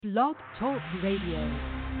Blog Talk Radio.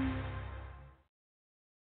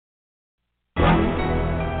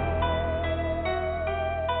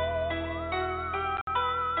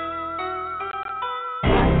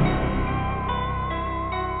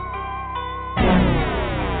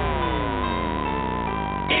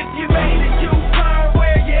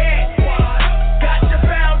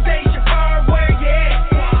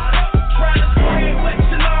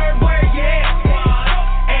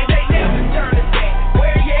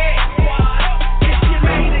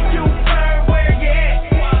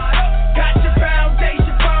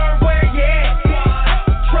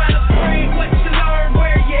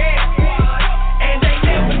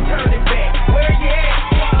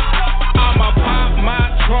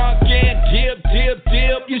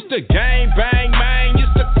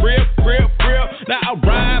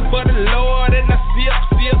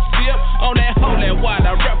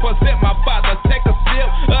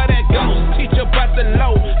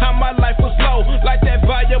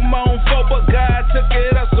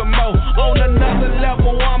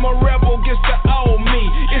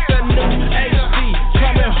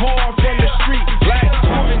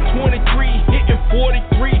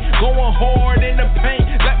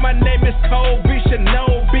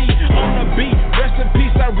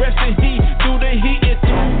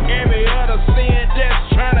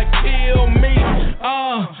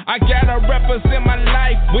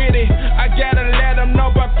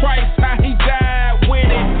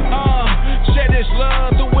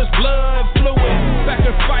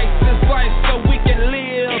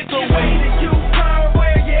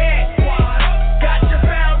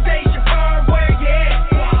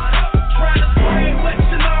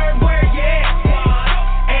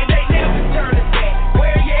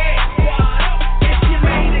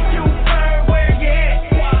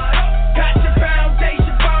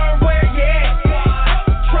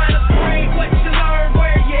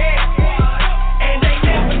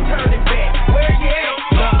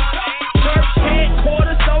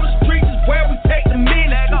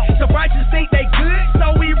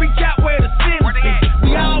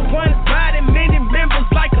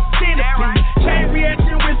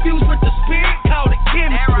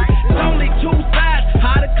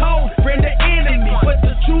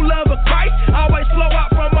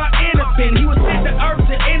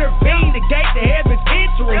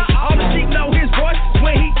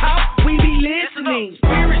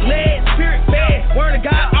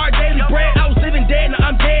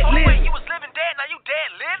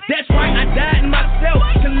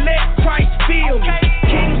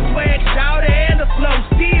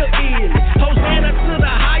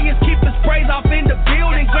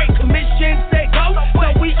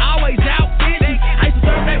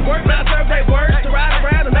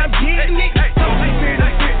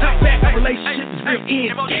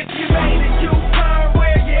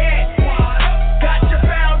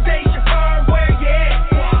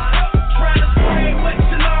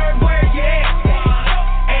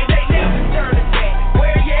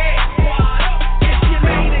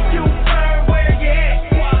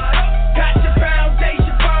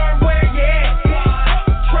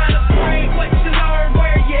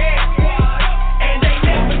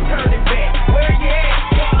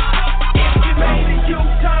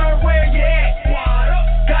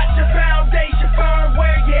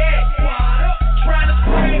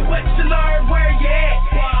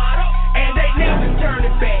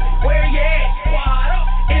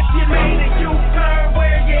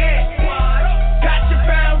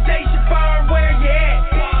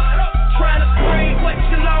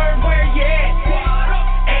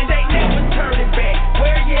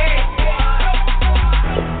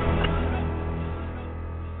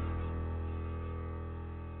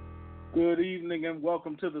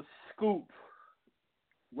 To the Scoop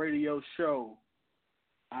Radio Show.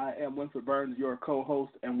 I am Winfred, your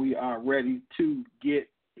co-host, and we are ready to get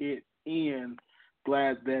it in.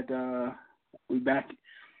 Glad that we back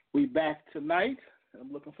tonight.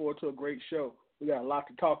 I'm looking forward to a great show. We got a lot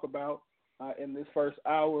to talk about in this first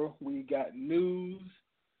hour. We got news.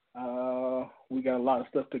 We got a lot of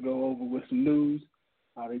stuff to go over with some news.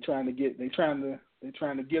 They trying to get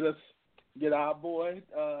us, get our boy.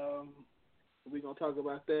 We're going to talk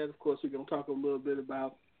about that. Of course, we're going to talk a little bit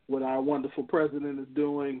about what our wonderful president is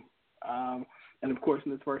doing. And, of course,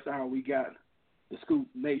 in this first hour, we got the Scoop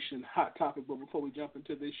Nation Hot Topic. But before we jump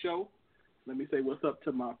into this show, let me say what's up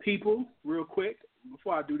to my people real quick.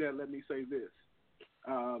 Before I do that, let me say this.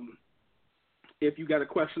 If you got a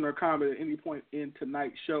question or comment at any point in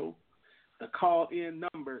tonight's show, the call-in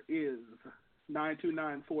number is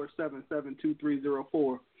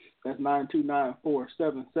 929-477-2304. That's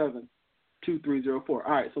 929-477-2304. All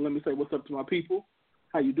right, so let me say what's up to my people.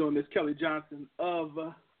 How you doing, Miss Kelly Johnson of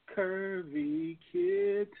Curvy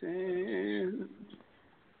Kitten?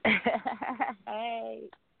 Hey,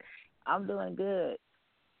 I'm doing good.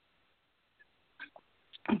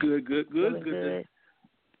 Good. Good.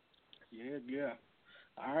 Yeah.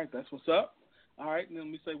 All right, that's what's up. All right, and then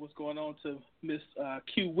let me say what's going on to Miss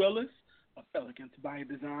Q Willis of Elegant by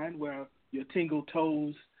Design, where your tingle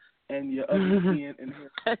toes and your ugly skin and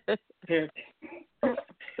hair.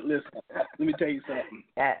 Listen, let me tell you something.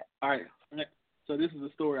 All right. So this is a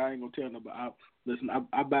story I ain't gonna tell nobody. Listen,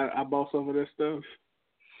 I bought some of this stuff,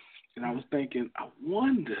 and I was thinking, I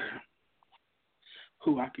wonder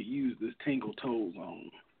who I could use this tingle toes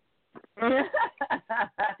on.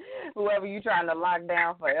 Whoever you trying to lock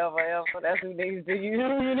down forever, that's who needs to use.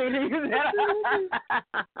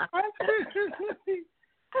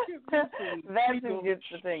 That's who gets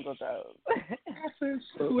the tingle toes.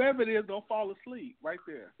 Whoever it is gonna fall asleep right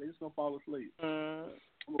there. They just gonna fall asleep. I'm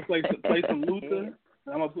gonna play some Luther.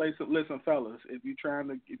 I'm gonna play some. Listen, fellas, if you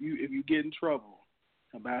get in trouble,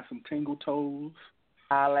 buy some tingle toes.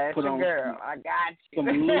 I'll ask your girl. I got you. Some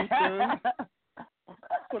Luther.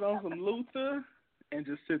 Put on some Luther and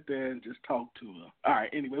just sit there and just talk to her. All right.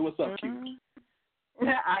 Anyway, what's up, Q?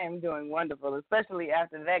 I am doing wonderful, especially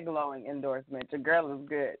after that glowing endorsement. Your girl is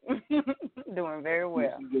good. Doing very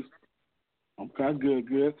well. Okay,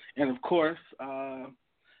 good. And, of course,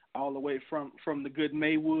 all the way from the good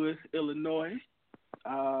Maywood, Illinois,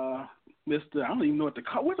 Mr. I don't even know what to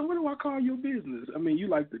call. What do I call your business? I mean, you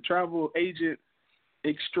like the travel agent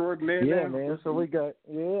extraordinaire. Yeah, man. So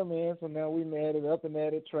So now we added up and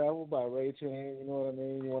added travel by Ray Chan. You know what I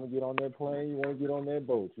mean? You want to get on that plane, you want to get on that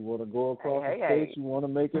boat, you want to go across the states, you want to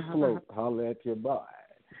make it float. Holla at your boy.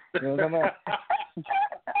 You know what I'm saying?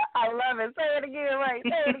 I love it. Say it again, Ray.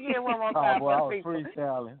 Say it again one more time. I was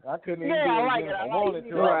freestyling. I couldn't even do it. I like it. I wanted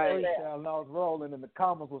to. I was freestyling. I was rolling, and the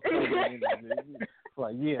commas was coming in. It's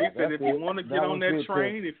like, yeah. He said, if you want to get on that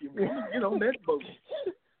train, if you want to get on that boat.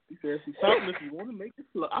 He says something if you want to make it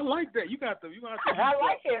flow. I like that. You got to. I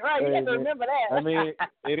like it, right? You got to remember that. I mean,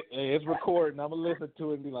 it's recording. I'm gonna listen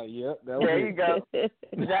to it and be like, "Yep, that was there you go."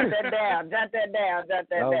 Jot that down.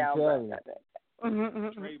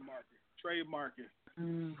 Trademark it.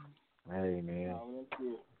 Hey, man. Oh, that's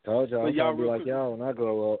good. Told y'all I'm gonna be like y'all when I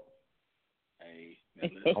grow up. Hey,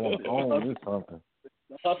 man, I want to own something.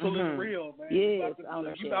 The hustle is real, man. Yes,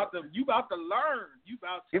 you about to learn. You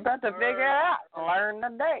about to figure it out. Learn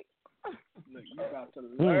today. Look, you about to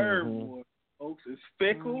learn, boy. Folks, it's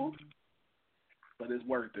fickle, but it's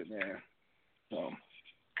worth it, man. So,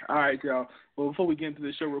 all right, y'all. Well, before we get into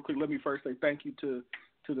the show real quick, let me first say thank you to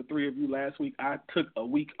the three of you last week. I took a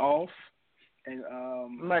week off, and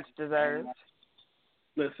much deserved.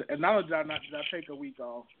 Listen, and not only did I take a week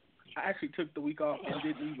off, I actually took the week off and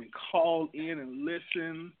didn't even call in and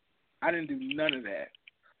listen. I didn't do none of that.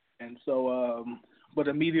 And so, but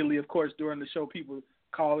immediately, of course, during the show, people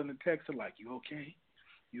calling and texting like, "You okay?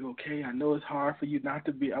 You okay? I know it's hard for you not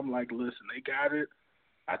to be." I'm like, listen, they got it.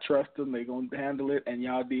 I trust them. They're going to handle it, and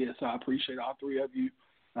y'all did. So I appreciate all three of you.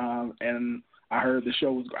 And I heard the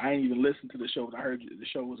show was – I didn't even listen to the show, but I heard the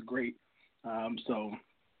show was great. So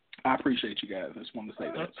I appreciate you guys. I just wanted to say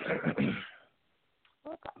that. So.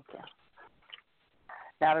 Okay.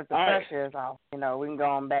 Now that the pressure is off, we can go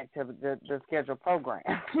on back to the scheduled program.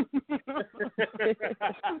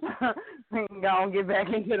 We can go and get back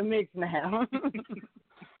into the mix now.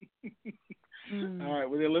 All right,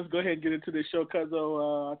 well then let's go ahead and get into this show,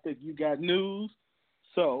 Cuzzo. I think you got news.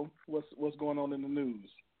 So what's going on in the news?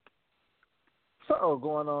 So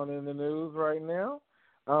going on in the news right now.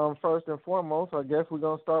 First and foremost, I guess we're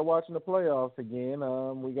going to start watching the playoffs again.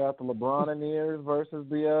 We got the LeBronaneers versus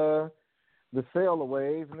the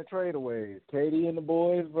sail-aways and the trade-aways. KD and the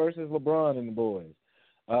boys versus LeBron and the boys.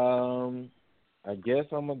 I guess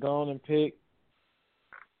I'm going to go on and pick.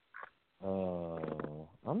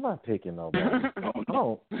 I'm not picking nobody.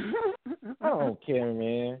 I don't care,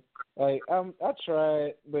 man. Like, I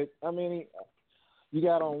tried, but, I mean, you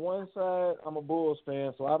got on one side, I'm a Bulls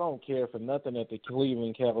fan, so I don't care for nothing that the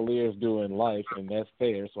Cleveland Cavaliers do in life, and that's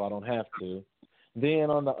fair, so I don't have to. Then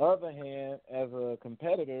on the other hand, as a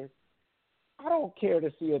competitor, I don't care to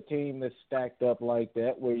see a team that's stacked up like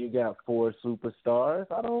that where you got four superstars.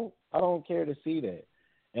 I don't care to see that.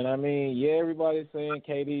 And I mean, yeah, everybody's saying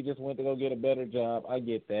KD just went to go get a better job. I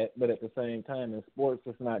get that, but at the same time, in sports,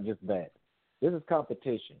 it's not just that. This is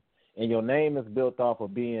competition, and your name is built off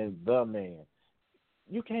of being the man.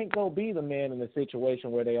 You can't go be the man in a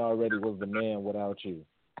situation where they already was the man without you.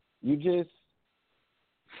 You just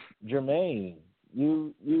Jermaine.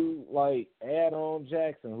 You like add on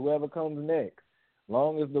Jackson, whoever comes next.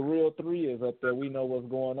 Long as the real three is up there, we know what's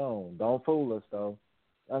going on. Don't fool us, though.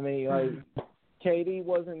 I mean, like, KD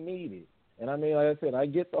wasn't needed. And, I mean, like I said, I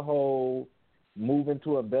get the whole moving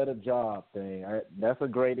to a better job thing. That's a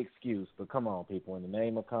great excuse. But come on, people, in the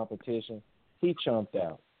name of competition, he chumped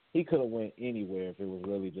out. He could have went anywhere if it was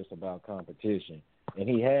really just about competition. And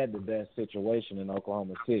he had the best situation in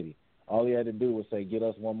Oklahoma City. All he had to do was say, get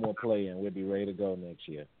us one more player, and we'll be ready to go next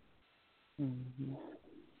year. Mm-hmm.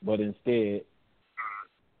 But instead,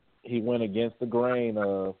 he went against the grain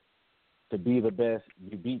of, to be the best,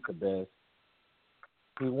 you beat the best.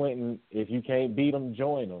 He went and, if you can't beat them,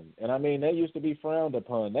 join them. And, I mean, that used to be frowned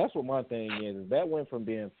upon. That's what my thing is that went from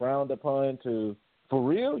being frowned upon to, for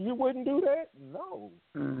real, you wouldn't do that? No.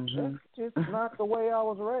 Mm-hmm. That's just not the way I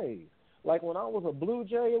was raised. Like, when I was a Blue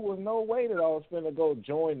Jay, it was no way that I was going to go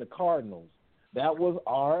join the Cardinals. That was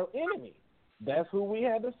our enemy. That's who we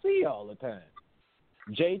had to see all the time.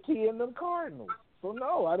 JT and the Cardinals. So,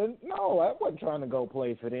 no, I wasn't trying to go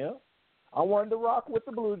play for them. I wanted to rock with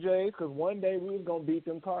the Blue Jays because one day we was going to beat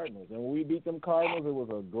them Cardinals. And when we beat them Cardinals, it was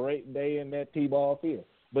a great day in that T-ball field.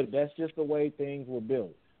 But that's just the way things were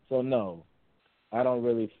built. So, no, I don't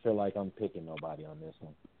really feel like I'm picking nobody on this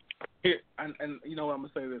one. Here, and you know what, I'm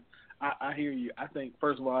going to say this. I hear you. I think,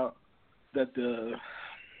 first of all, that the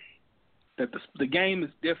game is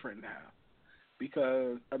different now.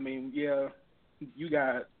 Because, I mean, yeah, you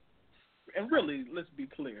got – and really, let's be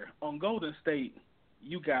clear. On Golden State,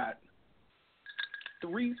 you got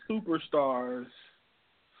 3 superstars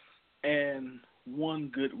and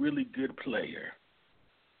 1 really good player.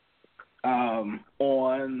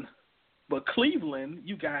 But Cleveland,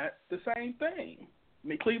 you got the same thing. I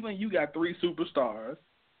mean, Cleveland, you got 3 superstars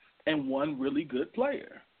and 1 really good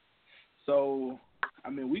player. So, I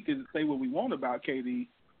mean, we could say what we want about KD.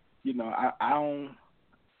 You know, I don't,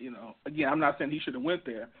 you know, again, I'm not saying he should have went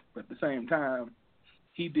there, but at the same time,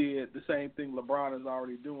 he did the same thing LeBron is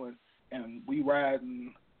already doing, and we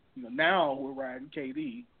riding, you know, now we're riding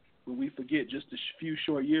KD, but we forget just a few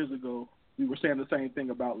short years ago, we were saying the same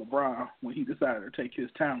thing about LeBron when he decided to take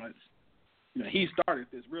his talents. You know, he started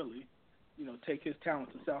this really, you know, take his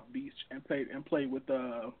talents to South Beach and play with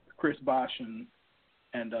Chris Bosh and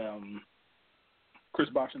Dwayne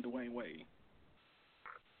Wade.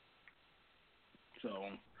 So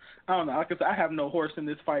I don't know. Like I said, I have no horse in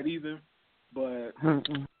this fight either. But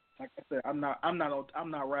like I said, I'm not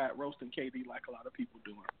roasting KD like a lot of people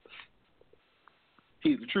doing.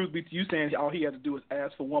 The truth be you saying all he had to do was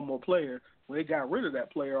ask for one more player. Well, they got rid of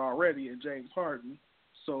that player already in James Harden.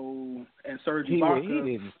 So and Serge Ibaka. He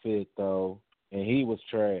didn't fit though, and he was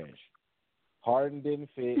trash. Harden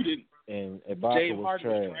didn't fit, and Ibaka James was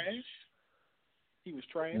Harden trash. Was trash. He was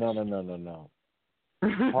trash. No.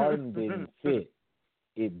 Harden didn't fit.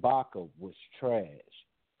 Ibaka was trash.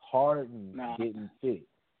 Harden didn't fit.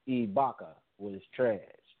 Ibaka was trash.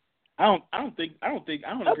 I don't agree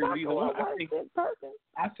with either one.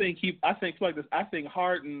 I think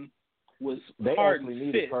Harden was They Harden actually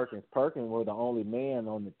needed fit. Perkins. Perkins was the only man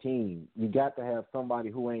on the team. You got to have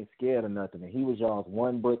somebody who ain't scared of nothing, and he was y'all's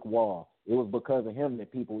one brick wall. It was because of him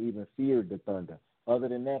that people even feared the Thunder. Other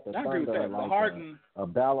than that, the Thunder are like a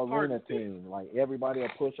ballerina team. Like, everybody will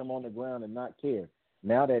push him on the ground and not care.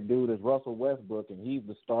 Now that dude is Russell Westbrook, and he's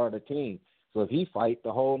the star of the team. So if he fight,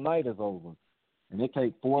 the whole night is over. And it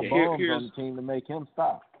takes 4 bombs on the team to make him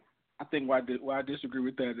stop. I think why I disagree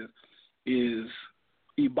with that is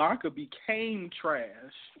Ibaka became trash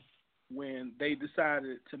when they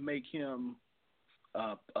decided to make him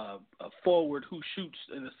a forward who shoots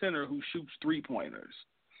and a center who shoots 3-pointers.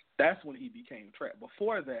 That's when he became trash.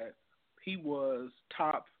 Before that, he was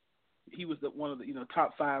top. He was one of the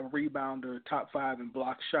top 5 rebounder, top 5 in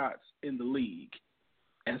block shots in the league.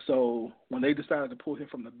 And so when they decided to pull him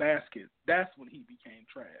from the basket, that's when he became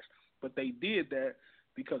trash. But they did that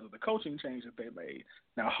because of the coaching change that they made.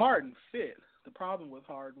 Now, Harden fit. The problem with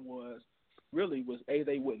Harden was A,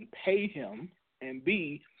 they wouldn't pay him, and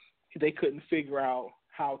B, they couldn't figure out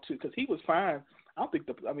how to, because he was fine. He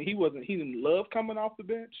didn't love coming off the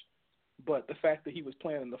bench, but the fact that he was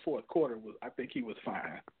playing in the fourth quarter I think he was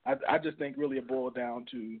fine. I just think really it boiled down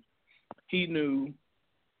to he knew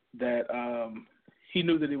that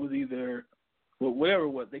it was either, well, whatever it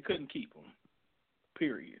was, they couldn't keep him,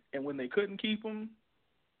 period. And when they couldn't keep him,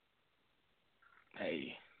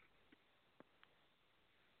 hey.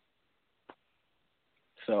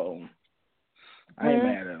 So, I ain't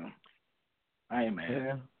mad at him. I ain't mad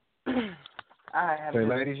at him. So,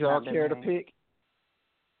 ladies, y'all care to pick?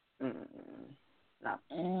 Not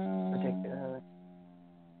particularly.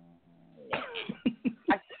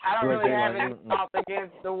 I don't really have any thoughts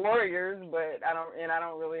against the Warriors, but I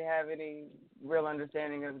don't really have any real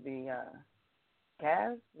understanding of the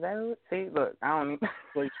Cavs. See, look, I don't even.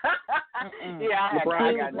 Yeah,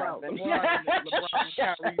 I got nothing.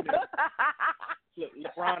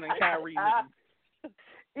 LeBron and Kyrie.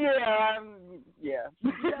 Yeah.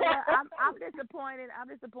 You know what? I'm disappointed. I'm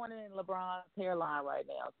disappointed in LeBron's hairline right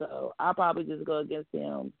now, so I'll probably just go against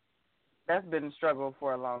him. That's been a struggle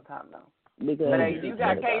for a long time now. Because but hey, you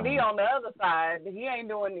got KD on the other side. He ain't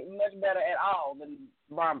doing much better at all than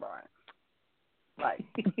Brian. Like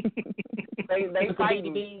they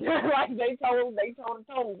fighting. Like they told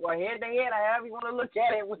or head to head, however you want to look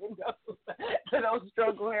at it when it goes to those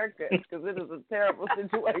struggle haircuts, because it is a terrible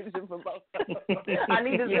situation for both of them. I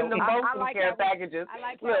need to send them both some care packages.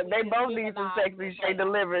 Look, they both need some sexy shade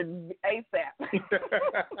delivered ASAP.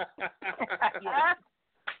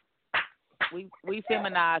 We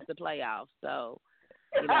feminized the playoffs, so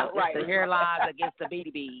you know right. It's the hairlines against the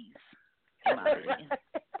BDBs.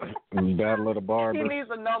 Battle of the Barbers. He needs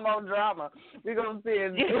some no more drama. We're gonna see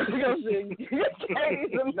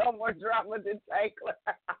some no more drama than Taylor.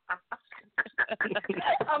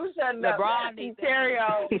 I'm shutting up. LeBron needs carry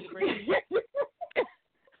on.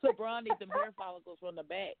 LeBron needs some hair follicles from the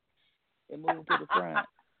back and move to the front.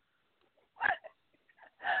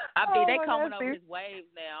 I mean, they combing over his waves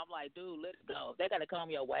now. I'm like, dude, let it go. They got to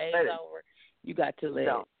comb your waves over. You got to let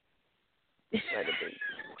it be.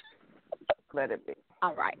 Let it be.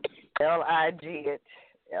 All right. Lig it.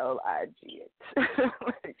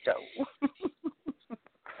 Let it go.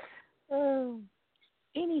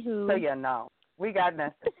 Anywho. So yeah, no, we got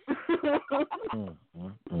nothing.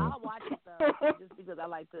 I'll watch it though, just because I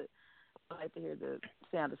like to hear the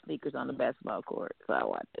sound of sneakers on the basketball court. So I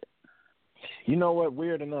watch it. You know what?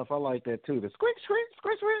 Weird enough, I like that too. The squeak, squeak,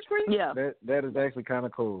 squeak, squeak, squeak. Yeah. That is actually kind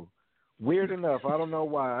of cool. Weird enough. I don't know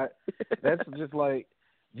why. That's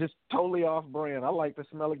just totally off brand. I like the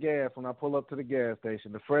smell of gas when I pull up to the gas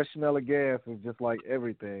station. The fresh smell of gas is just like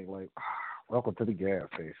everything. Like, welcome to the gas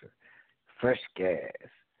station. Fresh gas.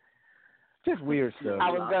 Just weird stuff. I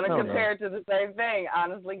was going to compare it to the same thing.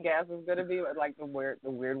 Honestly, gas is going to be like the weird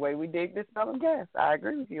way we dig this smell of gas. I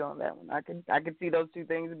agree with you on that one. I could see those two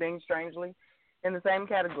things being strangely in the same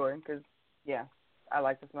category because, yeah, I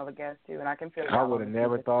like the smell of gas too, and I can feel it. I would have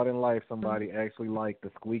never thought in life somebody actually liked the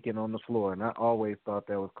squeaking on the floor, and I always thought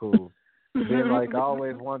that was cool. Then, I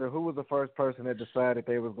always wonder who was the first person that decided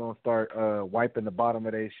they was going to start wiping the bottom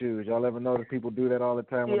of their shoes. Y'all ever notice people do that all the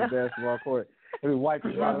time on the basketball court? They be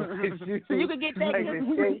wiping the bottom of their shoes. So you can get that.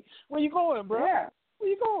 Where you going, bro? Yeah. Where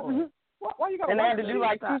you going? Why you got to And they had to do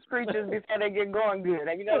like 2 screeches before they get going good.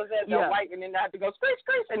 And you know what I'm saying? They'll wipe and then they have to go screech,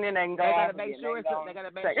 screech, and then they can go They off gotta make again. sure it's a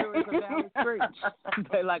valid screech.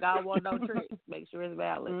 They like, I don't want no tricks. Make sure it's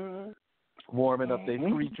valid. Mm-hmm. Warming up their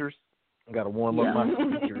screechers. I got to warm up my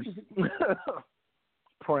screechers.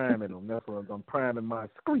 Priming them. That's what I'm priming my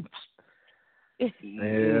screech.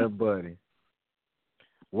 Yeah, buddy.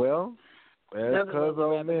 Well, as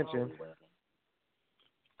Cuzzo mentioned,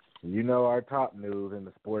 you know our top news in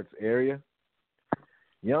the sports area.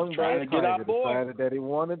 Young Buddy Tiger decided that he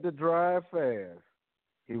wanted to drive fast.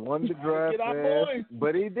 He wanted to drive fast,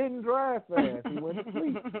 but he didn't drive fast. He went to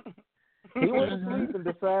sleep. He went to sleep and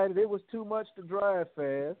decided it was too much to drive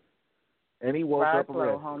fast, and he woke up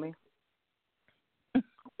arrested. Homie.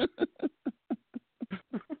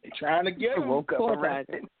 They trying to get him. Woke up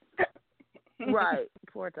arrested. Right,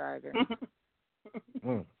 poor Tiger.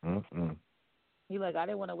 He like, I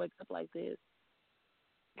didn't want to wake up like this.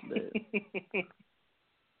 But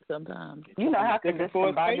sometimes. You know how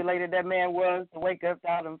discombobulated that man was to wake up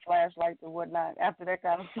out in flashlights and whatnot after that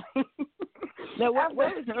kind of thing. Now,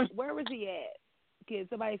 where was he at? Can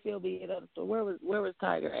somebody fill me in on the story? Where was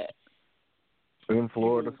Tiger at? In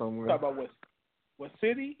Florida somewhere. Talk about what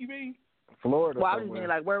city you mean? Florida. Well, I was just saying,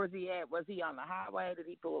 like, where was he at? Was he on the highway? Did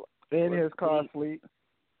he pull in his car fleet?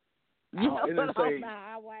 On the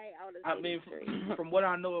highway. I mean, from what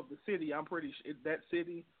I know of the city, I'm pretty sure that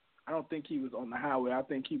city. I don't think he was on the highway. I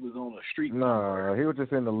think he was on a street. No, he was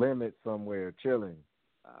just in the limit somewhere, chilling.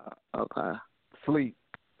 Okay. Sleep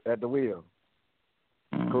at the wheel,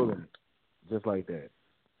 cooling, just like that.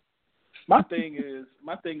 My thing is,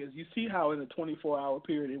 you see how in a 24-hour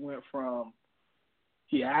period it went from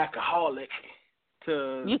he alcoholic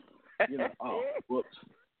to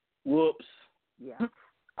whoops. Yeah,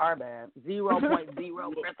 our bad. 0.0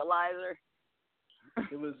 breathalyzer.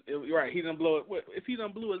 It was right. He done blow it. If he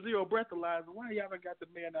done blew a 0 breathalyzer, why y'all done got the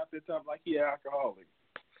man out there talking like he alcoholic?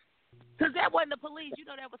 Because that wasn't the police. You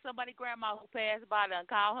know, that was somebody grandma who passed by and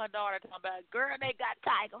called her daughter talking about, girl, they got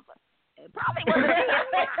Tiger. It probably wasn't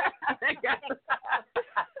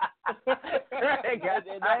That's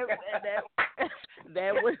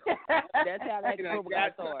how that group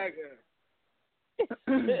got started.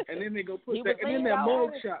 And then they go put that, and then that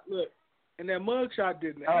mug shot. Look, and that mug shot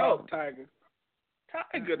didn't help Tiger.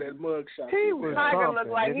 Tiger, that mug shot. Tiger looked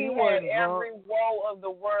like he had every woe of the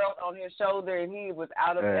world on his shoulder, and he was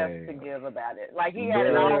out of F to give about it. Like he had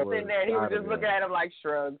it all sitting there. He was just looking at him like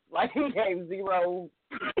shrugs. Like he gave zero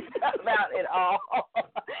about it all.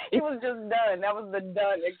 He was just done. That was the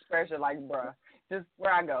done expression. Like, bruh, just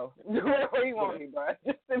where I go, where you want me, bruh.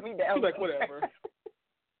 Just send me down. He's like, whatever.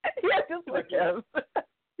 Yeah, just whatever.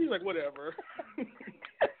 He's like, whatever.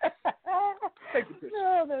 Take the picture.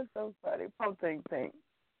 Oh, that's so funny. Poor Pink.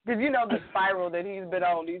 Because you know the spiral that he's been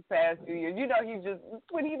on these past few years. You know he just,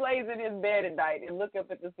 when he lays in his bed at night and look up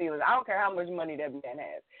at the ceiling, I don't care how much money that man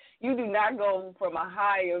has. You do not go from a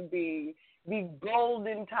high of being the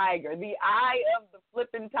golden tiger, the eye of the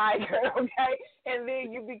flipping tiger, okay? And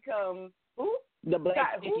then you become, who? The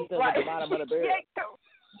black sticky stuff at the bottom of the bed.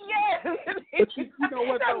 Yes. You know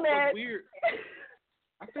what, though, what's weird?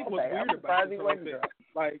 I think what's weird about this whole thing,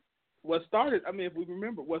 like, what started, I mean, if we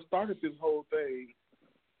remember, what started this whole thing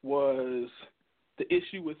was the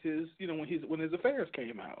issue with his, you know, when his affairs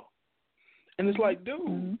came out. And it's like,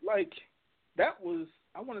 dude, like, that was,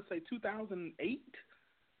 I want to say 2008.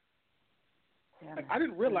 Yeah. Like, I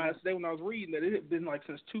didn't realize today when I was reading that it had been, like,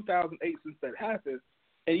 since 2008 since that happened.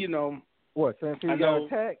 And, you know. What, since he got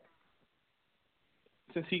attacked?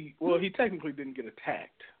 Since he technically didn't get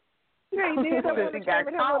attacked. Yeah, he did. He got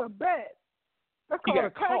caught. A bet. That's he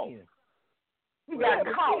called got caught. He got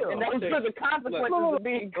caught, and that was the consequences of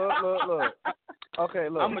being caught. Look. Okay,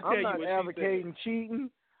 look. I'm not advocating cheating.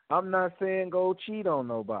 I'm not saying go cheat on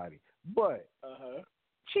nobody. But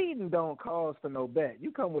cheating don't cause for no bet.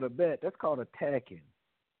 You come with a bet, that's called attacking.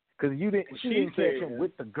 Because she didn't catch him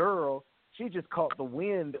with the girl. She just caught the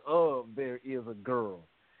wind of there is a girl.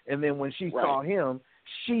 And then when she saw him,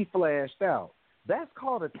 she flashed out. That's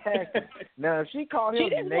called attacking. Now, if she called him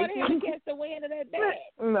naked, she didn't catch the wind of that bat.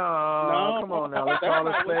 No, come on now. Let's call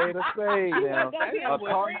a spade now.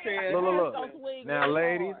 Look. Now,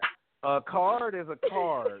 ladies, a card is a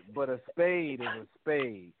card, but a spade is a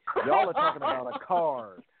spade. Y'all are talking about a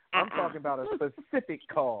card. I'm talking about a specific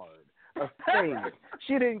card, a spade.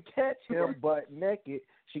 She didn't catch him butt naked.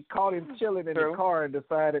 She caught him chilling in the car and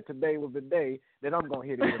decided today was the day that I'm going to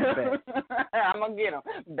hit him with a bat. I'm going to get him.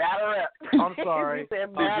 Batter up. I'm sorry.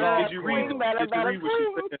 Did you read what she said?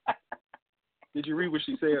 Did you read what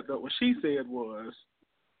she said, though? What she said was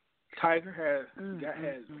Tiger had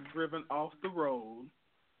driven off the road,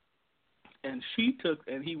 and he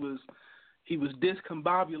was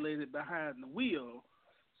discombobulated behind the wheel,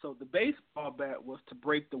 so the baseball bat was to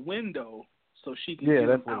break the window so she could get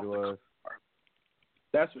him out the car.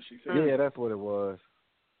 That's what she said. Yeah, that's what it was.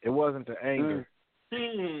 It wasn't the anger.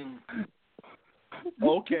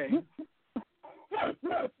 Okay.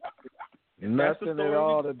 Nothing at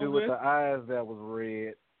all to do with the eyes that was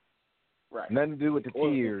red. Right. Nothing to do with the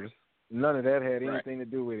tears. None of that had anything to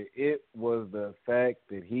do with it. It was the fact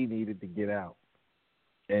that he needed to get out.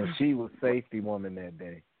 And she was safety woman that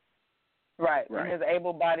day. Right. And his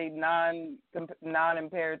able-bodied,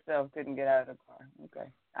 non-impaired self couldn't get out of the car. Okay.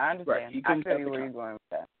 I understand. Right. I feel you where you're going with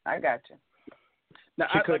that. I got you. Now,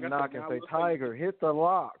 she couldn't knock and say, Tiger, hit the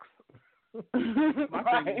locks.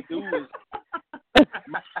 My thing is, dude was,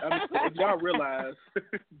 if y'all realize,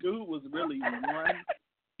 dude was really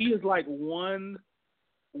he is like one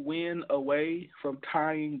win away from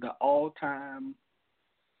tying the all-time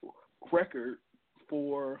record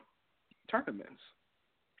for tournaments,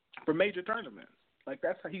 for major tournaments. Like,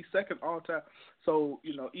 that's how he's second all-time. So,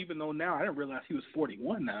 you know, even though now, I didn't realize he was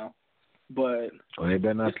 41 now, but they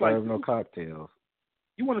better not serve no cocktails.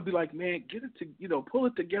 You want to be like, man, get it to, pull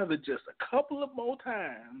it together just a couple of more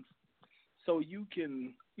times so you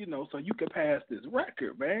can, so you can pass this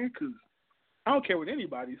record, man, because I don't care what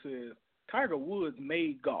anybody says. Tiger Woods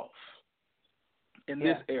made golf in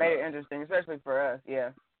this era. Made it interesting, especially for us,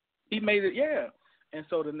 yeah. He made it, yeah. And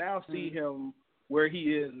so to now see him where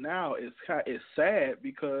he is now is sad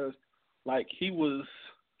because, like, he was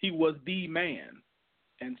the man.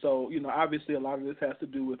 And so, obviously a lot of this has to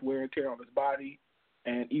do with wear and tear on his body.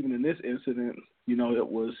 And even in this incident, it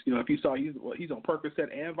was, if you saw, he's on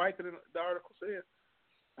Percocet and Vicodin, the article said.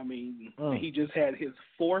 I mean, he just had his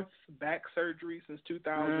fourth back surgery since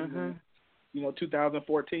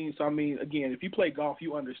 2014. So, I mean, again, if you play golf,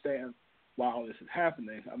 you understand why all this is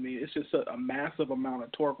happening. I mean, it's just a massive amount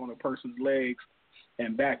of torque on a person's legs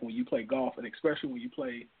and back when you play golf, and especially when you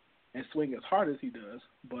play and swing as hard as he does.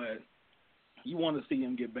 But you want to see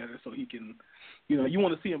him get better so he can, you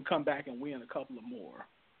want to see him come back and win a couple of more.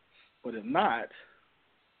 But if not,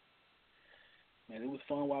 man, it was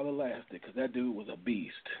fun while it lasted because that dude was a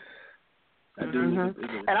beast. That dude was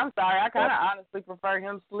and I'm sorry, I kind of honestly prefer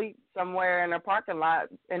him sleep somewhere in a parking lot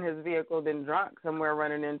in his vehicle than drunk somewhere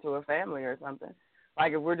running into a family or something.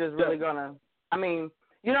 Like, if we're just really going to, I mean,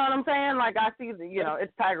 you know what I'm saying? Like, I see,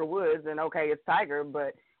 it's Tiger Woods, and okay, it's Tiger,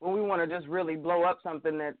 but when we want to just really blow up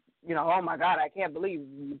something that, oh, my God, you can't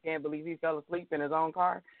believe he fell asleep in his own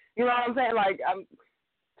car. You know what I'm saying? Like,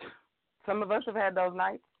 some of us have had those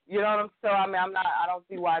nights. You know what I'm saying? So, I mean, I don't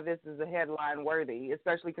see why this is a headline worthy,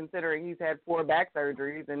 especially considering he's had 4 back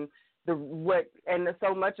surgeries and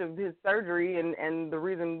so much of his surgery and the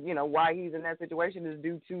reason, why he's in that situation is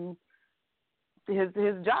due to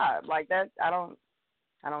his job. Like that, I don't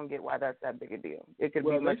get why that's that big a deal. It could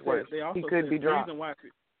be much worse. He could be drunk. The reason why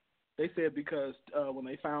they said because when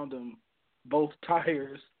they found him, both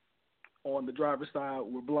tires on the driver's side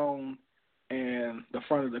were blown and the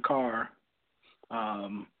front of the car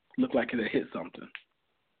looked like it had hit something.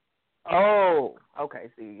 Oh, okay.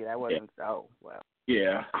 See, that wasn't so well.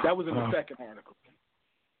 Yeah, that was in the second article.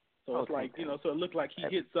 So it's like, so it looked like he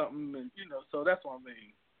hit something, and so that's what I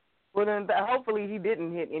mean. Well, then hopefully he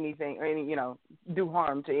didn't hit anything or do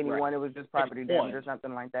harm to anyone. Right. It was just property damage or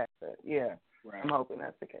something like that. But yeah, right. I'm hoping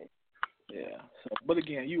that's the case. Yeah. So, but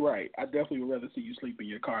again, you're right. I definitely would rather see you sleep in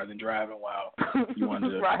your car than driving while you want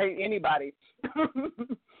to. Right. Anybody.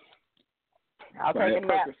 I'll take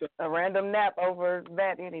a random nap over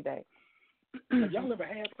that any day. Have y'all ever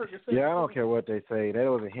had Percocet? Yeah, I don't care what they say. That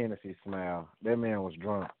was a Hennessy smile. That man was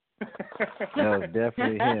drunk. That was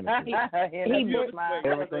definitely Hennessy.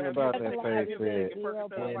 Everything about that face said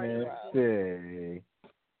Hennessy.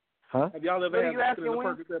 Huh? Have y'all ever had Vicodin and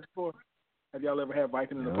Percocet before? Have y'all ever had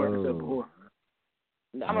Vicodin and Percocet before?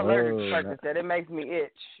 I'm allergic to Percocet. It makes me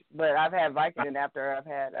itch. But I've had Vicodin after I've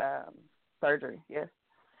had surgery, yes.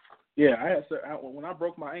 Yeah, when I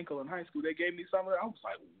broke my ankle in high school, they gave me some of it. I was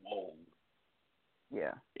like, whoa.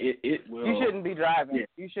 Yeah. It will. You shouldn't be driving. Yeah.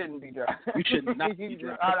 You shouldn't be driving. You should not be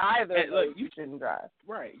driving. On either. Look, you shouldn't drive.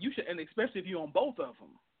 Right. You should, and especially if you're on both of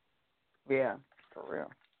them. Yeah, for real.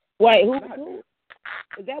 Wait, who?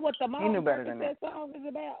 Is that what the Molly Percocet song is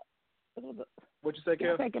about? What you say,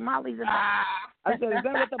 Kel? Taking Molly's about. I said, is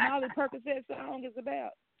that what the Molly Percocet song is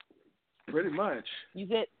about? Pretty much. You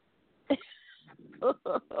said.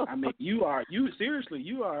 I mean, you are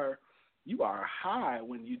high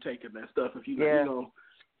when you taking that stuff. If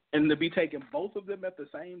and to be taking both of them at the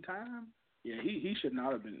same time, yeah, he should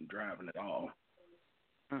not have been driving at all,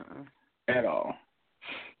 at all.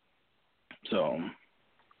 So,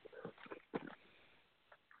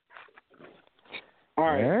 all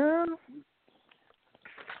right.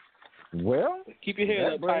 Well, keep your head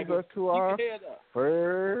up. That brings us to our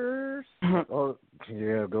first. Oh,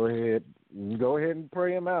 yeah, go ahead. Go ahead and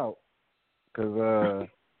pray him out, because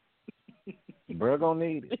bro gonna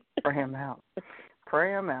need it. Pray him out.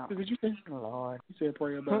 Pray him out. Did you say, Lord? You said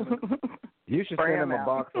pray about it. You should send him a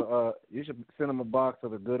box of. You should send him a box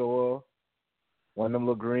of the good oil, one of them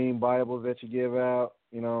little green Bibles that you give out.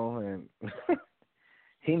 And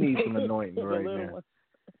he needs some anointing right now.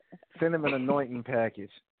 Send him an anointing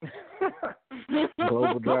package.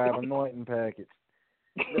 Global Drive anointing package.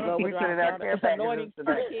 We send it out there anointing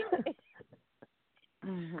package.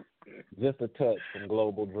 Just a touch from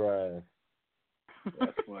Global Drive.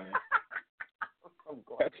 That's funny.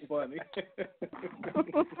 That's funny.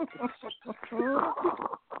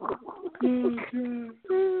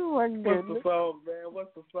 What's the song, man?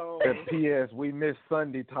 What's the song? P.S. We miss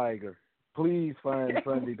Sunday Tiger. Please find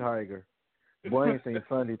Sunday Tiger. Boy, I ain't seen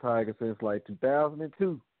Sunday Tiger since like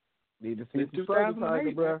 2002. Need to see some Sunday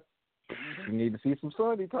Tiger, bro. You need to see some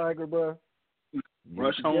Sunday Tiger, bro.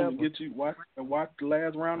 Rush home and get you watch the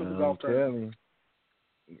last round of the golf tournament.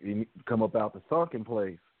 You need to come up out the sunken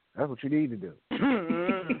place. That's what you need to do. He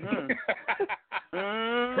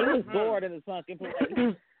was bored in the sunken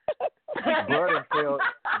place. Brother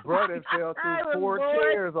fell through 4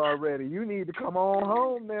 chairs already. You need to come on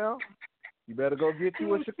home now. You better go get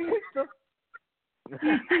you a Shaquita.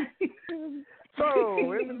 So,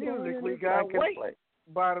 in the music, we got Wait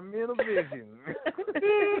by the Men of Vision.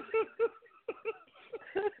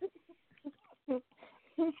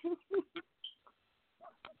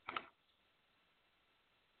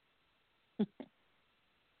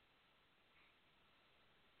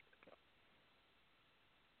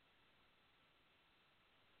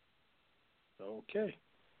 Okay.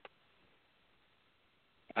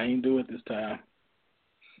 I ain't do it this time.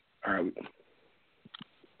 All right.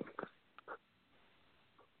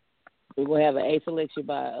 We're gonna have an A selection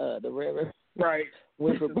by the Reverend. Right.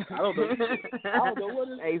 Winfred. I don't know. What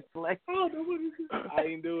is A selection. I don't know what it is. I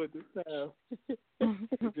ain't do it this time.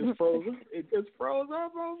 It just froze. It just froze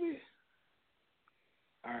up on me.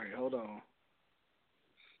 All right, hold on.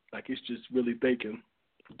 Like it's just really thinking,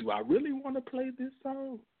 do I really want to play this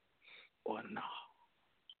song or no?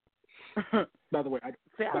 By the way,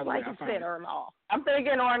 sounds like you said or no. I'm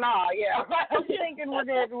thinking or no. Yeah, I'm thinking we're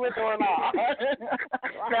good with or no.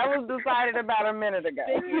 That was decided about a minute ago.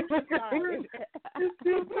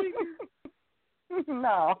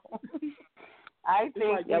 No, I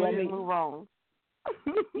think we move on.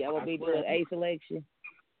 Yeah, we'll be doing A selection.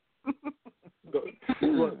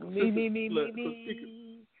 Me.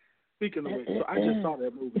 Speaking of which, so I just saw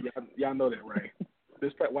that movie. Y'all know that, right?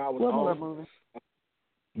 This while I was off. Movie?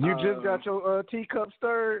 You just got your teacup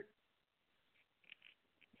stirred?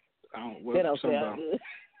 I don't know. That don't sound good.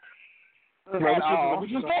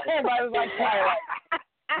 Everybody's like,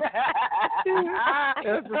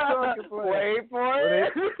 that's the sucker play. Wait for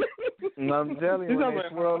it. I'm telling you, when they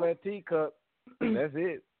swirl that teacup, that's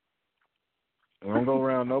it. Don't go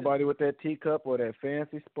around nobody with that teacup or that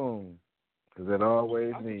fancy spoon, because that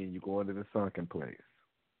always means you go into the sunken place.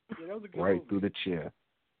 Yeah, that was a good right movie. through the chair.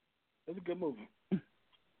 That was a good movie.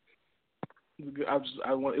 It was good.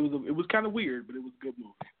 It was kind of weird, but it was a good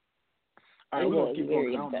movie. All right, we're gonna keep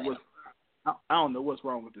going. I don't know what's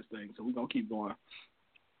wrong with this thing, so we're gonna keep going.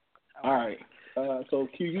 All right. So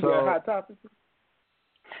Q, you got a hot topic?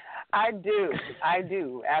 I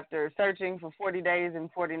do. After searching for 40 days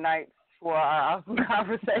and 40 nights for our awesome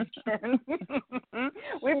conversation,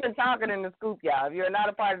 we've been talking in the scoop, y'all. If you're not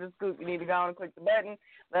a part of the scoop, you need to go on and click the button.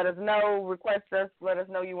 Let us know, request us, let us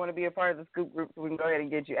know you want to be a part of the scoop group so we can go ahead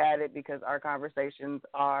and get you added because our conversations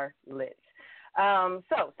are lit.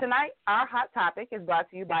 So tonight, our hot topic is brought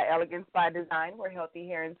to you by Elegance by Design, where healthy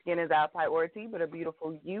hair and skin is our priority, but a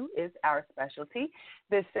beautiful you is our specialty.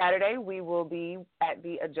 This Saturday, we will be at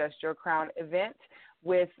the Adjust Your Crown event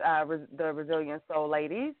with the Resilient Soul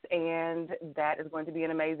Ladies, and that is going to be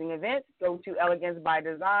an amazing event. Go to Elegance by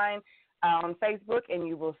Design on Facebook, and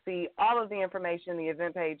you will see all of the information, the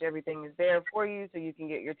event page, everything is there for you, so you can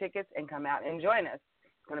get your tickets and come out and join us.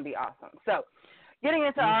 It's going to be awesome. So, getting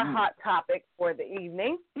into our hot topic for the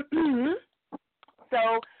evening.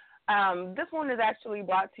 So this one is actually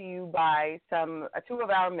brought to you by two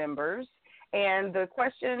of our members, and the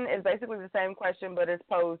question is basically the same question, but it's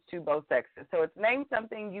posed to both sexes. So it's name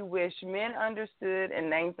something you wish men understood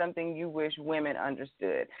and name something you wish women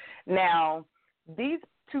understood. Now, these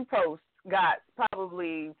two posts got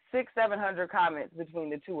probably 600-700 comments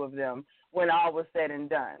between the two of them when all was said and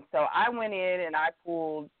done. So I went in and I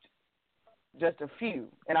pulled just a few,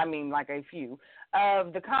 and I mean like a few,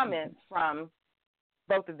 of the comments from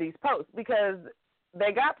both of these posts because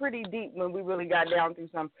they got pretty deep when we really got down through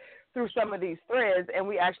some of these threads, and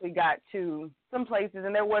we actually got to some places,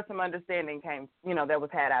 and there was some understanding that was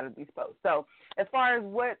had out of these posts. So as far as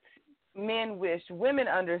what men wish women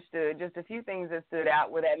understood, just a few things that stood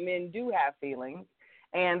out were that men do have feelings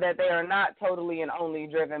and that they are not totally and only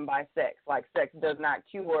driven by sex. Like sex does not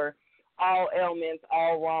cure all ailments,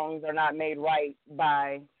 all wrongs are not made right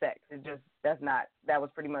by sex. That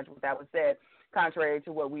was pretty much what that was said, contrary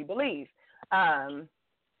to what we believe.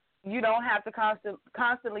 You don't have to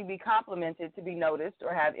constantly be complimented to be noticed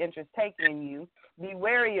or have interest taken in you. Be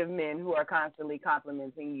wary of men who are constantly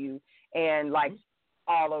complimenting you and like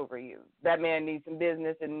all over you. That man needs some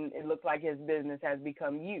business, and it looks like his business has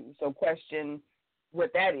become you. So question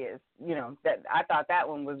what that is. That I thought that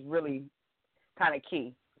one was really kind of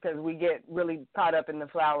key, because we get really caught up in the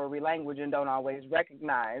flowery language and don't always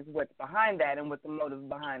recognize what's behind that and what the motive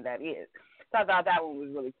behind that is. So I thought that one was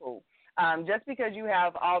really cool. Just because you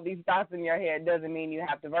have all these thoughts in your head doesn't mean you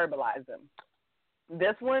have to verbalize them.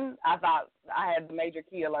 This one, I thought I had the major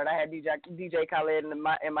key alert. I had DJ Khaled in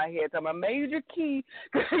my head talking about major key,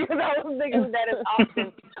 because I was thinking that is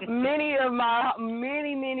often many of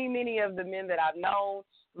the men that I've known,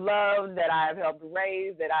 loved, that I have helped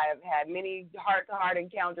raise, that I have had many heart-to-heart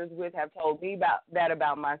encounters with, have told me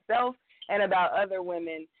about myself and about other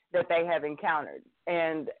women that they have encountered.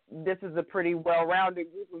 And this is a pretty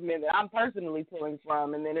well-rounded group of men that I'm personally pulling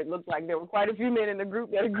from, and then it looked like there were quite a few men in the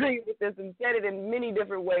group that agreed with this and said it in many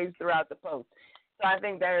different ways throughout the post. So I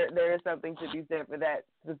think there is something to be said for that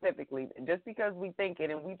specifically. Just because we think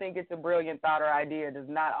it and we think it's a brilliant thought or idea does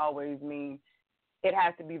not always mean it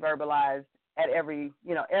has to be verbalized at every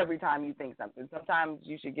time you think something. Sometimes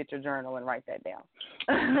you should get your journal and write that down.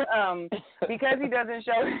 Because he doesn't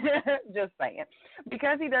show, just saying,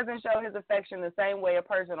 because he doesn't show his affection the same way a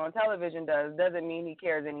person on television does, doesn't mean he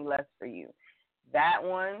cares any less for you. That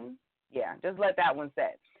one Yeah, just let that one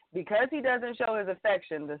set. Because he doesn't show his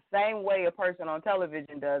affection the same way a person on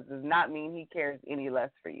television does not mean he cares any less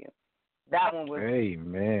for you. That one was...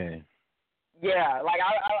 Amen. Yeah, like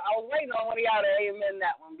I was waiting on one of y'all to amen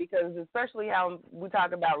that one, because especially how we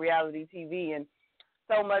talk about reality TV and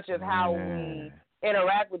so much of how we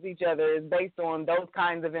interact with each other is based on those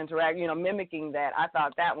kinds of mimicking that. I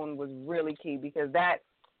thought that one was really key, because that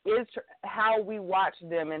is how we watch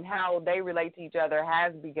them and how they relate to each other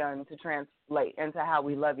has begun to translate into how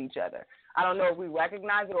we love each other. I don't know if we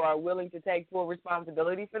recognize it or are willing to take full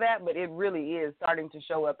responsibility for that, but it really is starting to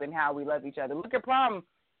show up in how we love each other. Look at prom.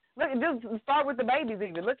 Just start with the babies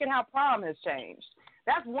even. Look at how prom has changed.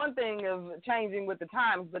 That's one thing of changing with the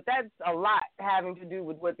times, but that's a lot having to do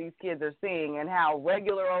with what these kids are seeing and how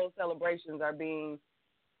regular old celebrations are being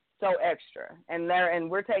so extra.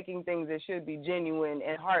 And we're taking things that should be genuine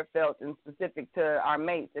and heartfelt and specific to our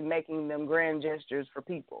mates and making them grand gestures for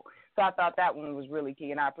people. So I thought that one was really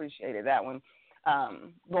key, and I appreciated that one,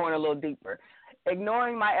 going a little deeper.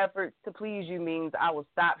 Ignoring my efforts to please you means I will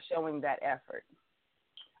stop showing that effort.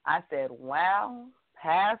 I said, wow,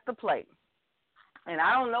 pass the plate. And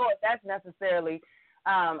I don't know if that's necessarily,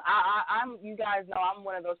 I'm. You guys know I'm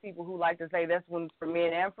one of those people who like to say this one's for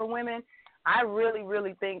men and for women. I really,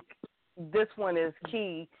 really think this one is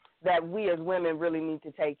key that we as women really need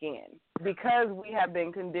to take in, because we have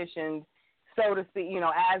been conditioned, so to speak,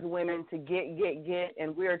 as women to get,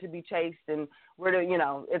 and we're to be chased, and we're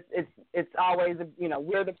to, it's always,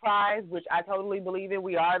 we're the prize, which I totally believe in.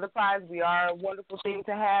 We are the prize. We are a wonderful thing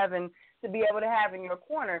to have and to be able to have in your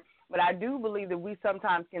corner. But I do believe that we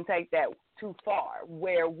sometimes can take that too far,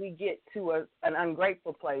 where we get to an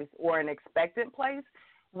ungrateful place or an expectant place,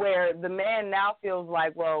 where the man now feels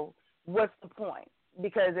like, well, what's the point?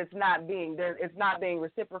 Because it's not being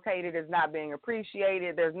reciprocated, it's not being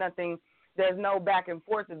appreciated. There's no back and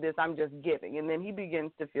forth of this. I'm just giving, and then he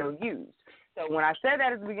begins to feel used. So when I said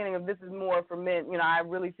that at the beginning of this is more for men, I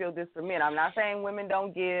really feel this for men. I'm not saying women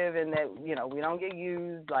don't give and that we don't get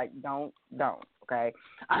used. Like don't. Okay,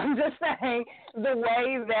 I'm just saying the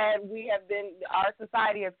way that our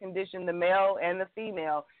society has conditioned the male and the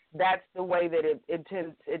female. That's the way that it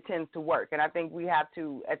tends to work. And I think we have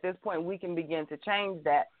to, at this point, we can begin to change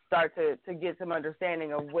that, start to get some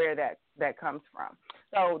understanding of where that comes from.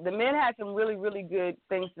 So the men had some really, really good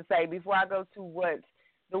things to say. Before I go to what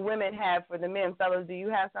the women have for the men, fellas, do you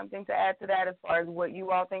have something to add to that as far as what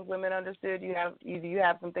you all think women understood? Do you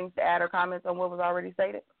have some things to add or comments on what was already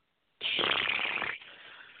stated?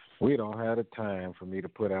 We don't have the time for me to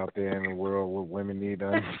put out there in the world what women need to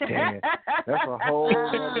understand. That's a whole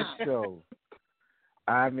other show.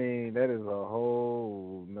 I mean, that is a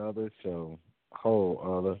whole nother show. Whole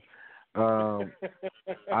other.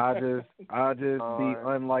 I just be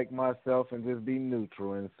unlike myself and just be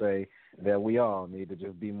neutral and say that we all need to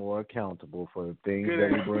just be more accountable for the things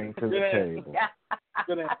that we bring to the table.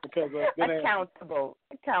 Accountable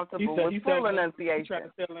with full enunciation. You trying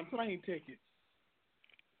to sell them plane tickets.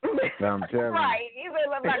 I'm telling you. Right. He said,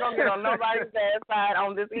 let's not go get on nobody's bad side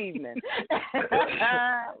on this evening.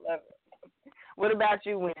 I love it. What about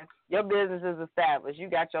you, Win? Your business is established. You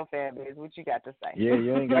got your fan base. What you got to say? Yeah,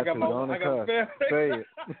 you ain't got to go on the cuss. Say it.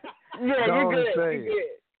 Yeah, you good.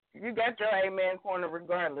 You got your amen corner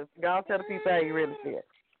regardless. Go tell the people how you really feel.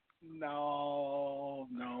 No.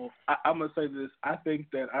 I'm going to say this. I think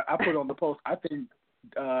that I put on the post, I think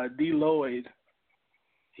D. Lloyd,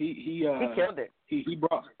 he killed it. He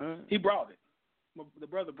brought it. Mm-hmm. He brought it. The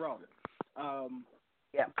brother brought it.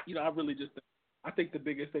 Yeah. I think the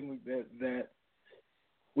biggest thing that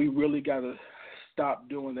we really got to stop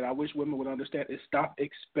doing, that I wish women would understand, is stop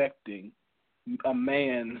expecting a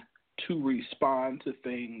man to respond to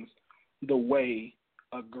things the way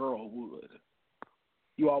a girl would.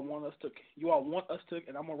 You all want us to,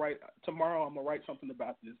 and I'm gonna write something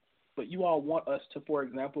about this, but you all want us to, for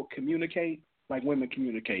example, communicate like women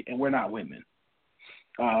communicate, and we're not women.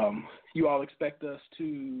 You all expect us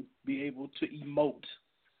to be able to emote,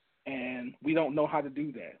 and we don't know how to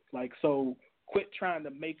do that. Like, so quit trying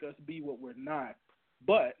to make us be what we're not.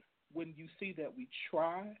 But when you see that we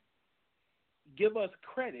try, give us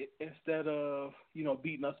credit instead of,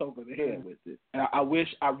 beating us over the head with it. And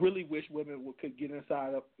I really wish women could get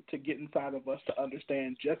inside of us to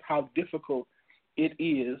understand just how difficult it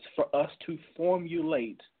is for us to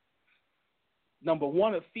formulate, number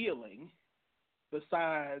one, a feeling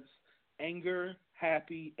besides anger,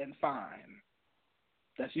 happy, and fine.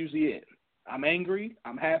 That's usually it. I'm angry,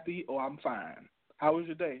 I'm happy, or I'm fine. How was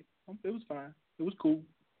your day? It was fine. It was cool.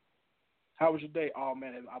 How was your day? Oh,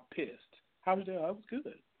 man, I'm pissed. How was your day? Oh, it was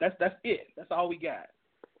good. That's it. That's all we got.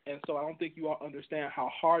 and so I don't think you all understand how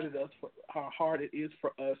hard it is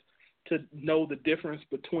for us to know the difference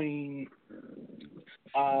between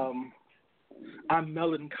I'm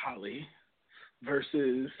melancholy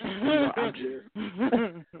versus I'm just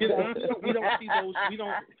we don't see those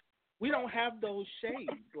we don't have those shades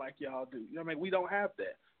like y'all do. You know what I mean? We don't have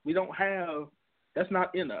that. We don't have that's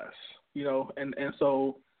not in us. And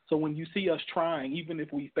so when you see us trying, even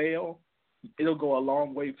if we fail, it'll go a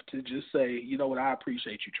long way to just say, you know what, I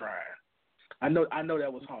appreciate you trying. I know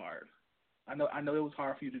that was hard. I know it was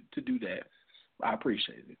hard for you to do that. I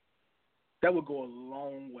appreciate it. That would go a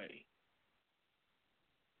long way.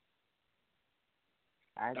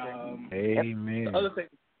 I agree. Amen.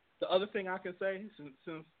 The other thing I can say,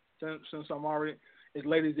 since I'm already, is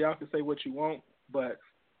ladies, y'all can say what you want, but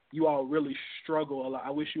you all really struggle a lot.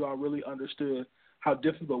 I wish you all really understood how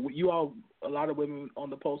difficult you all. A lot of women on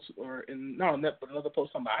the post or not on that, but another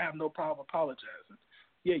post. Somebody, I have no problem apologizing.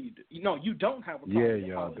 Yeah, you do. You don't have a problem. Yeah,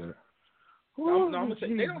 y'all do. I'm gonna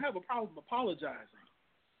say they don't have a problem apologizing.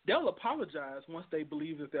 They'll apologize once they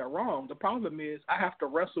believe that they're wrong. The problem is I have to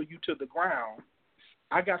wrestle you to the ground.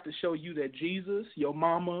 I got to show you that Jesus, your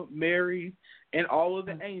mama, Mary, and all of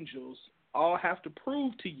the angels all have to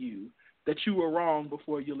prove to you that you were wrong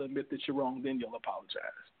before you'll admit that you're wrong. Then you'll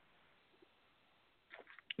apologize.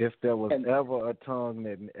 If there was ever a tongue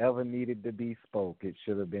that ever needed to be spoke, it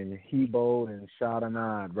should have been Hebo and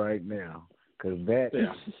Shadanad right now, because that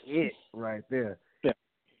is it right there. Yeah.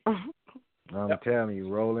 I'm telling you,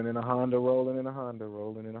 rolling in a Honda, rolling in a Honda,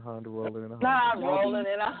 rolling in a Honda, rolling in a Honda. Nah, rolling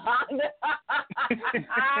in a Honda.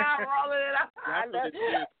 Rolling in a Honda.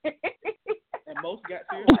 And most got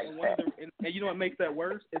serious. And you know what makes that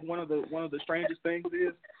worse? Is one of the strangest things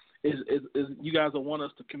is you guys will want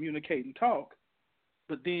us to communicate and talk,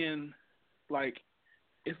 but then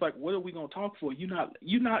it's like, what are we gonna talk for?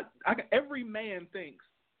 Every man thinks,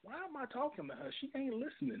 why am I talking to her? She ain't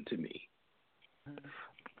listening to me.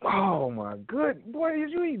 Oh my good boy,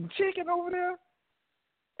 is you eating chicken over there?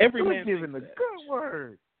 Every man giving the that. good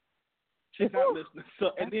word. She's not listening. So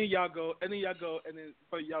and then y'all go,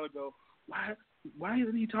 y'all go, why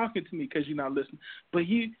isn't he talking to me? Because you're not listening.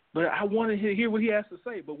 But I want to hear what he has to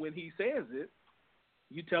say. But when he says it,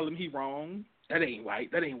 you tell him he's wrong. That ain't right.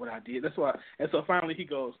 That ain't what I did. That's why. And so finally he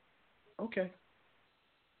goes, okay.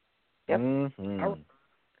 Yep. Mm-hmm.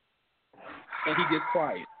 And he gets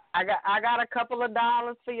quiet. I got a couple of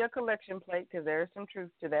dollars for your collection plate because there's some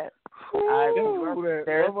truth to that. I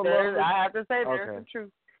have to say there's some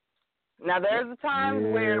truth. Now there's a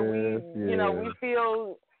time where we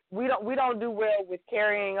feel we don't do well with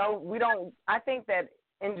carrying over. I think that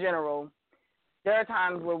in general there are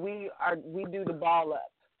times where we do the ball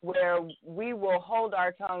up, where we will hold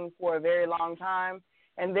our tongue for a very long time,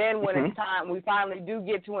 and then when it's time, we finally do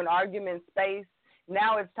get to an argument space.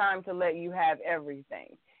 Now it's time to let you have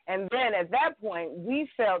everything. And then at that point, we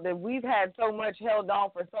felt that we've had so much held on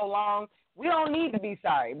for so long, we don't need to be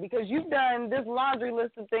sorry because you've done this laundry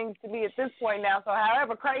list of things to me at this point now. So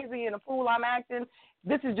however crazy and a fool I'm acting,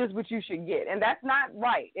 this is just what you should get. And that's not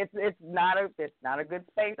right. It's not a good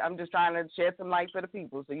space. I'm just trying to shed some light for the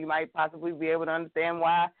people. So you might possibly be able to understand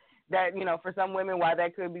why that, for some women, why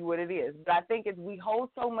that could be what it is. But I think we hold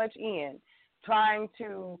so much in trying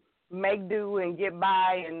to make do and get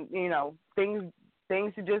by and,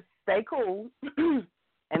 things to just stay cool.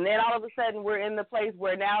 And then all of a sudden we're in the place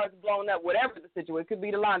where now it's blown up, whatever the situation. It could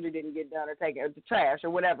be the laundry didn't get done or taken or the trash or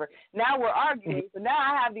whatever. Now we're arguing. So now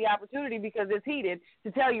I have the opportunity because it's heated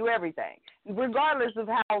to tell you everything. Regardless of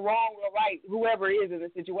how wrong or right whoever is in the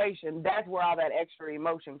situation, that's where all that extra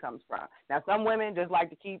emotion comes from. Now some women just like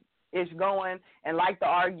to keep ish going and like to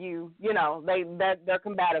argue, they're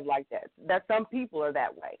combative like that. That some people are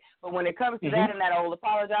that way. But when it comes to that and that old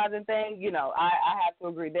apologizing thing, I have to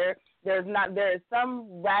agree. There is some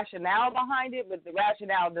rationale behind it, but the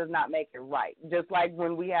rationale does not make it right. Just like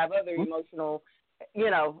when we have other emotional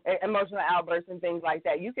outbursts and things like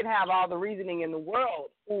that. You can have all the reasoning in the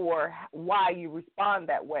world for why you respond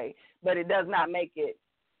that way, but it does not make it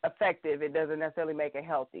effective. It doesn't necessarily make it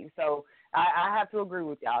healthy. So I have to agree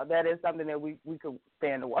with y'all. That is something that we could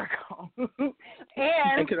stand to work on.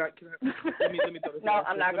 And can I let me throw this. No,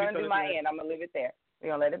 I'm not going to do my end. I'm going to leave it there.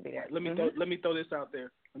 We're going to let it be there. Let me throw this out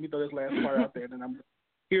there. Let me throw this last part out there. And then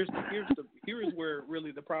here's where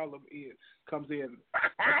really the problem comes in.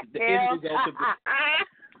 The end result of this.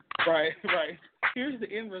 Right. Here's the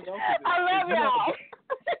end result of this. I love y'all.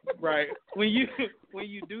 Right. When y'all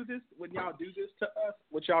do this to us,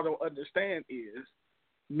 what y'all don't understand is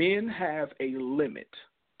men have a limit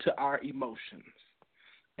to our emotions.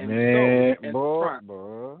 And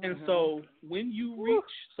so when you reach,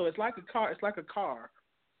 so it's like a car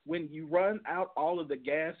When you run out all of the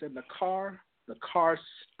gas in the car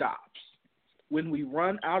stops. When we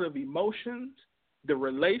run out of emotions, the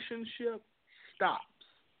relationship stops.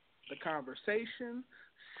 The conversation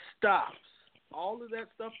stops. All of that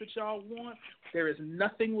stuff that y'all want, there is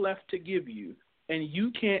nothing left to give you. And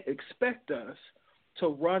you can't expect us to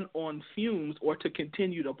run on fumes or to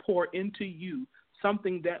continue to pour into you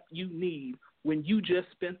something that you need when you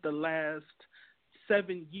just spent the last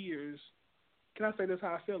 7 years. Can I say this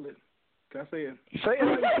how I feel it? Can I say it? Say it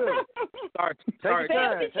like you should.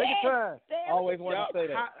 Take your time. Always want to say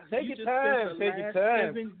that. Take your time. Take your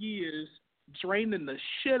time. 7 years draining the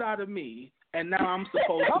shit out of me, and now I'm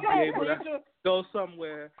supposed to be able to go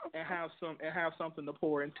somewhere and have something to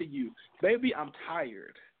pour into you. Baby, I'm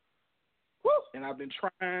tired. Woo. And I've been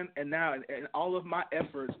trying, and now and all of my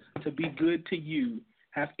efforts to be good to you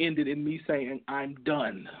have ended in me saying I'm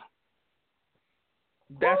done.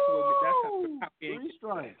 That's how 3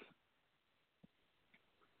 strikes.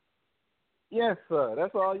 Yes, sir.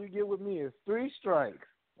 That's all you get with me is 3 strikes.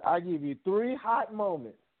 I give you 3 hot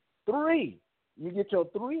moments. 3. You get your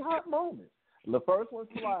 3 hot moments. The first one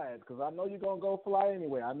flies because I know you're going to go fly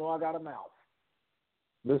anyway. I know I got a mouth.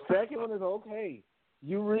 The second one is okay.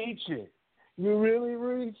 You reach it. You really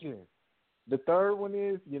reach it. The third one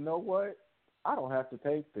is, you know what? I don't have to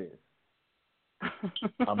take this.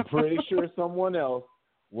 I'm pretty sure someone else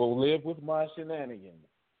will live with my shenanigans.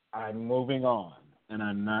 I'm moving on, and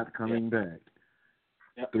I'm not coming back.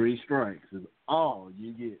 3 strikes is all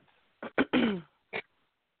you get.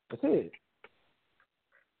 That's it.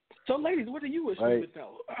 So, ladies, what do you wish you would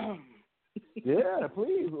know? Yeah,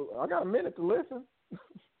 please. I got a minute to listen.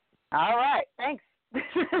 All right, thanks.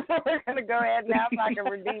 We're gonna go ahead now so I can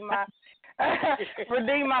redeem myself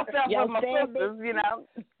with my sisters. You know.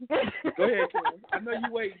 Go ahead, Kellz. I know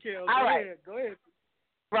you waiting, Kellz. Go ahead.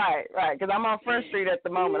 Right, because I'm on First Street at the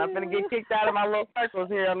moment. I'm going to get kicked out of my little circles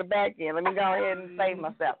here on the back end. Let me go ahead and save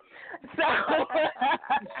myself. So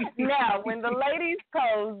now, when the ladies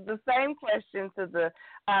posed the same question to the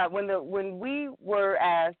when we were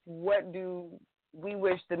asked what do we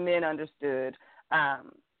wish the men understood,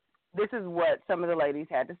 this is what some of the ladies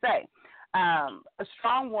had to say. A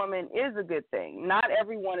strong woman is a good thing. Not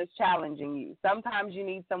everyone is challenging you. Sometimes you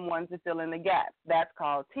need someone to fill in the gaps. That's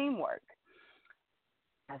called teamwork.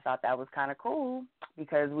 I thought that was kind of cool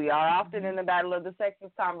because we are often in the battle of the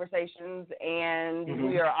sexist conversations, and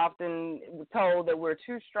we are often told that we're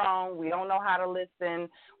too strong. We don't know how to listen.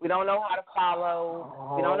 We don't know how to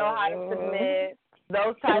follow. We don't know how to submit.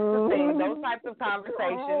 Those types of things, those types of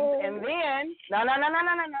conversations. And then, no.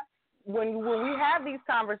 When we have these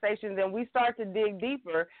conversations and we start to dig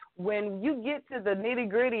deeper, when you get to the nitty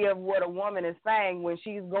gritty of what a woman is saying, when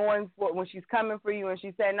she's coming for you and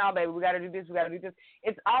she's saying, "No, baby, we got to do this,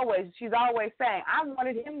 she's always saying, "I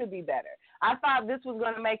wanted him to be better. I thought this was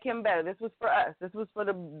going to make him better. This was for us. This was for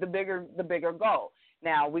the bigger goal."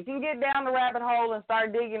 Now, we can get down the rabbit hole and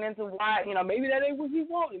start digging into why, maybe that ain't what he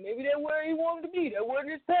wanted. Maybe that's where he wanted to be. That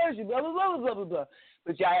wasn't his passion, blah, blah, blah, blah, blah, blah.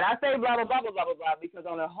 But, and I say blah, blah, blah, blah, blah, blah, blah, because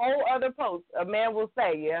on a whole other post, a man will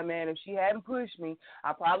say, yeah, man, if she hadn't pushed me,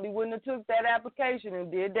 I probably wouldn't have took that application and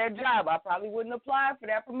did that job. I probably wouldn't have applied for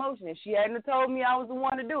that promotion if she hadn't have told me I was the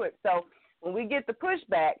one to do it. So when we get the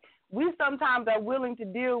pushback, we sometimes are willing to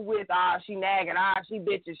deal with, she nagging, she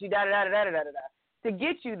bitches, she da-da-da-da-da-da-da-da. To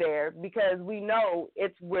get you there because we know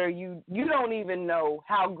it's where you don't even know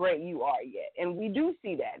how great you are yet. And we do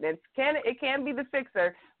see that. It can be the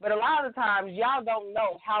fixer, but a lot of the times y'all don't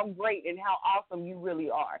know how great and how awesome you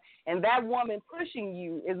really are. And that woman pushing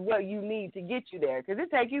you is what you need to get you there because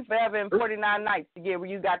it take you forever and 49 nights to get where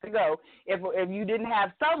you got to go if you didn't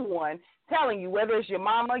have someone telling you, whether it's your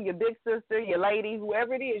mama, your big sister, your lady,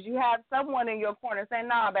 whoever it is, you have someone in your corner saying,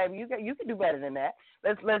 "Nah, baby, you can do better than that.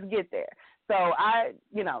 Let's get there." So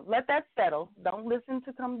let that settle. Don't listen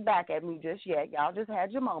to come back at me just yet. Y'all just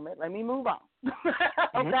had your moment. Let me move on.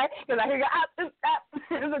 Okay? Because I hear you,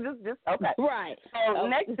 just okay. Right. So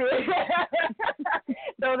next is,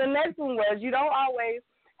 so the next one was you don't always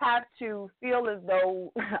have to feel as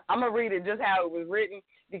though, I'm going to read it just how it was written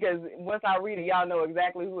because once I read it, y'all know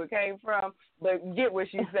exactly who it came from. But get what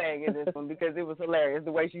she's saying in this one because it was hilarious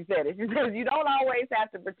the way she said it. She says, you don't always have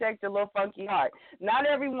to protect your little funky heart. Not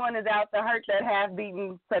everyone is out to hurt that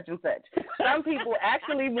half-beaten such and such. Some people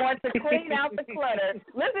actually want to clean out the clutter.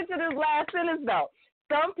 Listen to this last sentence, though.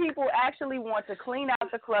 Some people actually want to clean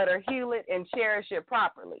out the clutter, heal it, and cherish it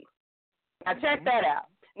properly. Now, check that out.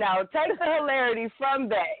 Now, take the hilarity from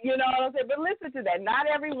that, you know what I'm saying? But listen to that. Not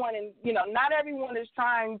everyone is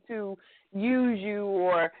trying to use you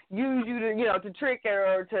to trick her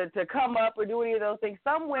or to come up or do any of those things.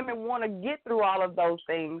 Some women want to get through all of those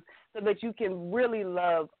things so that you can really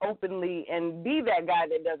love openly and be that guy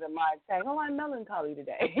that doesn't mind saying, oh, I'm melancholy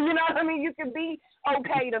today. You know what I mean? You can be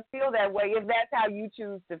okay to feel that way if that's how you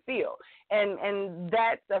choose to feel. And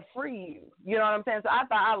that's a free you. You know what I'm saying? So I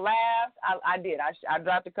thought, I laughed. I did. I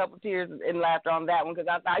dropped a couple tears in laughter on that one because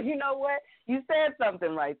I thought, you know what? You said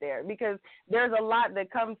something right there, because there's a lot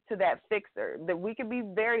that comes to that fixer, that we can be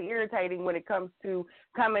very irritating when it comes to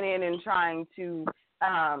coming in and trying to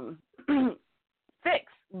fix.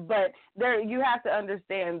 But there, you have to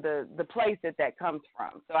understand the place that comes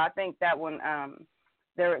from. So I think that one,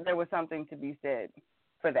 there was something to be said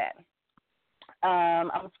for that. I'm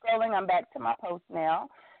scrolling. I'm back to my post now,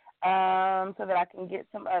 so that I can get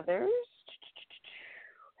some others.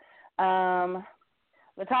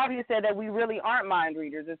 Latavia said that we really aren't mind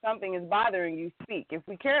readers. If something is bothering you, speak. If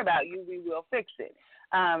we care about you, we will fix it.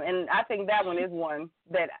 And I think that one is one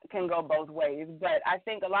that can go both ways. But I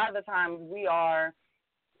think a lot of the times we are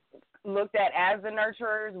looked at as the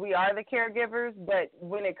nurturers, we are the caregivers, but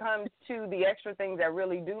when it comes to the extra things that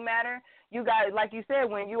really do matter, you guys, like you said,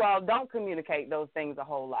 when you all don't communicate those things a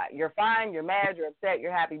whole lot, you're fine, you're mad, you're upset,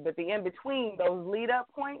 you're happy, but the in-between, those lead-up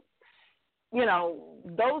points, you know,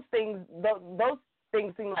 those things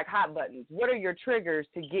seem like hot buttons. What are your triggers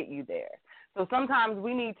to get you there? So sometimes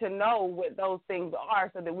we need to know what those things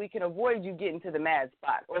are so that we can avoid you getting to the mad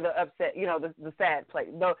spot or the upset, you know, the sad place.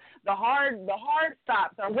 The hard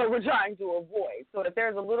stops are what we're trying to avoid. So if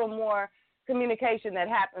there's a little more communication that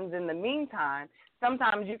happens in the meantime,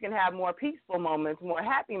 sometimes you can have more peaceful moments, more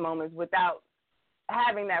happy moments without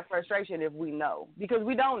having that frustration if we know. Because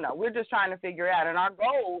we don't know. We're just trying to figure it out. And our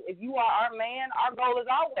goal, if you are our man, our goal is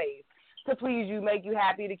always to please you, make you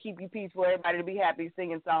happy, to keep you peaceful, everybody to be happy,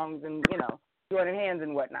 singing songs and, you know, joining hands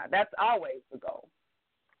and whatnot. That's always the goal.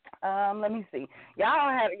 Let me see.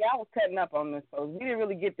 Y'all was cutting up on this post. We didn't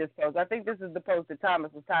really get this post. I think this is the post that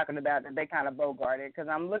Thomas was talking about that they kind of bogarted, because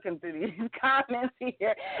I'm looking through these comments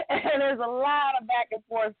here, and there's a lot of back and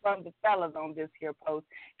forth from the fellas on this here post.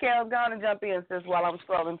 Kell's going to jump in, sis, while I'm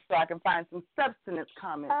scrolling so I can find some substantive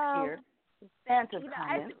comments here. Substantive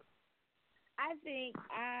comments. I think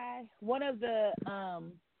one of the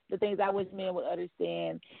things I wish men would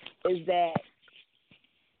understand is that,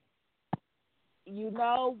 you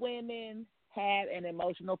know, women have an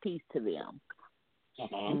emotional piece to them.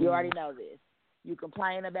 You already know this. You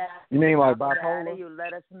complain about it. You mean like bipolar? You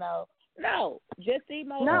let us know. No, just the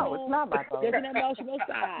emotional. No, it's not bipolar. Just an emotional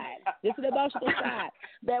side. Just an emotional side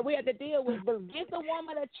that we have to deal with. But give the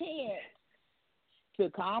woman a chance to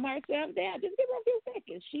calm herself down. Just give her a few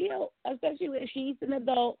seconds. She'll, especially when she's an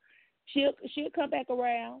adult, she'll come back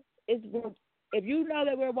around. If you know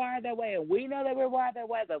that we're wired that way, and we know that we're wired that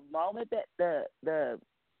way, the moment that the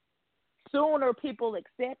sooner people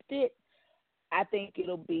accept it, I think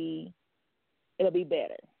it'll be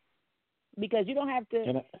better, because you don't have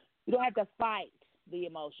to fight the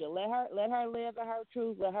emotion. Let her live in her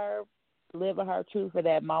truth. Let her live in her truth for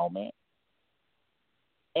that moment.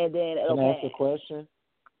 And then it'll Can I ask a question?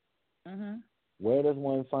 Mm-hmm. Where does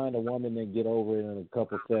one find a woman that get over it in a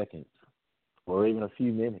couple seconds, or even a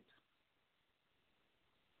few minutes?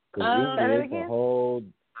 Because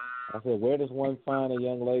I said, where does one find a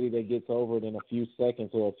young lady that gets over it in a few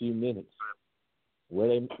seconds or a few minutes? Where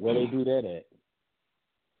they do that at?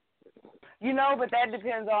 You know, but that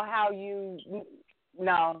depends on how you.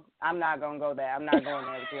 No, I'm not gonna go there. I'm not going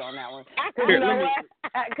there with you on that one. Because you know what?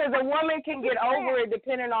 Because a woman can get over it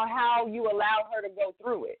depending on how you allow her to go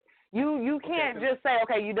through it. You can't just say,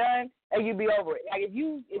 okay, you done, and you be over it. Like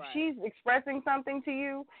if she's expressing something to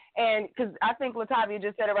you, and because I think Latavia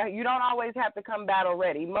just said it right, you don't always have to come battle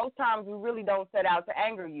ready. Most times we really don't set out to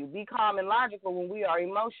anger you. Be calm and logical when we are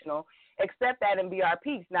emotional. Accept that and be our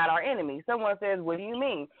peace, not our enemy. Someone says, what do you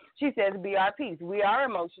mean? She says, be our peace. We are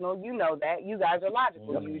emotional. You know that. You guys are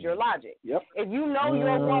logical. Yep. Use your logic. Yep. If you know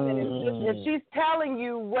your woman, if she's telling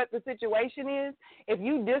you what the situation is, if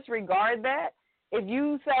you disregard that, if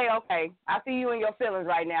you say, okay, I see you in your feelings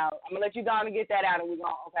right now, I'm going to let you go on and get that out, and we're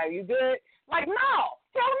going, okay, you good? Like, no.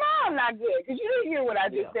 Tell them no, I'm not good, because you didn't hear what I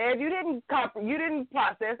just said. You didn't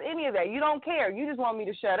process any of that. You don't care. You just want me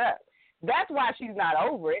to shut up. That's why she's not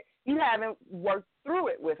over it. You haven't worked through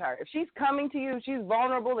it with her. If she's coming to you, she's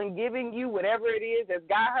vulnerable and giving you whatever it is that's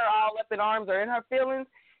got her all up in arms or in her feelings,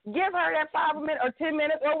 give her that 5 minutes or 10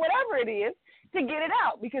 minutes or whatever it is to get it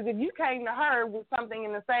out. Because if you came to her with something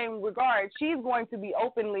in the same regard, she's going to be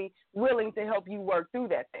openly willing to help you work through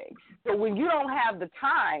that thing. So when you don't have the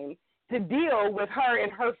time to deal with her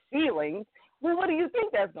and her feelings, well, what do you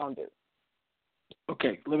think that's going to do?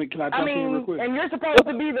 Okay, can I jump in real quick? And you're supposed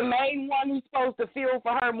to be the main one who's supposed to feel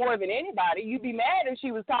for her more than anybody. You'd be mad if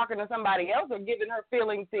she was talking to somebody else or giving her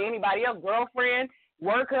feelings to anybody else, girlfriend,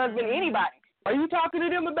 work husband, anybody. Are you talking to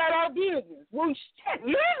them about our business? Well, shit,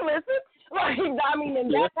 you didn't listen. Like, I mean,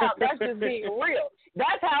 and that's just being real.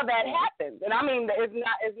 That's how that happens. And I mean,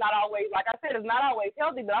 it's not always, like I said, it's not always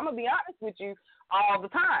healthy, but I'm going to be honest with you all the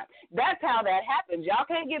time. That's how that happens. Y'all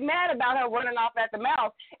can't get mad about her running off at the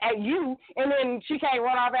mouth at you, and then she can't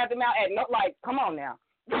run off at the mouth at no, like, come on now.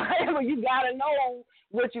 You got to know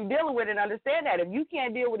what you're dealing with and understand that. If you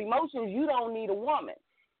can't deal with emotions, you don't need a woman.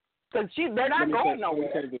 Because they're not going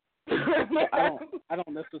nowhere. I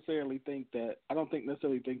don't necessarily think that. Let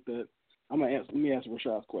me answer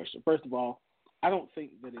Rashad's question. First of all, I don't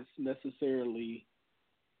think that it's necessarily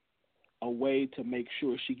a way to make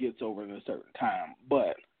sure she gets over in a certain time.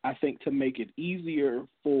 But I think to make it easier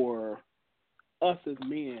for us as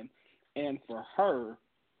men and for her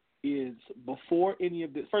is before any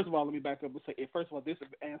of this. First of all, let me back up and say, first of all, this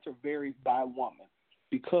answer varies by woman.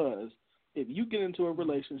 Because if you get into a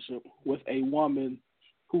relationship with a woman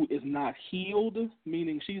who is not healed,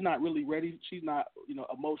 meaning she's not really ready, she's not,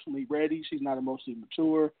 emotionally ready, she's not emotionally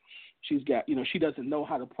mature, she's got, she doesn't know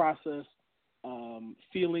how to process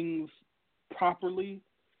feelings properly,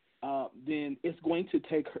 then it's going to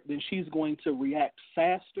take her, then she's going to react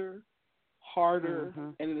faster, harder,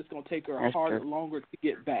 and then it's going to take her longer to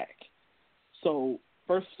get back. So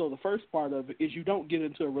the first part of it is you don't get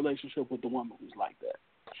into a relationship with a woman who's like that,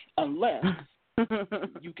 unless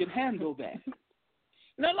you can handle that.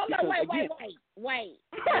 No, wait.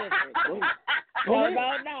 No.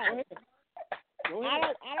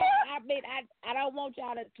 I don't want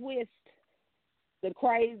y'all to twist the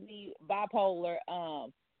crazy bipolar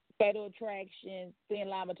fatal attraction, thin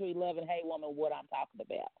line between love and hate woman what I'm talking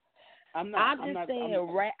about. I'm just saying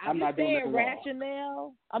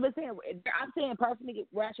rational. I'm saying perfectly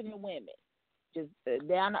rational women, just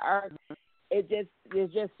down to earth. It's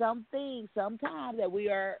just some things sometimes that we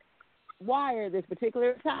are wired this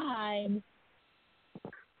particular time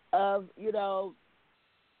of of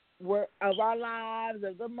our lives,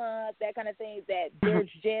 of the month, that kind of thing, that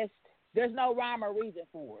there's no rhyme or reason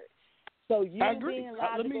for it. So you being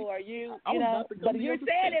logical, or but you're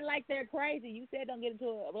saying it like they're crazy. You said don't get into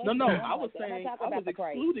a relationship. No, I was saying I was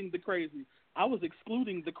excluding the crazy. I was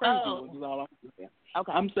excluding the crazy ones. Is all I'm saying.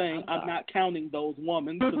 Okay. I'm saying I'm not counting those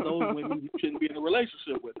women because those women you shouldn't be in a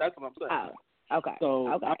relationship with. That's what I'm saying. Okay. So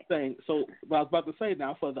I'm saying, what I was about to say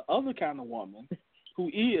now, for the other kind of woman who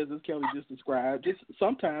is, as Kelly just described, just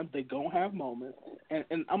sometimes they gonna have moments,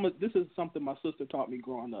 and this is something my sister taught me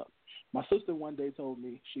growing up. My sister one day told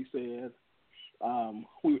me, she said, and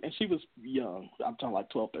she was young, I'm talking like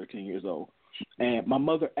 12, 13 years old, and my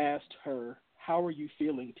mother asked her, how are you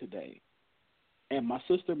feeling today? And my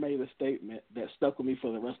sister made a statement that stuck with me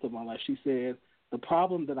for the rest of my life. She said, the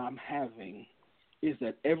problem that I'm having is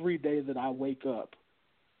that every day that I wake up,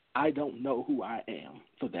 I don't know who I am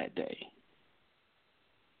for that day.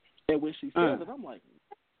 And when she said it,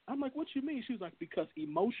 I'm like, what you mean? She was like, because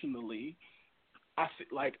emotionally, I feel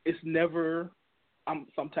like it's never,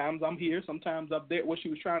 sometimes I'm here, sometimes I'm there. What she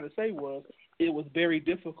was trying to say was it was very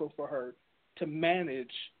difficult for her to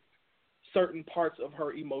manage certain parts of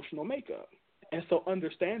her emotional makeup. And so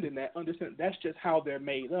understanding that's just how they're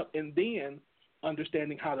made up. And then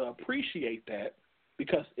understanding how to appreciate that,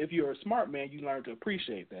 because if you're a smart man, you learn to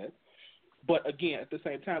appreciate that. But again, at the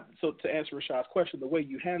same time, so to answer Rashad's question, the way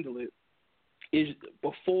you handle it is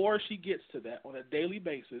before she gets to that on a daily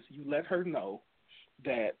basis, you let her know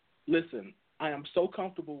that, listen, I am so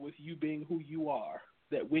comfortable with you being who you are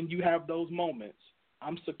that when you have those moments,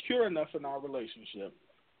 I'm secure enough in our relationship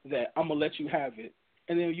that I'm going to let you have it,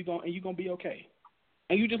 and then you're going to be okay.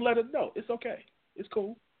 And you just let her know it's okay. It's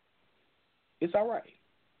cool. It's all right.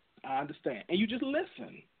 I understand. And you just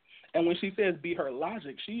listen. And when she says be her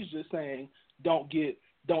logic, she's just saying don't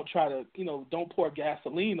try to, don't pour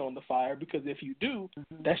gasoline on the fire, because if you do,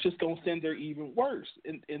 that's just going to send her even worse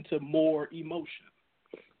into more emotion.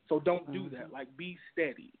 So don't do that. Like, be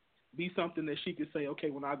steady. Be something that she could say, okay,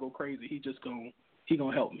 when I go crazy, he going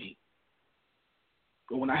to help me.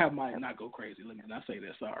 But when I have my not go crazy, let me not say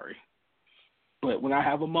that, sorry. But when I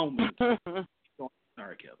have a moment, sorry,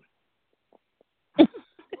 Kelly.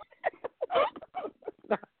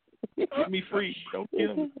 Get me free. Don't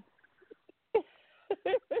kill me.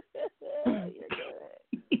 You're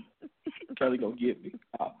good. trying to go get me.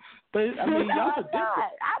 But I mean, y'all are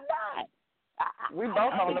different. I'm not. We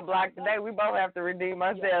both on the block today. We both have to redeem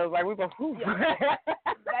ourselves. Like we both.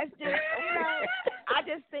 That's just. I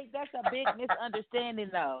just think that's a big misunderstanding,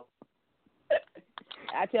 though.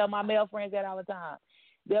 I tell my male friends that all the time.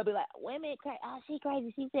 They'll be like, "Women, she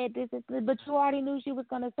crazy. She said this, but you already knew she was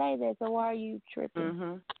going to say that. So why are you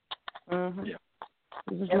tripping?" Yeah.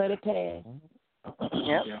 Just let it pass.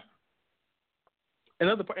 Yep. Yeah. And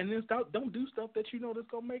then don't do stuff that you know that's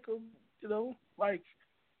gonna make her, like.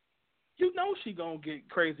 You know she gonna get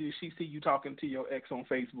crazy if she see you talking to your ex on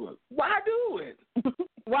Facebook. Why do it?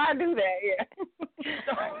 Why do that?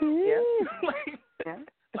 Yeah.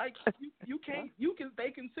 Like you can't.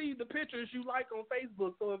 They can see the pictures you like on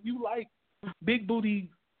Facebook. So if you like the big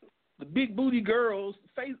booty girls,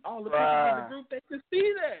 face all the pictures in the group, they can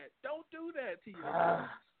see that. Don't do that to you.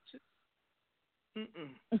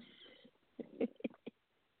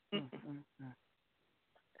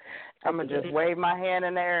 I'm going to just wave my hand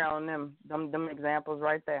in the air on them examples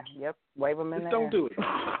right there. Yep, wave them in the air. Don't do it.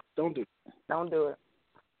 Don't do it. Don't do it.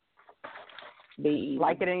 Be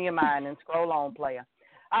like it in your mind and scroll on, player.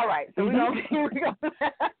 All right, so we're gonna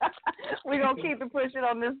keep it pushing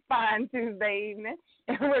on this fine Tuesday evening,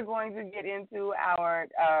 and we're going to get into our.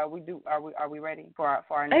 Are we ready for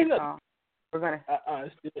our next song? We're gonna.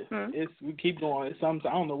 We keep going. I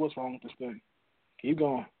don't know what's wrong with this thing. Keep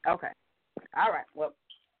going. Okay. All right. Well.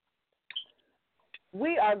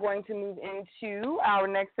 We are going to move into our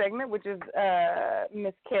next segment, which is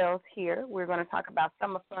Ms. Kellz here. We're going to talk about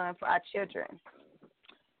summer fun for our children.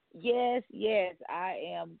 Yes, I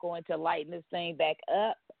am going to lighten this thing back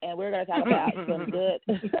up, and we're going to talk about some good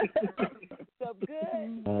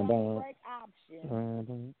break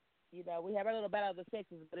options. We have a little battle of the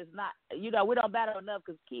sexes, but it's not. We don't battle enough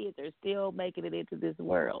because kids are still making it into this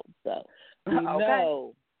world. So we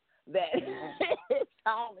know that it's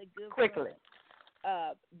all in good quickly. Fun.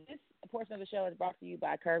 This portion of the show is brought to you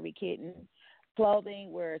by Curvy Kitten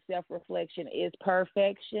Clothing, where self-reflection is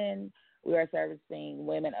perfection. We are servicing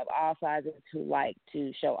women of all sizes who like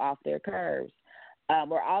to show off their curves.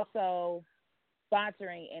 We're also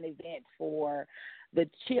sponsoring an event for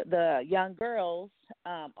the young girls.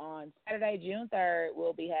 On Saturday, June 3rd,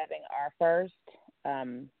 we'll be having our first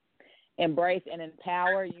Embrace and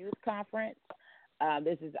Empower Youth Conference.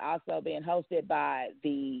 This is also being hosted by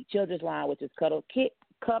the Children's Line, which is Cuddle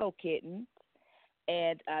Kitten.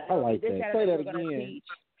 And I like this that. Saturday, Say that we're again.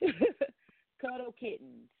 Cuddle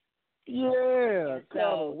Kittens. Yeah.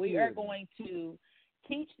 So we are going to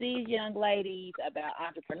teach these young ladies about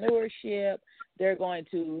entrepreneurship. They're going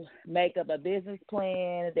to make up a business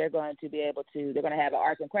plan. They're going to have an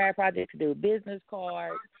arts and craft project to do business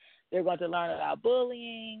cards. They're going to learn about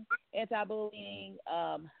bullying, anti-bullying,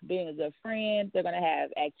 being a good friend. They're going to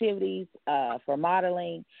have activities for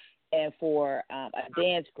modeling and for a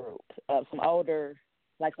dance group.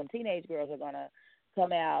 Some teenage girls are going to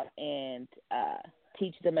come out and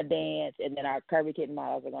teach them a dance, and then our Curvy Kitten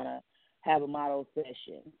models are going to have a model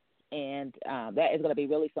session. And that is going to be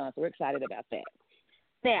really fun, so we're excited about that.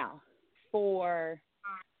 Now, for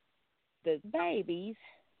the babies,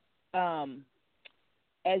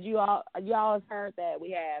 as you all have heard that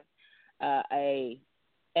we have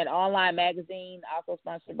an online magazine also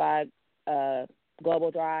sponsored by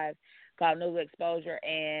Global Drive called New Exposure,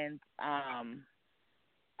 and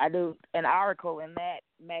I do an article in that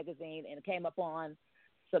magazine and came up on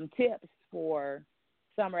some tips for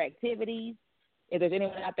summer activities. If there's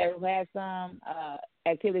anyone out there who has some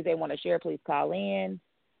activities they want to share, please call in.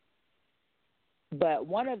 But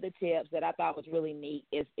one of the tips that I thought was really neat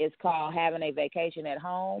is called having a vacation at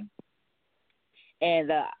home. And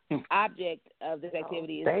the object of this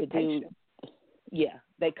activity is to do,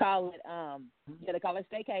 they call it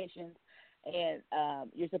staycations. And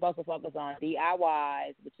you're supposed to focus on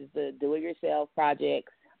DIYs, which is the do-it-yourself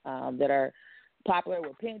projects that are popular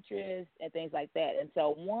with Pinterest and things like that. And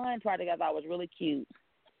so one project I thought was really cute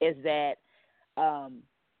is that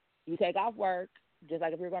you take off work, just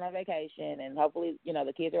like if you're going on vacation, and hopefully,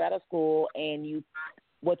 the kids are out of school, and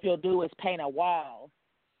what you'll do is paint a wall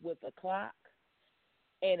with a clock,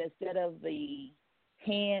 and instead of the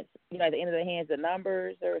hands, at the end of the hands, the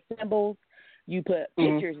numbers or symbols, you put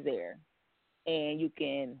pictures there, and you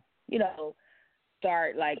can,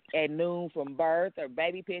 start like at noon from birth or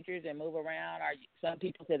baby pictures and move around. Or some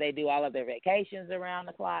people say they do all of their vacations around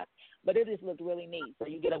the clock, but it just looked really neat. So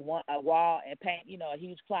you get a wall and paint, a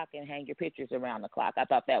huge clock and hang your pictures around the clock. I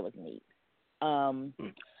thought that was neat.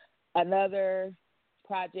 Another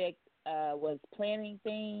project was planting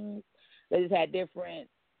things. They just had different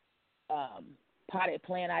potted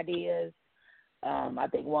plant ideas I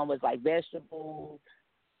think one was like vegetables,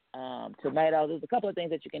 tomatoes. There's a couple of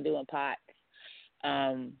things that you can do in pots.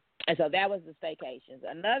 And so that was the staycations.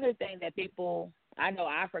 Another thing that people, I know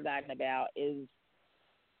I've forgotten about, is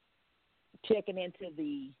checking into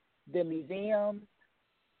the museums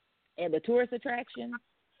and the tourist attractions.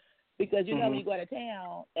 Because, you know, when you go to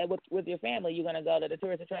town and with your family, you're going to go to the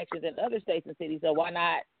tourist attractions in other states and cities. So why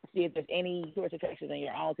not see if there's any tourist attractions in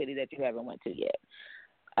your own city that you haven't went to yet?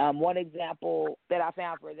 One example that I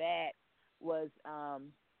found for that was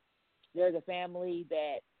there's a family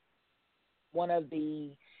that one of the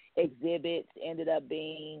exhibits ended up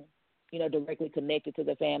being, you know, directly connected to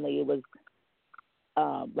the family. It was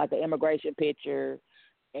like an immigration picture,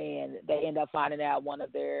 and they end up finding out one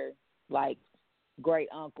of their, like, great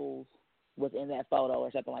uncles was in that photo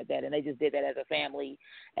or something like that, and they just did that as a family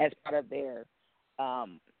as part of their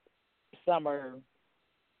summer.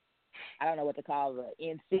 I don't know what to call it,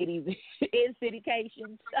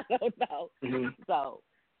 in-citycations. I don't know. So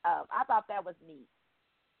I thought that was neat.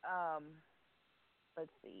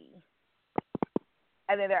 Let's see.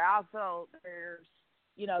 And then there's,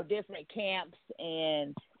 you know, different camps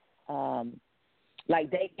and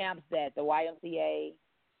like day camps that the YMCA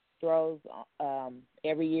throws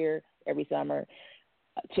every year, every summer.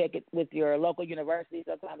 Check it with your local university.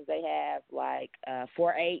 Sometimes they have like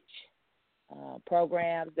 4-H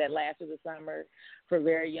programs that last through the summer for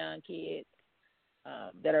very young kids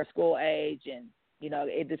that are school age, and you know,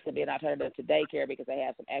 it just could be an alternative to daycare because they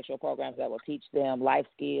have some actual programs that will teach them life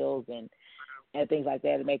skills and things like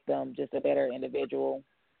that to make them just a better individual.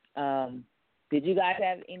 Did you guys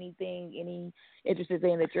have any interesting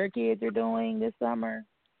thing that your kids are doing this summer?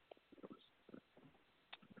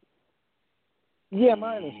 Yeah,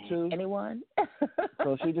 mine is too. Anyone?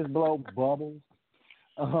 So she just blow bubbles.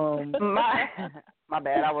 My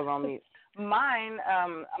bad, I was on mute. Mine,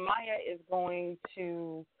 Amaya is going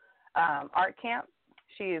to art camp.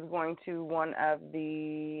 She is going to one of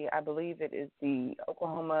the, I believe it is the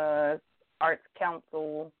Oklahoma Arts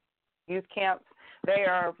Council youth camps. They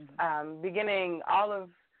are beginning all of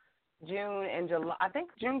June and July, I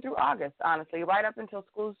think June through August, honestly, right up until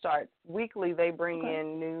school starts. Weekly, they bring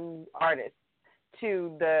in new artists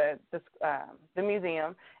to the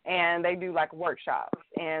museum, and they do like workshops,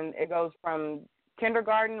 and it goes from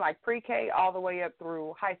kindergarten, like pre-K, all the way up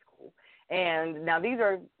through high school. And now these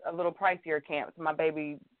are a little pricier camps. My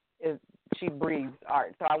baby she breathes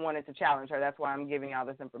art, so I wanted to challenge her. That's why I'm giving y'all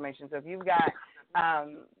this information. So if you've got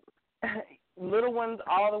little ones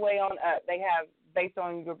all the way on up, they have, based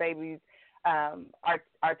on your baby's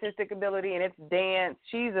artistic ability, and it's dance.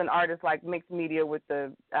 She's an artist, like mixed media with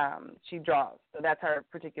she draws, so that's her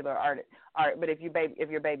particular art. But if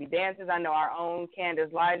your baby dances, I know our own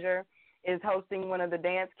Candace Liger is hosting one of the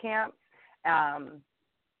dance camps.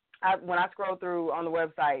 When I scrolled through on the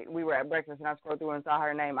website, we were at breakfast, and I scrolled through and saw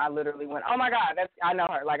her name. I literally went, "Oh my God, I know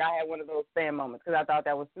her!" Like I had one of those fan moments because I thought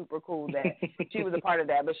that was super cool that she was a part of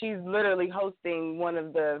that. But she's literally hosting one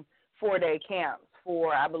of the 4-day camps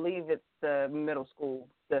for, I believe it's the middle school,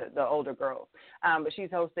 the older girls. But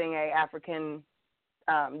she's hosting a African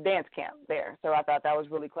dance camp there. So I thought that was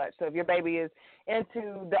really clutch. So if your baby is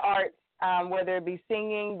into the arts, whether it be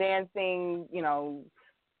singing, dancing, you know,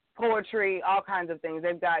 poetry, all kinds of things,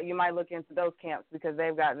 you might look into those camps because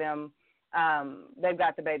they've got them, they've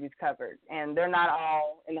got the babies covered. And they're not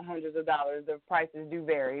all in the hundreds of dollars. The prices do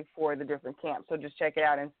vary for the different camps. So just check it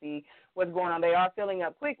out and see what's going on. They are filling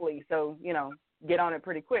up quickly, so, you know, get on it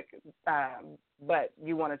pretty quick, but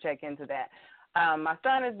you want to check into that. My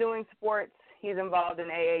son is doing sports. He's involved in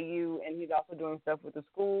AAU, and he's also doing stuff with the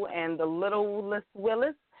school. And the littlest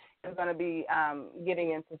Willis is going to be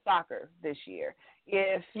getting into soccer this year.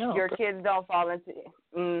 If your kids don't fall into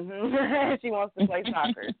she wants to play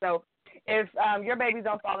soccer. So if your babies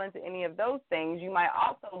don't fall into any of those things, you might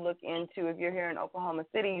also look into, if you're here in Oklahoma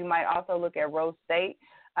City, you might also look at Rose State.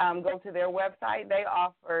 Go to their website. They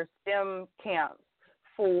offer STEM camps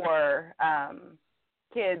for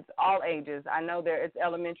kids all ages. I know it's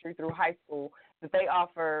elementary through high school, but they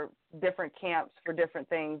offer different camps for different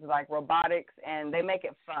things like robotics, and they make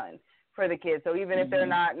it fun for the kids. So even if they're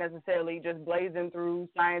not necessarily just blazing through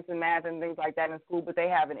science and math and things like that in school, but they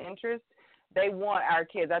have an interest, they want our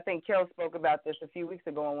kids. I think Kellz spoke about this a few weeks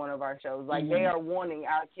ago on one of our shows. Like they are wanting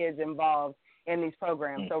our kids involved in these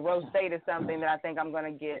programs. So Rose State is something that I think I'm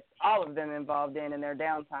going to get all of them involved in their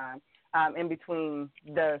downtime, in between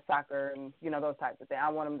the soccer and, you know, those types of things. I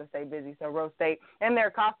want them to stay busy. So Rose State, and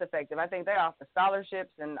they're cost effective. I think they offer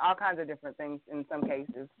scholarships and all kinds of different things in some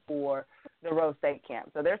cases for the Rose State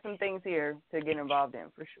camp. So there's some things here to get involved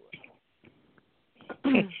in for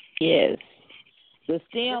sure. Yes. The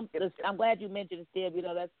STEM. I'm glad you mentioned STEM. You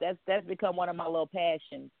know, that's become one of my little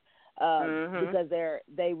passions because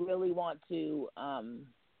they really want to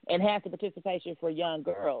enhance the participation for young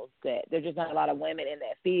girls. That there's just not a lot of women in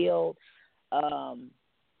that field,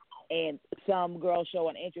 and some girls show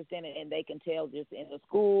an interest in it, and they can tell just in the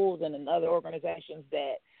schools and in other organizations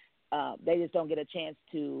that they just don't get a chance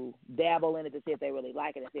to dabble in it to see if they really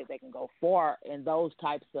like it and see if they can go far in those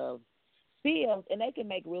types of fields, and they can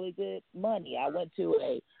make really good money. I went to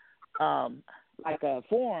a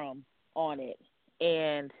forum on it,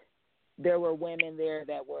 and there were women there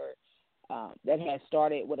that were that had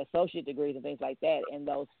started with associate degrees and things like that in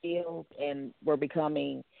those fields, and were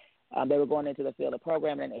becoming they were going into the field of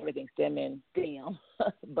programming and everything STEM,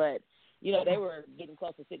 but you know they were getting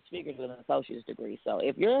close to six figures with an associate's degree. So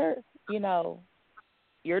if you're, you know,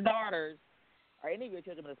 your daughters or any of your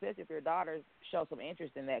children, but especially if your daughters show some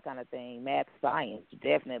interest in that kind of thing, math, science,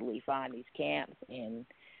 definitely find these camps and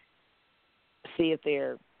see if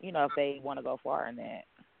they're, you know, if they want to go far in that.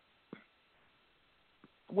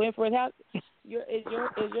 Winfred, is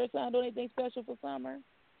your son doing anything special for summer?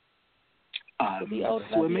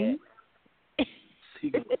 Swimming. He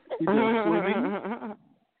does swimming.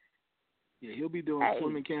 Yeah, he'll be doing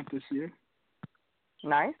swimming camp this year.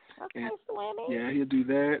 Nice. Okay, swimming. Yeah, he'll do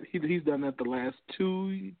that. He's done that the last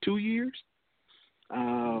two years.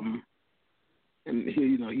 And he,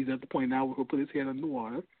 you know, he's at the point now where he'll put his head in the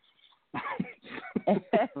water.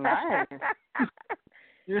 Nice.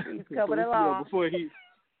 He's coming along. Before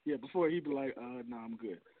he be like, no, I'm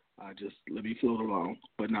good. Just let me float along.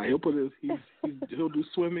 But now he'll do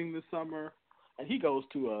swimming this summer, and he goes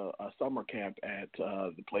to a summer camp at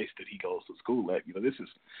the place that he goes to school at. You know, this is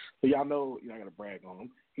so y'all know. You know, I gotta brag on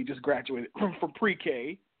him. He just graduated from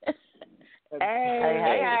pre-K.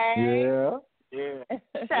 Hey. Yeah.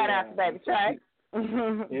 Shout out to Baby Trey.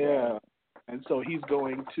 Yeah. And so he's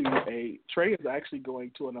going to Trey is actually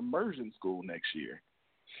going to an immersion school next year.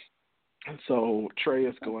 And so Trey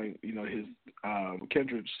is going, you know, his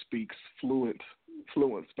Kendrick speaks fluent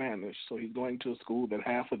Spanish. So he's going to a school that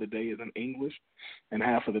half of the day is in English and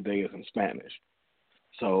half of the day is in Spanish.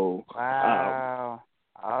 So wow.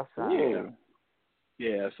 Awesome.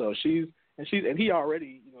 Yeah. So he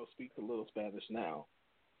already, you know, speaks a little Spanish now.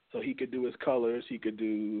 So he could do his colors, he could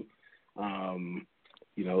do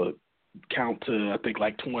you know, count to I think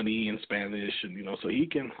like 20 in Spanish, and you know, so he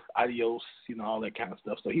can adios, you know, all that kind of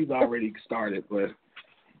stuff. So he's already started, but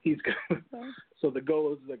he's so the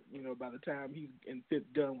goal is like, you know, by the time he's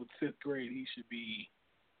done with fifth grade, he should be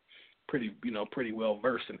pretty well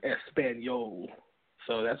versed in Espanol.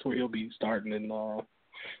 So that's where he'll be starting in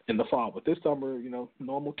the fall. But this summer, you know,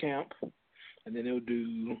 normal camp, and then he'll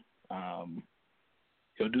do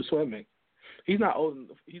swimming. He's not old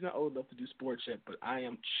enough to do sports yet, but I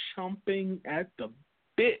am chomping at the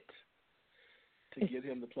bit to get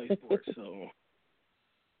him to play sports.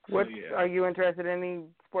 Are you interested in any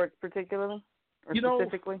sports particularly or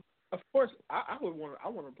specifically? Of course, I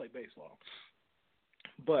want to play baseball,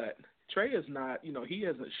 but Trey is not. You know, he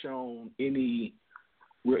hasn't shown any.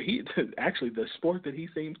 Where he actually the sport that he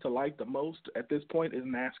seems to like the most at this point is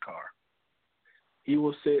NASCAR. He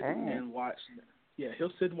will sit and watch. Yeah,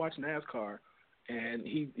 he'll sit and watch NASCAR, and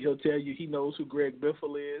he'll tell you he knows who Greg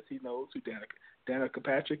Biffle is. He knows who Danica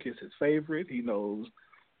Patrick is his favorite. He knows,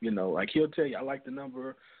 you know, like he'll tell you, I like the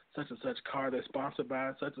number such and such car that's sponsored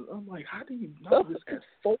by such and. I'm like, how do you know this at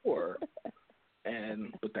 4?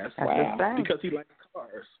 But that's because he likes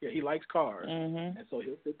cars. Yeah, he likes cars, and so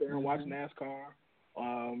he'll sit there and watch NASCAR.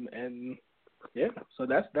 And yeah, so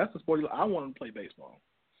that's the sport. I want him to play baseball.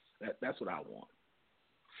 That's what I want.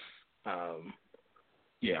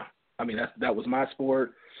 Yeah, I mean that was my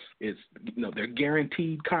sport. It's, you know, they're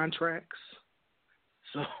guaranteed contracts.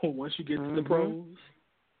 So once you get to the pros,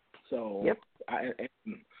 so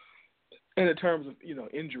and in terms of, you know,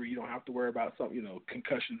 injury, you don't have to worry about some, you know,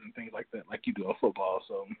 concussions and things like that, like you do in football.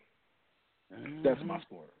 So that's my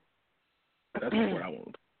sport. That's the sport I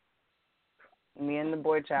want. Me and the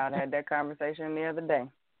boy child had that conversation the other day.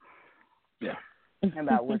 Yeah.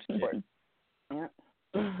 About which sport. Yeah.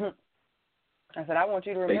 I said, I want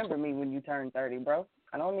you to remember me when you turn 30, bro.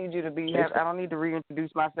 I don't need you to I don't need to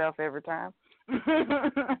reintroduce myself every time.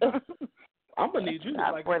 I'm gonna need you to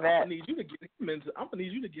I'm gonna need you to get him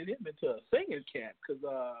into a singing camp, because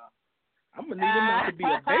I'm gonna need him not to be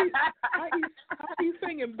a bass. How he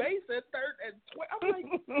singing bass at 12? I'm like,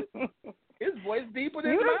 his voice deeper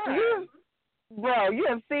than mine. Bro, you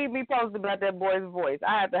have seen me post about that boy's voice.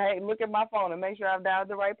 I have to look at my phone and make sure I've dialed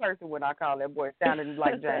the right person when I call that boy. Sounded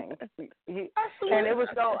like James. And it was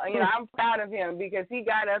so, I'm proud of him because he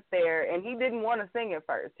got up there and he didn't want to sing at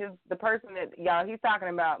first. The person that, y'all, he's talking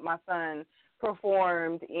about, my son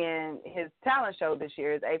performed in his talent show this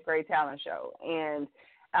year, his 8th grade talent show. And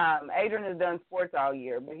Adrian has done sports all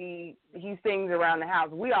year, but he sings around the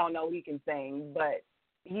house. We all know he can sing, but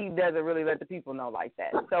he doesn't really let the people know like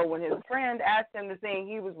that. So when his friend asked him to sing,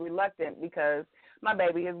 he was reluctant because my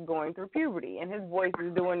baby is going through puberty and his voice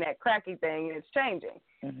is doing that cracky thing and it's changing.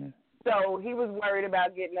 Mm-hmm. So he was worried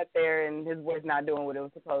about getting up there and his voice not doing what it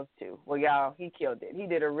was supposed to. Well, y'all, he killed it. He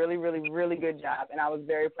did a really, really, really good job, and I was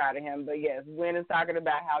very proud of him. But, yes, Wynn is talking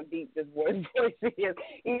about how deep this boy's voice is.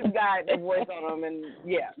 He's got the voice on him, and,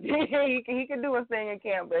 yeah, he can do a singing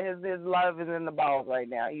camp, but his love is in the balls right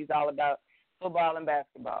now. He's all about football and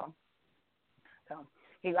basketball. So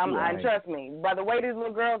and trust me, by the way these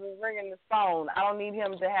little girls is ringing this phone, I don't need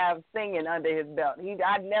him to have singing under his belt.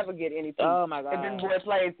 I'd never get any peace. Oh my God! If this boy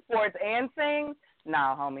plays sports and sings,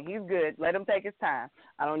 nah, homie, he's good. Let him take his time.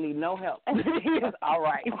 I don't need no help. He is all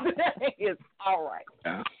right. He is all right.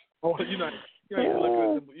 Yeah. Oh, you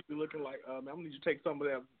be looking like, I'm gonna need you to take some of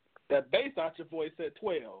that bass out your voice at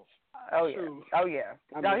 12. Oh yeah. True. Oh yeah.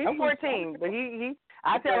 No, he's 14, but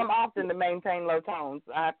I tell him often to maintain low tones.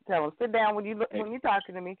 I have to tell him, sit down when you're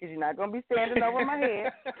talking to me because you're not going to be standing over my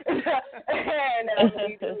head, and I need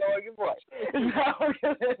you to lower your voice. And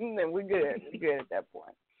then we're good. We're good at that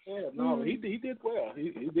point. Yeah, no, he did well. He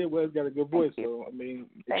did well. He's got a good voice. So I mean,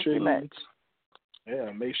 make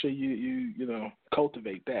sure you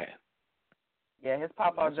cultivate that. Yeah, his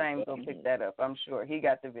Papa James will pick that up, I'm sure. He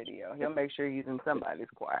got the video. He'll make sure he's in somebody's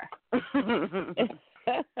choir. Put him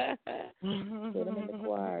in the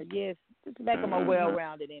choir, yes. Just make him a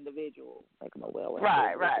well-rounded individual. Make him a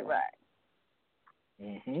well-rounded Right.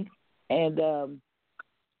 Mm-hmm. And,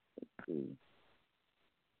 let's see.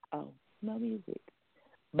 Oh, no music.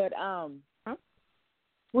 But,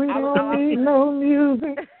 we don't need no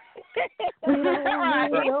music. We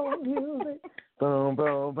don't need no music. Boom,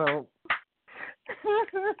 boom, boom.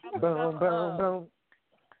 Boom, boom, boom.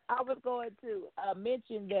 I was going to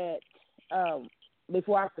mention that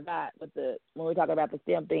before I forgot, when we talk about the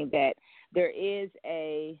STEM thing, that there is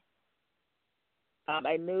a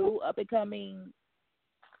new up and coming,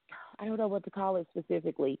 I don't know what to call it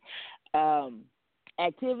specifically,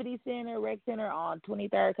 activity center, rec center on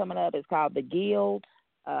 23rd coming up. It's called the Guild,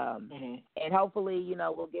 and hopefully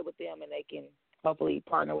we'll get with them and they can hopefully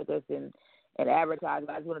partner with us and advertise.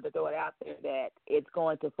 But I just wanted to throw it out there that it's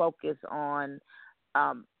going to focus on,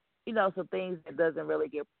 some things that doesn't really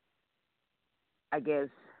get, I guess,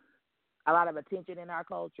 a lot of attention in our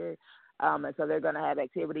culture. And so they're going to have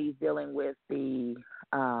activities dealing with the,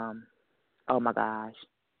 oh my gosh,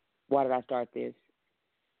 why did I start this?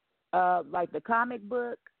 Like the comic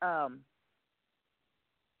book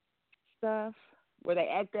stuff where they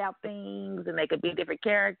act out things and they could be different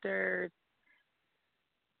characters.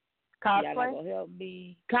 Cosplay? Y'all not gonna help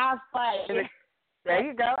me. Cosplay. There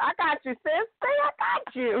you go. I got you, sis. See, I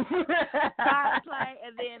got you. Cosplay,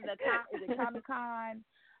 and then the Comic-Con,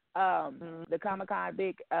 the Comic-Con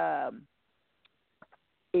big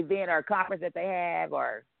event or conference that they have,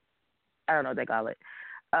 or I don't know what they call it,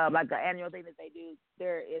 like the annual thing that they do.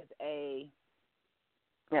 There is a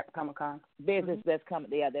Comic-Con business that's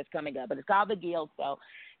coming up, but it's called the Guild. So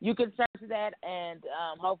you can search that, and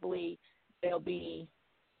hopefully they'll be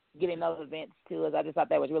getting those events too. As I just thought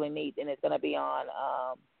that was really neat, and it's going to be on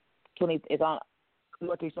it's on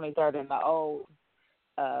Northeast 23rd in the old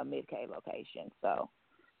Mid-K location. So,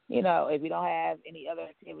 if you don't have any other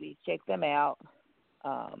activities, check them out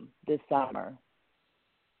this summer.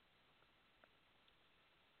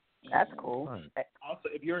 That's cool. Also,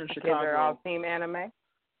 if you're in Kids Chicago, are all team anime.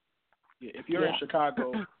 Yeah, if you're in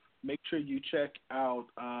Chicago, make sure you check out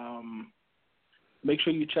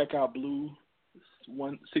Blue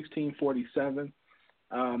 1647.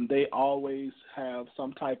 They always have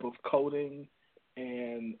some type of coding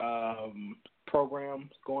and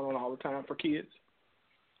programs going on all the time for kids.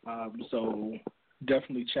 So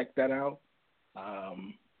definitely check that out.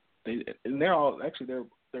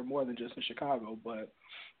 They're more than just in Chicago, but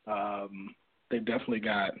they've definitely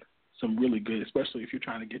got some really good, especially if you're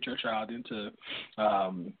trying to get your child into,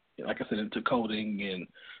 like I said, into coding and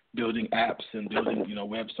building apps and building,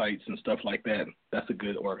 websites and stuff like that. That's a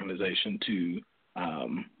good organization to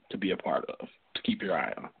be a part of, to keep your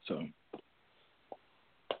eye on. So,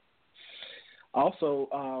 also,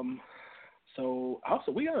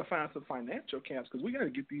 we got to find some financial camps because we got to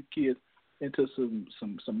get these kids into some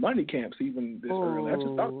money camps even this early. I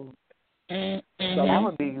just thought Mm-hmm. So That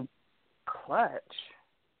would be clutch.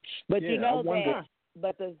 But Yeah, you know I wonder- that.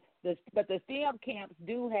 But the STEM camps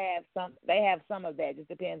do have some. They have some of that. Just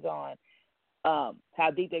depends on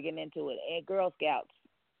how deep they're getting into it. And Girl Scouts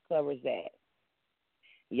covers that.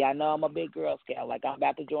 Yeah, I know I'm a big Girl Scout. Like, I'm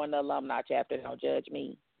about to join the alumni chapter. Don't judge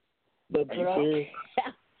me. But Girl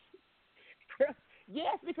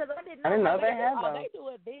yes, because I didn't know they had those. They do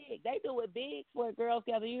it big. They do it big for Girl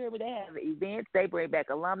Scouts. You hear me? They have events. They bring back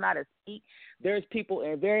alumni to speak. There's people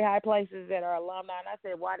in very high places that are alumni. And I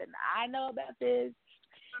said, why didn't I know about this?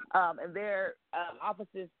 And their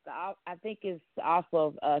offices, I think, is off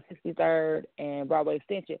of 63rd and Broadway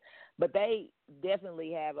Extension. But they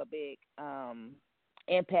definitely have a big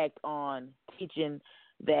impact on teaching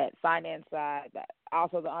that finance side,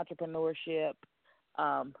 also the entrepreneurship,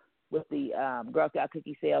 with the Girl Scout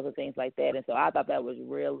cookie sales and things like that. And so I thought that was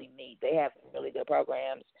really neat. They have some really good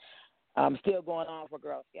programs still going on for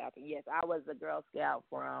Girl Scouts. And yes, I was a Girl Scout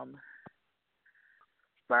from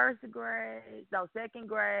second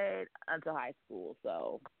grade until high school.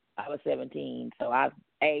 So I was 17. So I've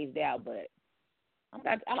aged out, but I'm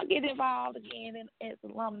going to get involved again as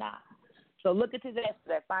alumni. So look into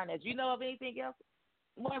that finance. You know of anything else?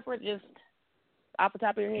 More for just off the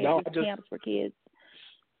top of your head, No, just camps for kids?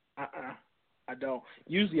 I don't.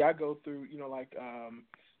 Usually I go through, like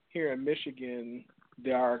here in Michigan,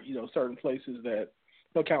 there are, certain places that,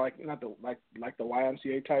 kind of like not the like the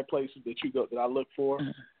YMCA type places that you go that I look for.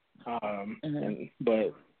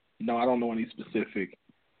 But no, I don't know any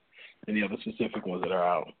other specific ones that are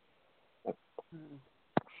out.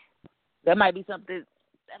 That might be something.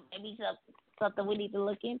 Something we need to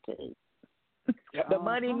look into. The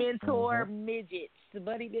Money Mentor Midgets. The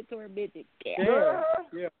Money Mentor Midget camp.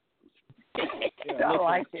 Yeah.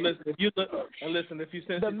 Like listen, if you look, and listen, if you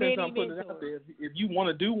since I'm putting it out there, if you want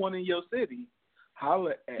to do one in your city,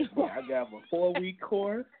 holler at me. I got a 4-week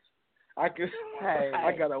course. I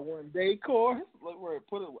got a 1-day course. Look where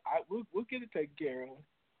put it. We'll get it taken care of.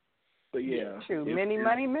 But yeah, many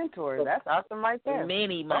money mentors. That's awesome right there.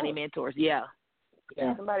 Many money mentors. Yeah.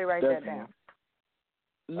 Somebody write that down.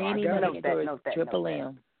 Many money mentors. Triple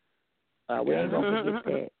M. We ain't gonna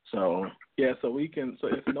forget that. So we can. So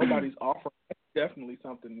if nobody's offering, definitely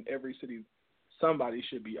something every city, somebody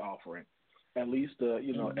should be offering. At least a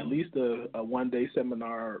 1-day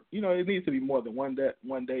seminar. It needs to be more than one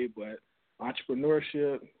day, but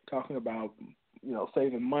entrepreneurship, talking about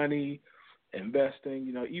saving money, investing.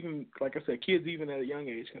 Even like I said, kids even at a young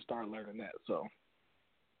age can start learning that. So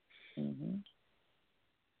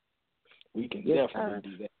we can definitely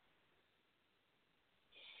do that.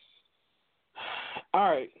 All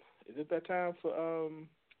right. Is it that time for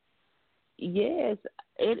Yes,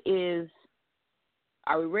 it is.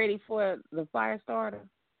 Are we ready for the FireStarter?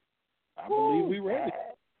 I believe we're ready.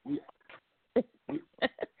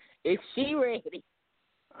 Is she ready?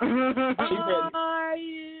 Are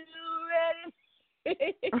you ready?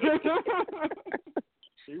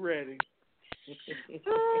 She ready.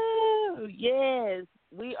 Yes,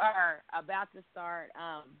 we are about to start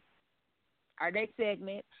our next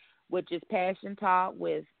segment, which is Passion Talk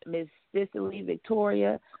with Ms Cicely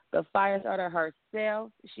Victoria, the FireStarter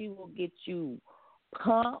herself. She will get you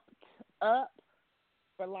pumped up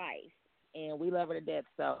for life, and we love her to death.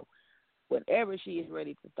 So whenever she is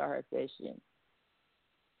ready to start her session,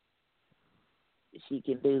 she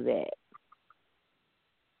can do that.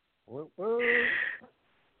 School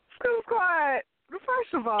quiet.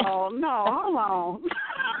 First of all, no, hold on.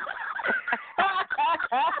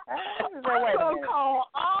 I'm going to call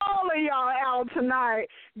all of y'all out tonight.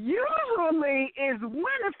 Usually is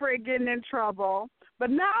Winfred getting in trouble, but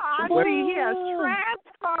now I see he has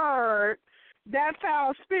transferred that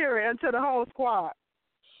foul spirit into the whole squad.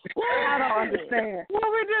 I don't understand.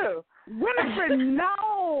 What we do? Winfred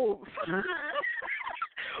knows.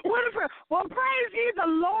 Winfred, well, praise ye the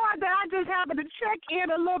Lord that I just happened to check in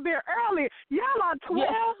a little bit early. Y'all are 12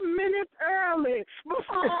 minutes early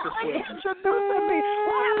before introducing me.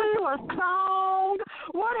 What happened to a song?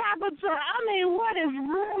 What happened to, what is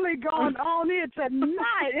really going on here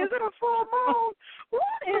tonight? Is it a full moon?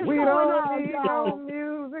 What is going on, y'all?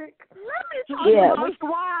 Music. Let me talk to my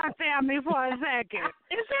squad family for a second.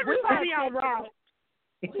 Is everybody all right?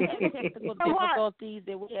 We had technical difficulties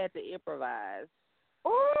that we had to improvise.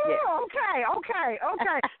 Oh, okay.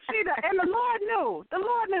 See, the Lord knew. The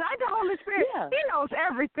Holy Spirit, He knows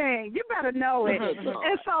everything. You better know it.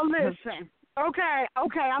 And so listen. Okay,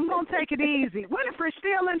 I'm going to take it easy. Winfred's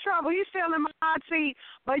still in trouble. He's still in my hot seat,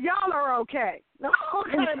 but y'all are okay.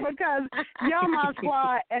 Okay, because y'all my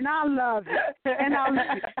squad, and I love it. And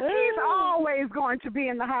he's always going to be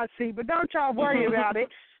in the hot seat, but don't y'all worry about it.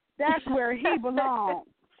 That's where he belongs.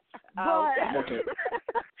 But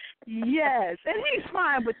yes, and he's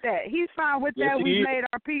fine with that. He's fine with that. We made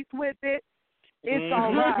our peace with it. It's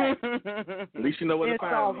all right. At least you know where to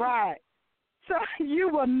find him. It's all right. So you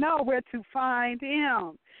will know where to find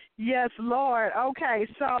him. Yes, Lord. Okay,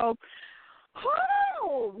 so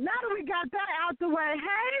now that we got that out the way,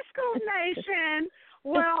 hey, School Nation.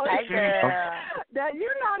 Well, that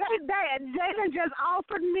Jaden just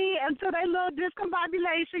offered me until they little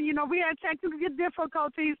discombobulation. You know, we had technical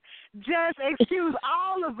difficulties. Just excuse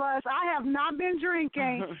all of us. I have not been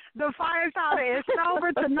drinking. The FireStarter is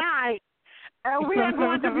sober tonight. And we are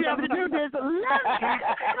going to be able to do this.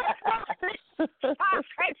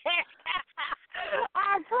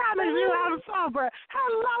 I promise you I'm sober.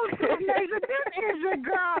 Hello, School Nation. This is your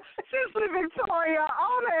girl, Cicely Victoria,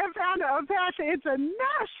 owner and founder of Passion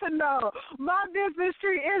International. My business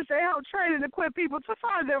tree is to help train and equip people to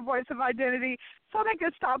find their voice of identity so they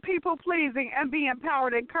can stop people-pleasing and be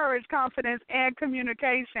empowered in courage, confidence, and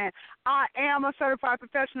communication. I am a certified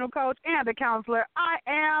professional coach and a counselor. I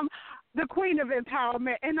am the queen of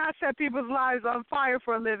empowerment, and I set people's lives on fire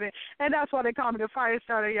for a living, and that's why they call me the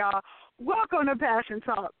Firestarter, y'all. Welcome to Passion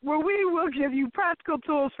Talk, where we will give you practical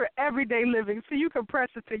tools for everyday living so you can press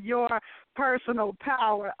it to your personal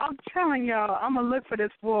power. I'm telling y'all, I'm going to look for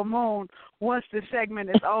this full moon once the segment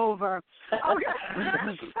is over. Okay.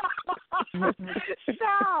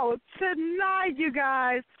 So tonight, you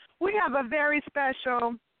guys, we have a very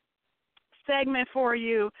special segment for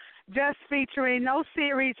you, just featuring no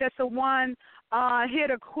series, just a one hit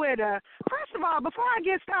or quitter. First of all, before I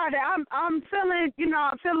get started, I'm feeling,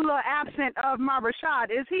 I feel a little absent of my Rashad.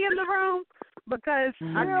 Is he in the room? Because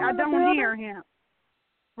I don't hear him.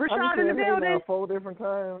 Rashad in the building? 4 different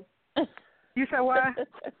times. You said what?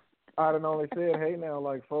 I done only said hey now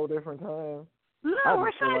like 4 different times. No,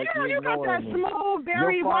 Rashad, you got that smooth,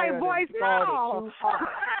 very white voice. No.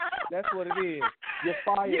 That's what it is. Your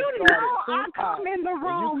fire you started know I come in the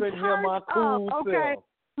room. You couldn't hear my cool okay. self.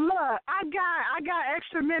 Look, I got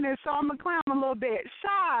extra minutes, so I'm gonna climb a little bit.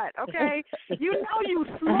 Shot, okay? You know you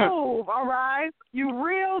smooth, all right? You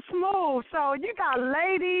real smooth. So you got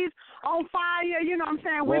ladies on fire. You know what I'm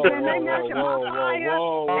saying? Women, they got you on fire.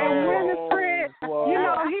 And Winfred, you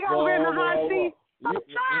know he over in the hot seat. I'm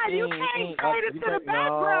trying. You can't fade it to the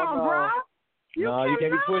background, bro. You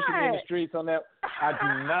can't be pushing me in the streets on that. I do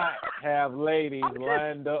not have ladies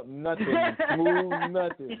lined up, nothing, smooth,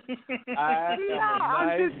 nothing. I am a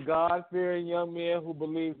nice, God-fearing young man who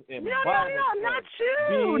believes in Bible. No, not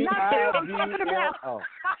you. Not you. I'm talking about.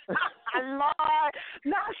 Lord.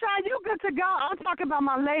 No, Sean, you good to go. I'm talking about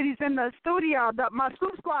my ladies in the studio, my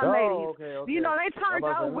Scoop Squad ladies. Okay. You know, they turned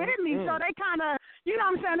up with me, so they kind of, you know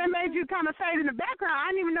what I'm saying, they made you kind of fade in the background.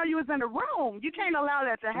 I didn't even know you was in the room. You can't allow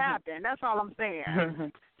that to happen. That's all I'm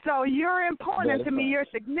saying. So you're important to me. You're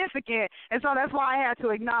significant, and so that's why I had to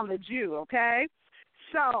acknowledge you, okay?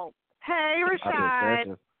 So, hey,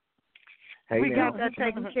 Rashad. We got that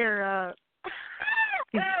taken care of.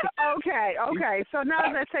 Okay. So now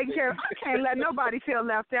that that's taken care of, I can't let nobody feel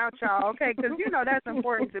left out, y'all, okay? Because, you know, that's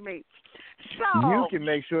important to me. So you can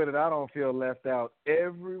make sure that I don't feel left out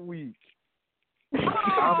every week. I'm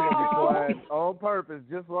going to be quiet on purpose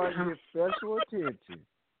just so I get special attention.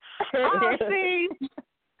 Oh, see?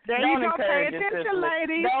 There you go. Pay attention,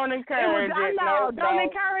 ladies. Don't encourage it. Don't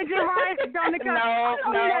encourage it, right? Don't encourage it. I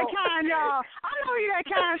know you that kind, y'all. I know you that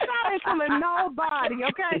kind. Sean ain't fooling nobody,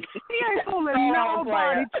 okay? He ain't fooling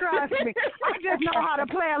nobody, trust me. I just know how to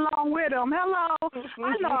play along with him. Hello?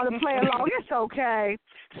 I know how to play along. It's okay.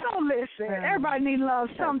 So listen, everybody needs love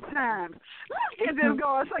sometimes. Let's get this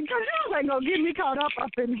going, because y'all ain't going to get me caught up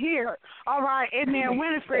in here. All right? And then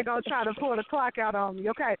Winfred going to try to pull the clock out on me,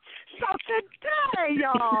 okay? So today,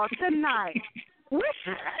 y'all, tonight, we're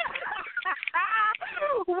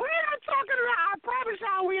talking about, I promise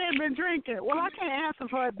y'all we ain't been drinking. Well, I can't answer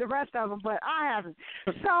for the rest of them, but I haven't.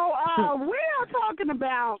 So we are talking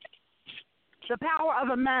about the power of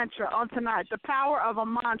a mantra on tonight. The power of a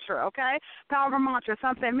mantra, okay? Power of a mantra.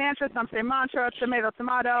 Some say mantra, some say mantra,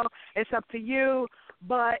 tomato. It's up to you,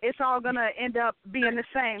 but it's all going to end up being the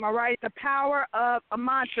same, all right? The power of a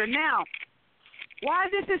mantra. Now, why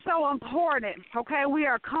this is so important, okay? We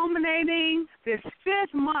are culminating this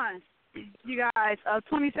 5th month, you guys, of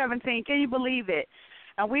 2017. Can you believe it?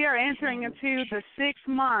 And we are entering into the 6th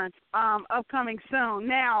month upcoming soon.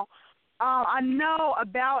 Now, I know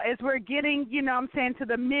about as we're getting, to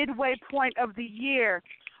the midway point of the year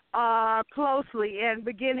closely and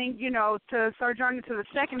beginning, to start journeying to the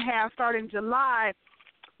second half starting July,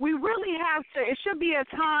 we really have to, it should be a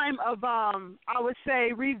time of, I would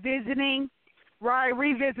say, revisitation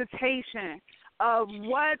of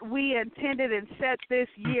what we intended and set this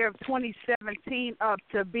year of 2017 up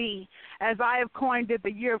to be, as I have coined it,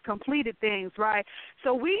 the year of completed things, right?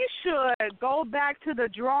 So we should go back to the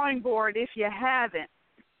drawing board if you haven't.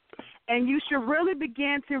 And you should really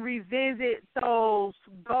begin to revisit those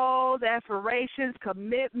goals, aspirations,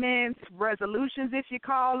 commitments, resolutions, if you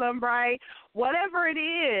call them, right? Whatever it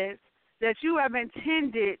is that you have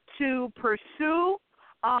intended to pursue,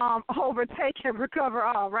 overtake and recover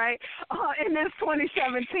all, right, in this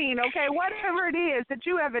 2017, okay? Whatever it is that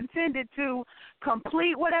you have intended to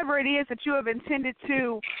complete, whatever it is that you have intended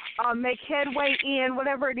to make headway in,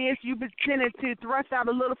 whatever it is you've intended to thrust out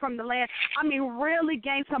a little from the land, I mean, really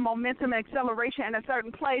gain some momentum and acceleration in a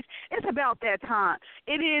certain place, it's about that time.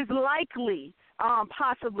 It is likely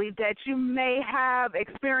possibly that you may have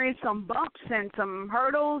experienced some bumps and some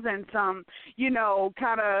hurdles and some,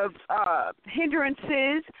 kind of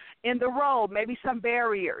hindrances in the road, maybe some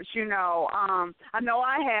barriers, I know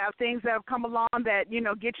I have things that have come along that,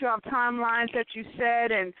 get you off timelines that you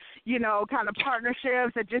set and, kind of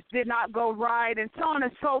partnerships that just did not go right and so on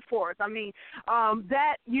and so forth. I mean,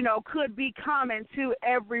 that, could be common to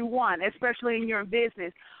everyone, especially in your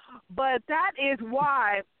business. But that is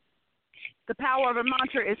why the power of a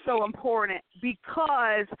mantra is so important,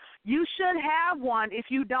 because you should have one if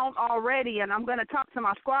you don't already, and I'm going to talk to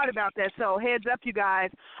my squad about that, so heads up, you guys.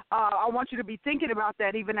 I want you to be thinking about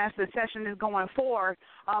that even as the session is going forward,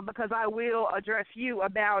 because I will address you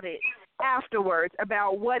about it afterwards,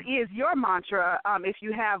 about what is your mantra, if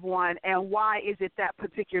you have one, and why is it that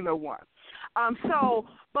particular one.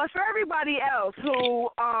 But for everybody else who,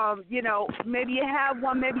 maybe you have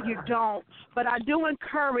one, maybe you don't, but I do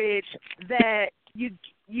encourage that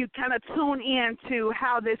you kind of tune in to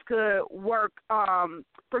how this could work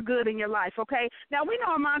for good in your life, okay? Now, we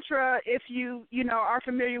know a mantra, if you are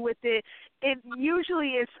familiar with it, it usually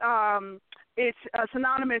is it's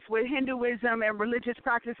synonymous with Hinduism and religious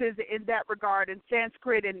practices in that regard, and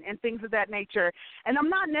Sanskrit and things of that nature. And I'm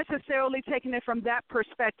not necessarily taking it from that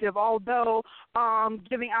perspective, although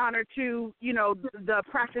giving honor to, the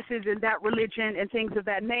practices in that religion and things of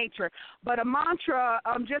that nature. But a mantra,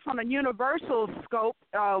 just on a universal scope,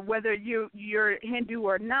 whether you're Hindu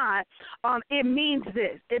or not, it means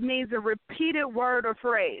this. It means a repeated word or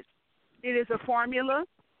phrase. It is a formula.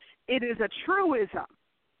 It is a truism.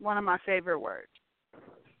 One of my favorite words.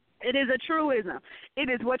 It is a truism. It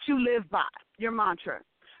is what you live by, your mantra.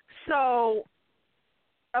 So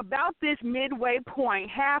about this midway point,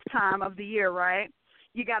 halftime of the year, right,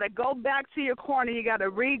 you got to go back to your corner. You got to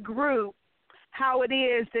regroup how it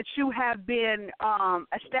is that you have been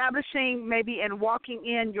establishing maybe and walking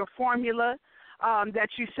in your formula that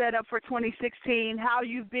you set up for 2016, how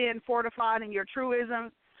you've been fortifying your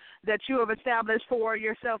truisms that you have established for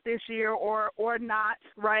yourself this year or not,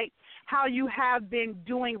 right? How you have been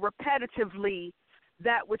doing repetitively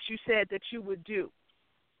that which you said that you would do,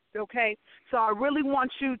 okay? So I really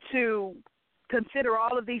want you to consider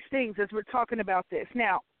all of these things as we're talking about this.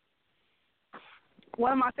 Now,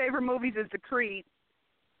 one of my favorite movies is The Creed.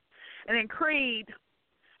 And in Creed,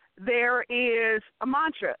 there is a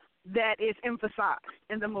mantra that is emphasized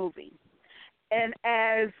in the movie. And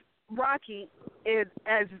as Rocky is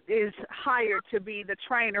hired to be the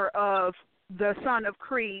trainer of the son of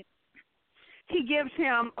Creed, he gives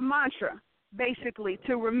him a mantra, basically,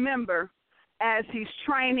 to remember as he's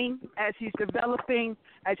training, as he's developing,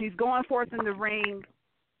 as he's going forth in the ring,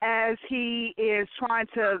 as he is trying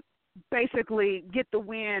to basically get the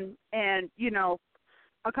win and,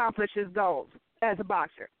 accomplish his goals as a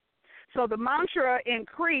boxer. So the mantra in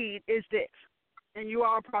Creed is this, and you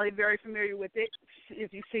all are probably very familiar with it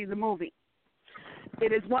if you see the movie.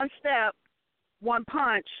 It is one step, one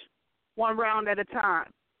punch, one round at a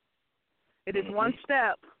time. It is one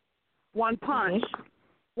step, one punch,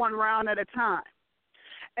 one round at a time.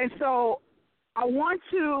 And so I want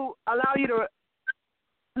to allow you to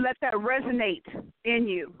let that resonate in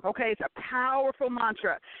you, okay? It's a powerful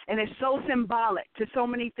mantra, and it's so symbolic to so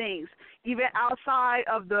many things, even outside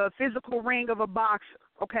of the physical ring of a boxer,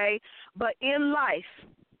 okay? But in life,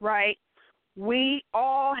 right, we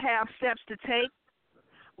all have steps to take.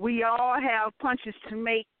 We all have punches to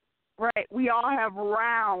make, right? We all have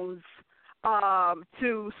rounds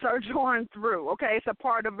to sojourn through, okay? It's a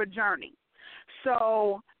part of a journey.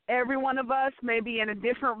 So every one of us may be in a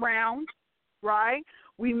different round, right?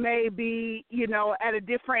 We may be, at a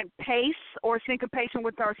different pace or syncopation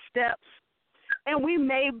with our steps. And we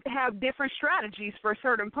may have different strategies for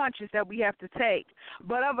certain punches that we have to take.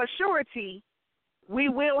 But of a surety, we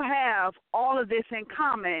will have all of this in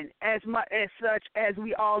common as such as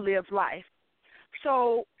we all live life.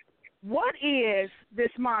 So what is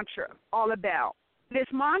this mantra all about? This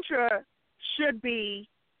mantra should be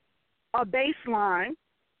a baseline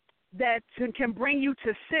that can bring you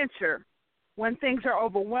to center when things are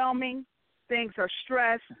overwhelming, things are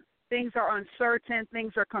stressed, things are uncertain,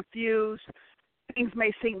 things are confused, things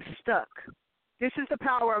may seem stuck. This is the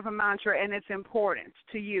power of a mantra and its importance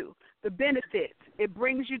to you. The benefits, it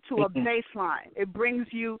brings you to a baseline. It brings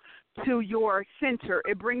you to your center.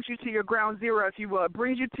 It brings you to your ground zero, if you will. It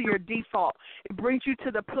brings you to your default. It brings you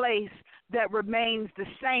to the place that remains the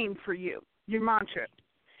same for you, your mantra.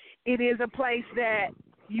 It is a place that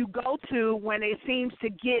you go to when it seems to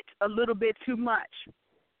get a little bit too much,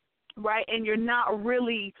 right? And you're not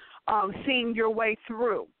really seeing your way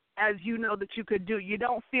through as you know that you could do. You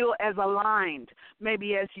don't feel as aligned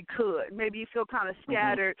maybe as you could. Maybe you feel kind of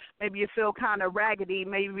scattered. Maybe you feel kind of raggedy.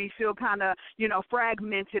 Maybe you feel kind of,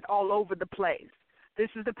 fragmented all over the place. This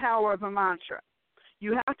is the power of a mantra.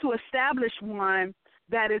 You have to establish one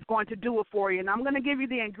that is going to do it for you. And I'm going to give you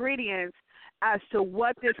the ingredients as to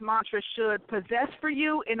what this mantra should possess for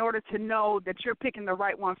you in order to know that you're picking the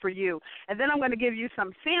right one for you. And then I'm going to give you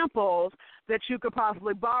some samples that you could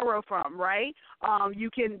possibly borrow from, right?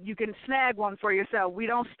 You can snag one for yourself. We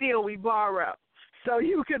don't steal, we borrow. So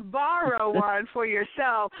you could borrow one for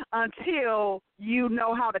yourself until you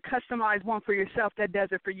know how to customize one for yourself that does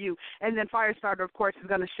it for you. And then FireStarter, of course, is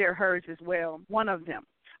going to share hers as well, one of them.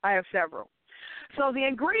 I have several. So the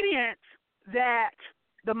ingredients that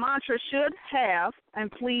the mantra should have,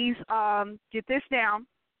 and please get this down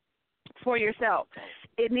for yourself.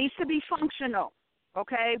 It needs to be functional,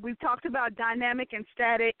 okay? We've talked about dynamic and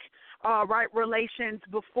static relations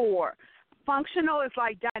before. Functional is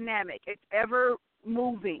like dynamic. It's ever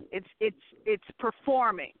moving. It's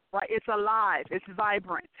performing, right? It's alive. It's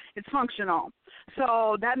vibrant. It's functional.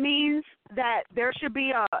 So that means that there should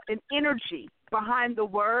be an energy behind the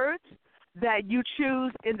words that you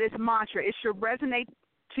choose in this mantra. It should resonate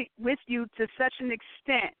with you to such an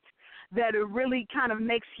extent that it really kind of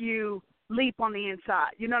makes you leap on the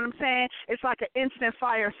inside. You know what I'm saying? It's like an instant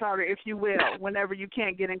fire starter, if you will, whenever you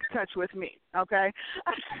can't get in touch with me, okay?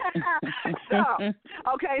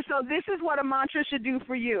 So this is what a mantra should do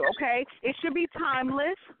for you, okay? It should be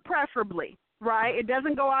timeless, preferably, right? It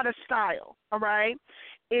doesn't go out of style, all right?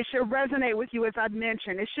 It should resonate with you, as I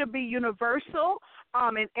mentioned. It should be universal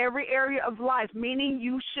in every area of life, meaning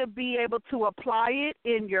you should be able to apply it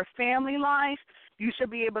in your family life. You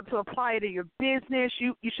should be able to apply it in your business.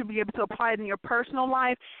 You should be able to apply it in your personal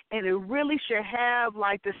life, and it really should have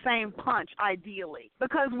like the same punch, ideally,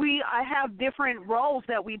 because I have different roles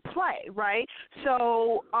that we play, right?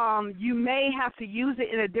 So you may have to use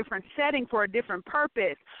it in a different setting for a different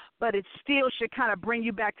purpose, but it still should kind of bring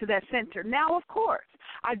you back to that center. Now, of course,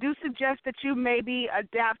 I do suggest that you maybe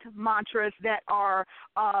adapt mantras that are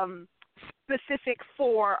specific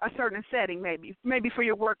for a certain setting, maybe for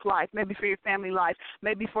your work life, maybe for your family life,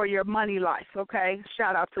 maybe for your money life, okay?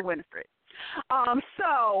 Shout out to Winfred.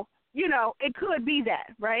 So, it could be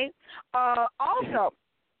that, right? Also,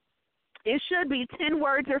 it should be 10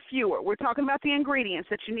 words or fewer. We're talking about the ingredients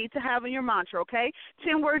that you need to have in your mantra, okay?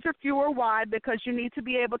 10 words or fewer. Why? Because you need to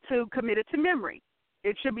be able to commit it to memory.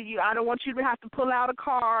 It should be, I don't want you to have to pull out a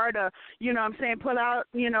card or, pull out,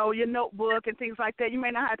 your notebook and things like that. You may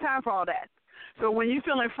not have time for all that. So when you're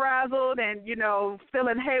feeling frazzled and,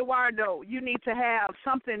 feeling haywire, no, you need to have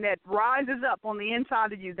something that rises up on the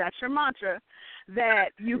inside of you. That's your mantra that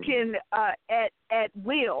you can, at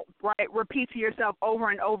will, right, repeat to yourself over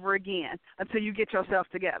and over again until you get yourself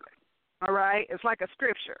together. All right? It's like a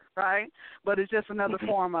scripture, right? But it's just another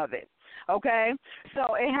form of it. Okay?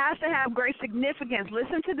 So it has to have great significance.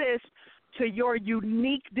 Listen to this, to your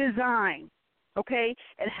unique design. Okay?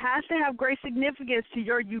 It has to have great significance to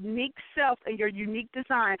your unique self and your unique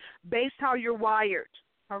design based how you're wired.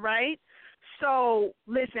 All right? So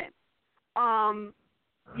listen,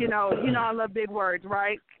 I love big words,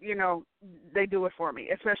 right? They do it for me,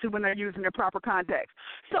 especially when they're used in their proper context.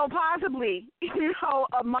 So possibly,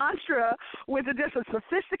 a mantra with just a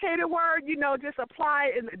sophisticated word, just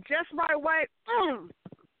apply it in the just right way.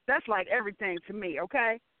 That's like everything to me,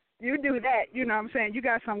 okay? You do that, you know what I'm saying? You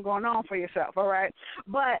got something going on for yourself, all right?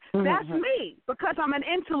 But that's me because I'm an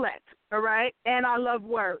intellect, all right? And I love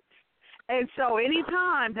words. And so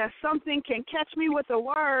anytime that something can catch me with a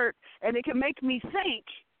word and it can make me think,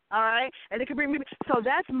 all right, and it can bring me – so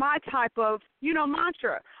that's my type of,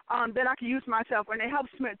 mantra that I can use myself, and it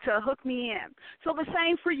helps me to hook me in. So the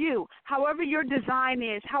same for you. However your design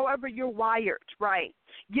is, however you're wired, right,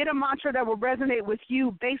 get a mantra that will resonate with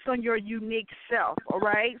you based on your unique self, all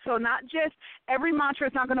right? So not just – every mantra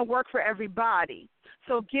is not going to work for everybody.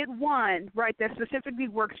 So get one, right, that specifically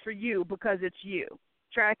works for you because it's you.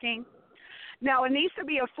 Tracking? Now, it needs to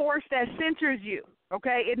be a force that centers you,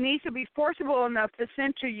 okay? It needs to be forcible enough to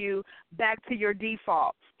center you back to your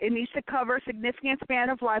default. It needs to cover a significant span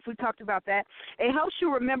of life. We talked about that. It helps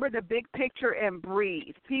you remember the big picture and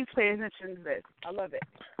breathe. Please pay attention to this. I love it.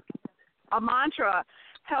 A mantra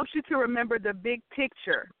helps you to remember the big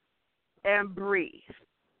picture and breathe.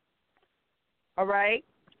 All right?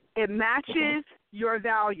 It matches your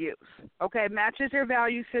values, okay? It matches your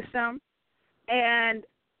value system. And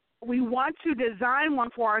we want to design one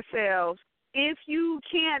for ourselves. If you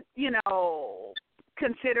can't,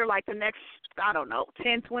 consider like the next,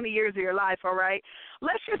 10, 20 years of your life, all right?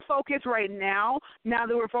 Let's just focus right now that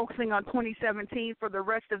we're focusing on 2017 for the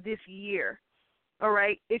rest of this year, all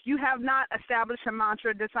right? If you have not established a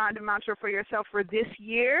mantra, designed a mantra for yourself for this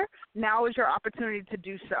year, now is your opportunity to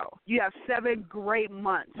do so. You have 7 great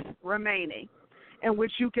months remaining in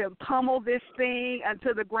which you can pummel this thing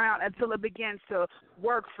into the ground until it begins to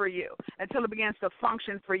work for you, until it begins to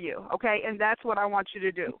function for you, okay? And that's what I want you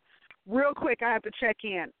to do. Real quick, I have to check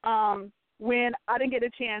in. When I didn't get a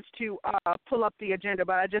chance to pull up the agenda,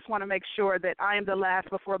 but I just want to make sure that I am the last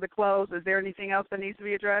before the close. Is there anything else that needs to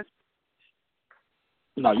be addressed?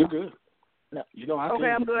 No, you're good. No. Okay,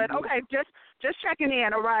 I'm good. Okay, just checking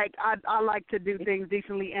in, all right? I like to do things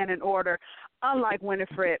decently and in order, unlike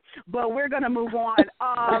Winfred. But we're going to move on.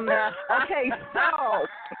 Okay, so...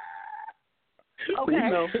 Okay.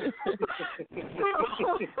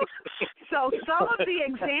 So some of the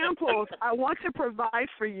examples I want to provide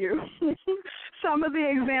for you,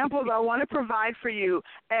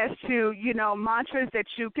 as to, mantras that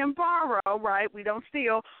you can borrow, right? We don't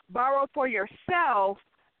steal. Borrow for yourself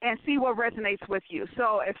and see what resonates with you.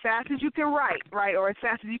 So as fast as you can write, right, or as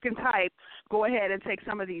fast as you can type, go ahead and take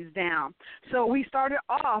some of these down. So we started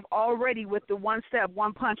off already with the one step,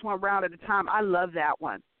 one punch, one round at a time. I love that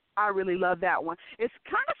one. I really love that one. It's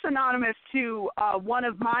kind of synonymous to one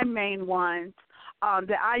of my main ones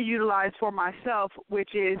that I utilize for myself,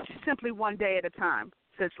 which is simply one day at a time,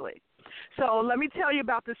 Cicely. So let me tell you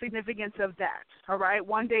about the significance of that, all right?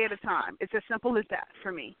 One day at a time. It's as simple as that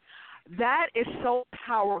for me. That is so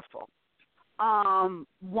powerful.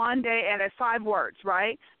 One day, and it's 5 words,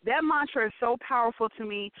 right? That mantra is so powerful to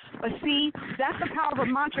me. But see, that's the power of a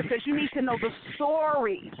mantra because you need to know the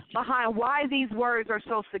story behind why these words are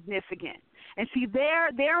so significant. And see,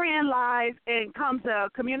 therein lies and comes a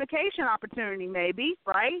communication opportunity maybe,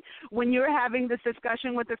 right? When you're having this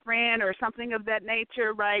discussion with a friend or something of that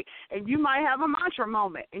nature, right? And you might have a mantra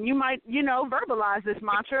moment and you might, verbalize this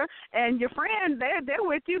mantra and your friend, they're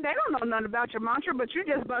with you. They don't know nothing about your mantra, but you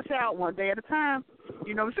just bust out one day at a time.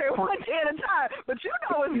 You know what I'm saying? One day at a time. But you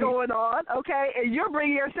know what's going on, okay? And you're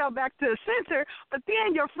bringing yourself back to the center. But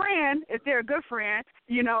then your friend, if they're a good friend,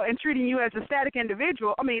 and treating you as a static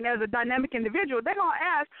individual, as a dynamic individual, they're going to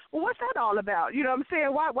ask, well, what's that all about? You know what I'm saying?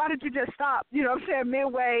 Why did you just stop,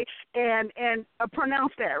 midway and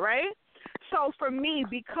pronounce that, right? So for me,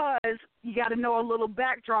 because you got to know a little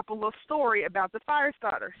backdrop, a little story about the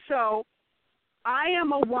FireStarter. So I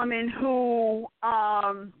am a woman who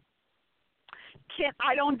I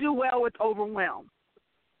don't do well with overwhelm.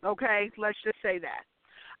 Okay, let's just say that.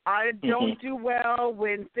 I don't do well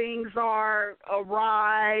when things are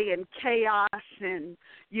awry and chaos and,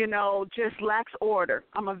 just lacks order.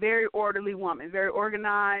 I'm a very orderly woman, very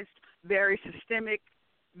organized, very systemic,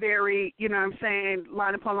 very,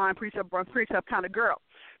 line upon line, precept upon precept kind of girl.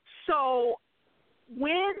 So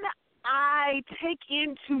when I take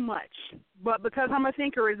in too much, but because I'm a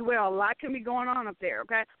thinker as well, a lot can be going on up there,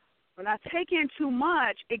 okay? When I take in too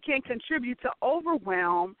much, it can contribute to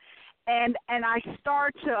overwhelm, and I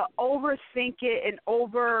start to overthink it and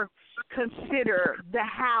over-consider the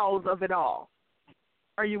hows of it all.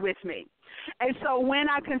 Are you with me? And so when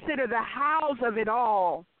I consider the hows of it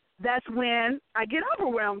all, that's when I get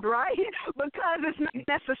overwhelmed, right? Because it's not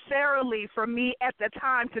necessarily for me at the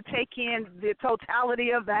time to take in the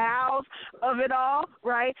totality of the hows of it all,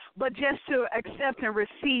 right? But just to accept and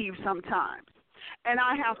receive sometimes. And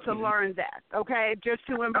I have to learn that, okay, just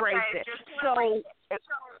to embrace it. So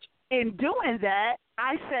in doing that,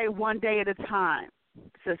 I say one day at a time,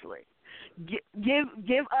 Cicely.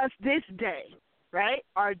 Give us this day, right,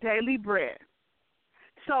 our daily bread.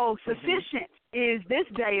 So sufficient is this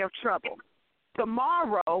day of trouble.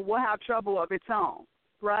 Tomorrow will have trouble of its own,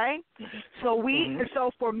 right? So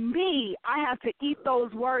so for me, I have to eat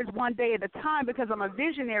those words one day at a time because I'm a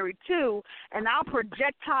visionary too, and I'll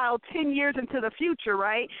projectile 10 years into the future,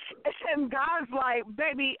 right? And God's like,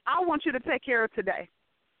 baby, I want you to take care of today.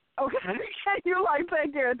 Okay, can you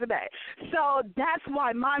take care of today? So that's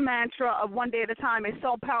why my mantra of one day at a time is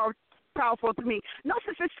so powerful to me. No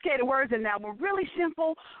sophisticated words in that one, really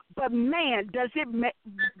simple, but man, does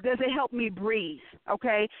it help me breathe,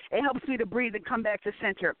 okay? It helps me to breathe and come back to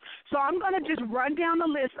center. So I'm going to just run down the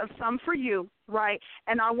list of some for you, right?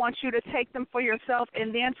 And I want you to take them for yourself.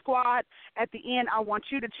 And then, squad, at the end, I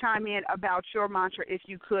want you to chime in about your mantra if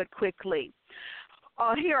you could quickly.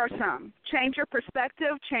 Here are some. Change your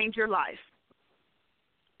perspective, change your life.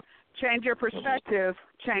 Change your perspective,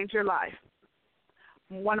 change your life.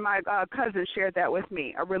 One of my cousins shared that with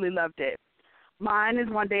me. I really loved it. Mine is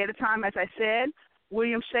one day at a time, as I said.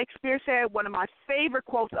 William Shakespeare said, one of my favorite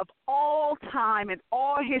quotes of all time in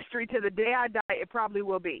all history to the day I die, it probably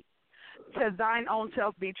will be, to thine own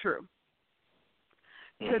self be true.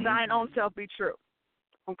 To thine own self be true.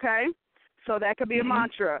 Okay? So that could be a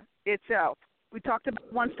mantra itself. We talked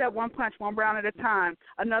about one step, one punch, one round at a time.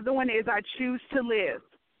 Another one is I choose to live.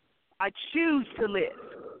 I choose to live.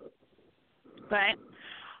 Okay?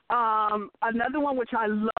 Another one which I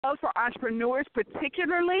love for entrepreneurs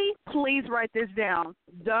particularly, please write this down.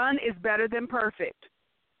 Done is better than perfect.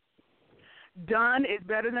 Done is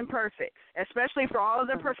better than perfect, especially for all of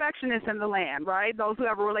the perfectionists in the land, right? Those who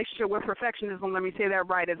have a relationship with perfectionism, let me say that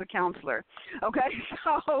right as a counselor. Okay,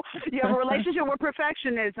 so you have a relationship with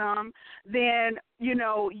perfectionism, then,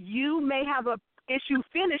 you may have a issue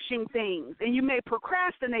finishing things, and you may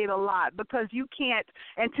procrastinate a lot because you can't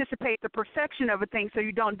anticipate the perfection of a thing, so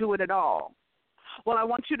you don't do it at all. Well, I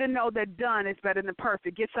want you to know that done is better than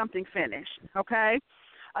perfect. Get something finished, okay?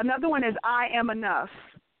 Another one is I am enough.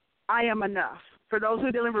 I am enough. For those who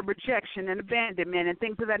are dealing with rejection and abandonment and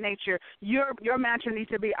things of that nature, your mantra needs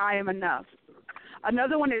to be I am enough.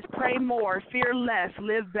 Another one is pray more, fear less,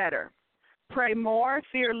 live better. Pray more,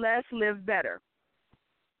 fear less, live better.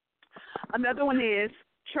 Another one is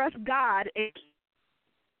trust God and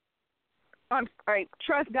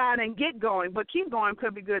get going, but keep going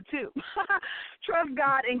could be good too. Trust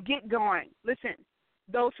God and get going. Listen,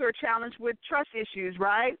 those who are challenged with trust issues,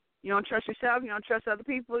 right? You don't trust yourself, you don't trust other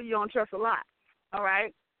people, you don't trust a lot, all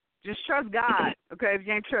right? Just trust God, okay, if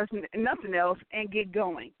you ain't trusting nothing else, and get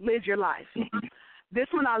going. Live your life. This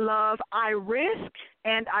one I love, I risk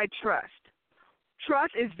and I trust.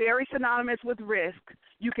 Trust is very synonymous with risk.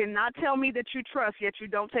 You cannot tell me that you trust, yet you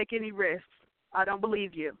don't take any risks. I don't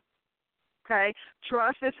believe you, okay?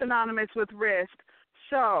 Trust is synonymous with risk.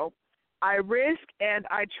 So I risk and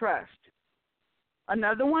I trust.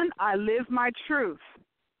 Another one, I live my truth.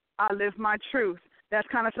 I live my truth. That's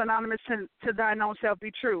kind of synonymous to thine own self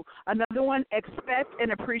be true. Another one, expect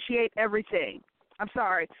and appreciate everything.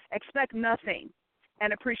 Expect nothing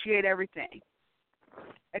and appreciate everything.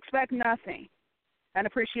 Expect nothing and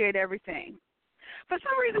appreciate everything. For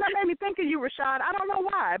some reason, that made me think of you, Rashad. I don't know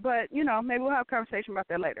why, but, maybe we'll have a conversation about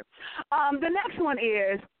that later. The next one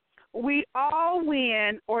is, we all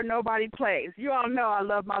win or nobody plays. You all know I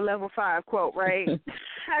love my level 5 quote, right?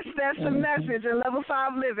 That's the message in level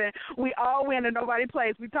 5 living. We all win and nobody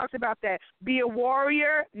plays. We talked about that. Be a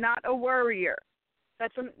warrior, not a worrier.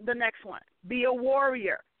 That's the next one. Be a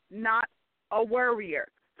warrior, not a worrier.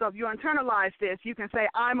 So if you internalize this, you can say,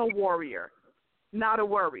 I'm a warrior, not a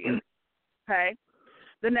worrier. Okay?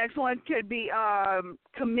 The next one could be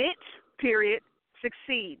commit, period,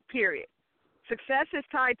 succeed, period. Success is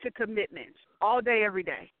tied to commitment all day, every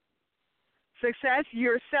day. Success,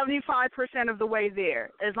 you're 75% of the way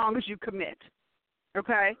there as long as you commit,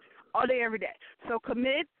 okay? All day, every day. So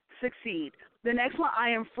commit, succeed. The next one,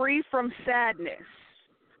 I am free from sadness.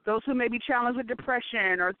 Those who may be challenged with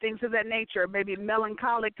depression or things of that nature, maybe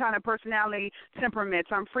melancholic kind of personality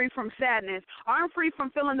temperaments. I'm free from sadness. I'm free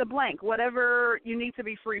from fill in the blank, whatever you need to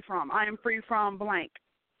be free from. I am free from blank.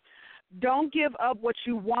 Don't give up what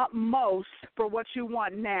you want most for what you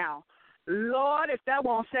want now. Lord, if that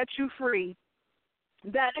won't set you free,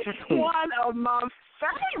 that is one of my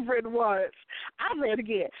favorite ones. I'll say it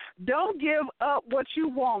again. Don't give up what you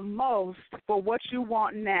want most for what you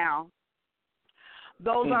want now.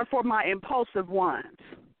 Those are for my impulsive ones.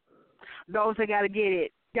 Those that got to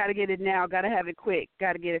get it now, got to have it quick,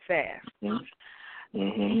 got to get it fast.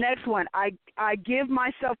 Next one, I give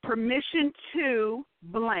myself permission to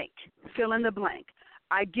blank, fill in the blank.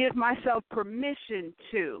 I give myself permission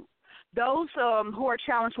to. Those who are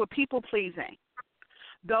challenged with people pleasing,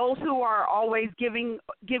 those who are always giving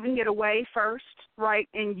it away first, right,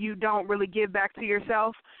 and you don't really give back to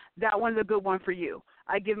yourself, that one's a good one for you.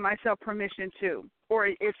 I give myself permission to. Or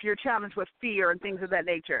if you're challenged with fear and things of that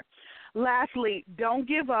nature. Lastly, don't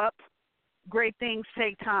give up. Great things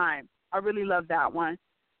take time. I really love that one.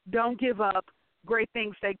 Don't give up. Great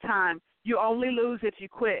things take time. You only lose if you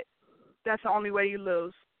quit. That's the only way you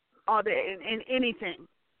lose. In anything.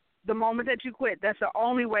 The moment that you quit, that's the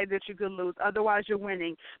only way that you could lose. Otherwise, you're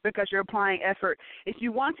winning because you're applying effort. If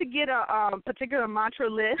you want to get a particular mantra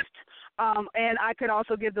list, and I could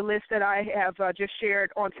also give the list that I have just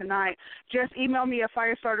shared on tonight, just email me at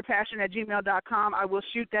firestarterpassion@gmail.com. I will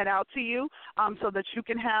shoot that out to you so that you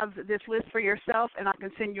can have this list for yourself, and I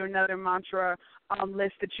can send you another mantra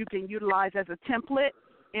list that you can utilize as a template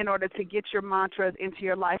in order to get your mantras into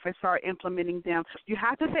your life and start implementing them. You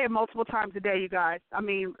have to say it multiple times a day, you guys. I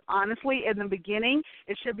mean, honestly, in the beginning,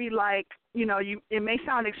 it should be like, it may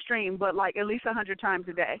sound extreme, but like at least 100 times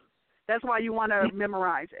a day. That's why you want to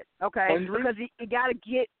memorize it, okay? Because it got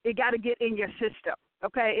to get in your system.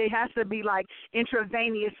 Okay, it has to be like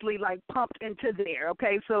intravenously like pumped into there.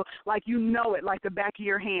 Okay, so like it like the back of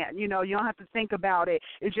your hand. You don't have to think about it.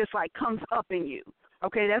 It just like comes up in you.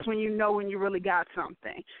 Okay, that's when you know when you really got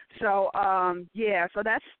something. So, so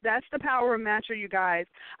that's the power of mantra, you guys.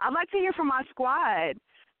 I'd like to hear from my squad.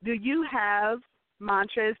 Do you have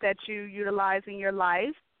mantras that you utilize in your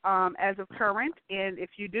life as of current? And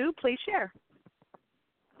if you do, please share.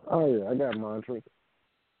 Oh, yeah, I got mantras.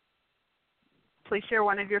 Please share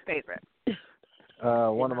one of your favorites.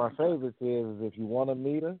 One of my favorites is, if you want to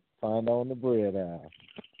meet her, find her on the bread aisle.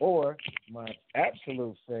 Or my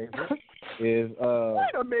absolute favorite is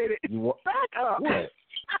wait a minute. Back up. What?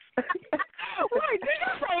 Wait, did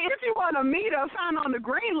you say if you want to meet her, find on the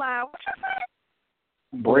green line? What you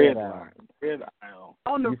say? Bread aisle. Bread aisle.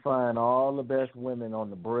 You find all the best women on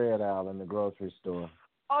the bread aisle in the grocery store.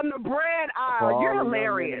 On the bread aisle. You're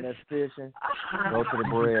hilarious. That's fishing, go to the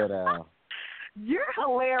bread aisle. You're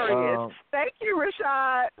hilarious. Thank you,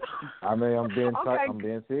 Rashad. I mean, I'm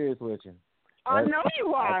being serious with you. I know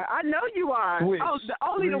you are. Switch.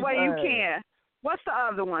 Only the way you can. What's the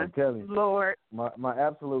other one? I'm telling you, Lord. My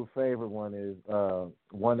absolute favorite one is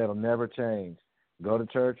one that'll never change. Go to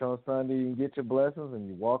church on Sunday and get your blessings, and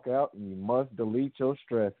you walk out and you must delete your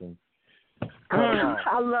stressing.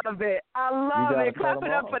 I love it. Clap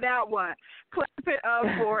it up for that one. Clap it up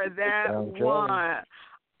for that one.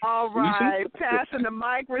 All right. Passing the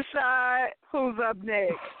mic, Rashad. Who's up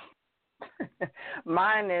next?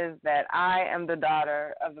 Mine is that I am the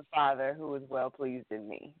daughter of the Father who is well pleased in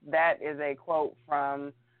me. That is a quote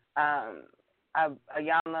from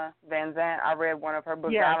Ayanna Van Zandt. I read one of her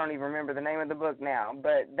books. I don't even remember the name of the book now,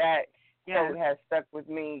 but that quote has stuck with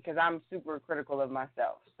me because I'm super critical of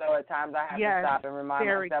myself. So at times I have to stop and remind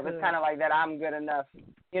myself. It's kind of like that I'm good enough.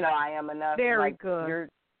 I am enough. Very good.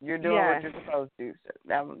 You're doing what you're supposed to. So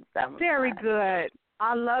that was very mine. good.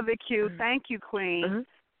 I love it, Q. Thank you, Queen. Mm-hmm.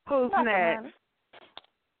 Who's next?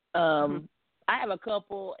 I have a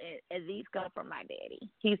couple, and these come from my daddy.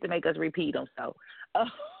 He used to make us repeat them. So,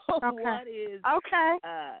 one is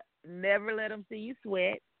never let them see you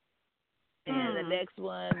sweat, and the next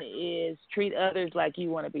one is treat others like you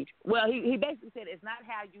want to be. Well, he basically said it's not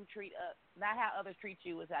how you treat not how others treat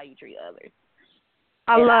you, it's how you treat others.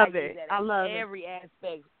 I love it. Every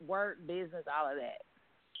aspect, work, business, all of that.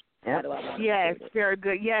 Yes, very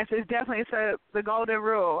good. Yes, it's definitely the golden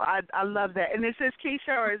rule. I love that. And is this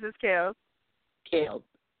Keisha or is this Kellz? Kellz.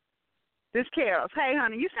 This Kellz. Hey,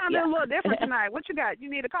 honey, you sounded a little different tonight. What you got? You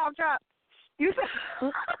need a cough drop?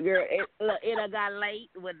 Girl, it got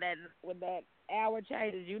late with that hour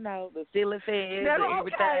changes. The ceiling fans and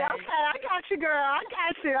everything. Okay, I got you, girl. I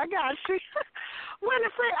got you.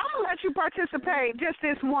 Winfred, I'm gonna let you participate just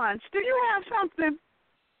this once. Do you have something?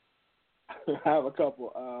 I have a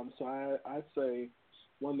couple. So I say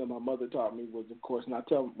one that my mother taught me was, of course, and I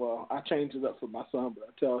changed it up for my son, but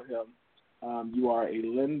I tell him, you are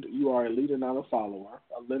a leader, not a follower,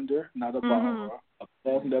 a lender, not a borrower, a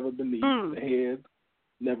path never beneath, the head,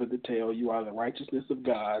 never the tail. You are the righteousness of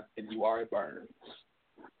God, and you are a burn.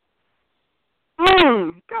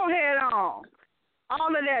 Go ahead on. All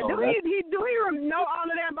of that. Do he know all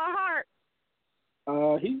of that by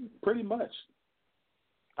heart? He pretty much.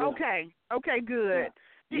 Yeah. Okay, good.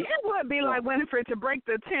 Yeah. It would be like Winfred to break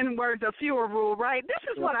the 10 words of fewer rule, right? This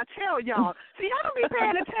is what I tell y'all. See, y'all don't be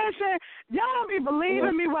paying attention. Y'all don't be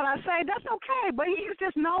believing me when I say that's okay, but he's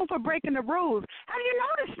just known for breaking the rules. Have you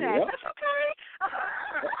noticed that? Yep. That's okay.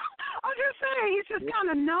 I'm just saying he's just kind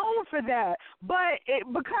of known for that. But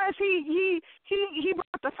because he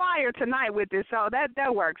brought the fire tonight with it, so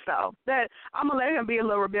that works. So that I'm gonna let him be a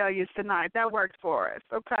little rebellious tonight. That works for us.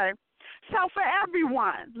 Okay. So for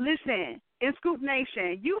everyone, listen, in Scoop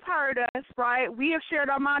Nation, you've heard us, right? We have shared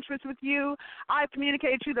our mantras with you. I've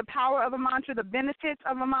communicated to you the power of a mantra, the benefits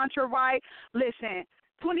of a mantra, right? Listen,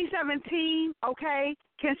 2017, okay,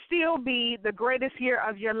 can still be the greatest year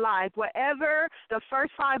of your life. Whatever the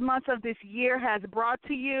first 5 months of this year has brought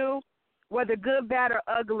to you, whether good, bad, or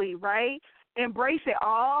ugly, right? Embrace it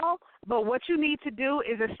all, but what you need to do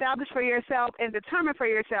is establish for yourself and determine for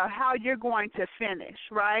yourself how you're going to finish,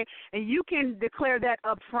 right? And you can declare that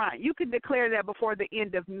up front. You can declare that before the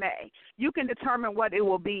end of May. You can determine what it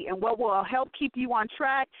will be, and what will help keep you on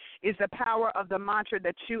track is the power of the mantra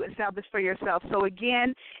that you establish for yourself. So,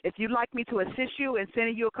 again, if you'd like me to assist you in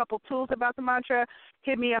sending you a couple tools about the mantra,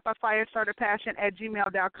 hit me up at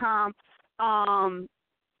firestarterpassion@gmail.com.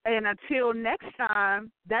 And until next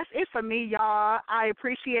time, that's it for me, y'all. I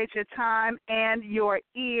appreciate your time and your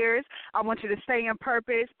ears. I want you to stay in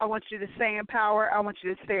purpose. I want you to stay in power. I want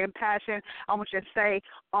you to stay in passion. I want you to stay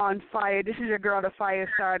on fire. This is your girl, the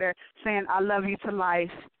Firestarter, saying I love you to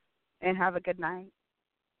life. And have a good night.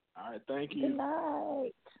 All right, thank you. Good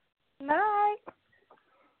night. Night.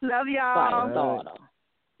 Love y'all. Firestarter.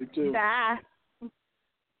 You too. Bye.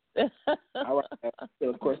 All right. So,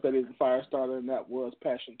 of course, that is the Firestarter, and that was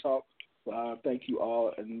Passion Talk. Thank you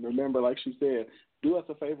all. And remember, like she said, do us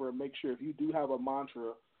a favor and make sure if you do have a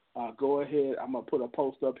mantra, go ahead. I'm going to put a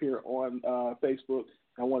post up here on Facebook.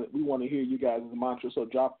 We want to hear you guys' mantra, so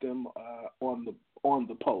drop them on the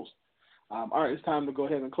post. All right, it's time to go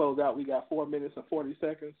ahead and close out. We got 4 minutes and 40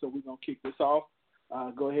 seconds, so we're going to kick this off.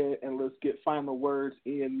 Go ahead and let's get final words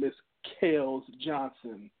in Miss Kellz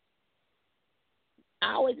Johnson.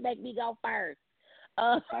 Always make me go first.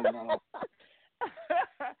 I know.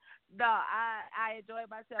 No, I enjoyed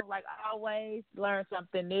myself like always. Learned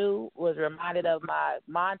something new. Was reminded of my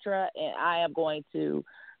mantra, and I am going to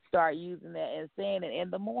start using that and saying it in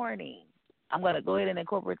the morning. I'm going to go ahead and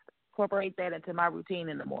incorporate that into my routine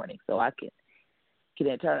in the morning, so I can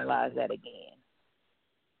internalize that again.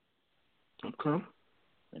 Okay.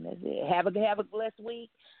 And that's it. Have a blessed week.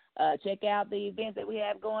 Check out the events that we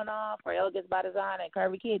have going on for Elegance by Design and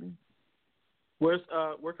Curvy Kitten. Where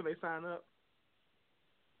can they sign up?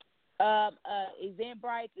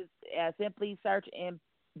 Eventbrite is simply search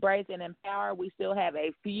Embrace and Empower. We still have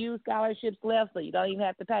a few scholarships left, so you don't even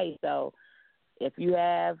have to pay. So if you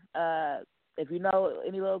have, if you know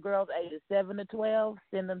any little girls ages 7 to 12,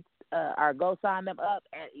 send them or go sign them up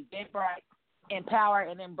at Eventbrite, Empower,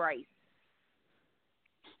 and Embrace.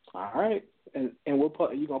 All right, and you're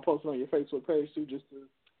gonna post it on your Facebook page too, just to.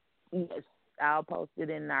 Yes, I'll post it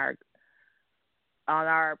on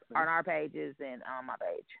our pages and on my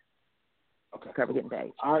page. Okay. Curvy Kitten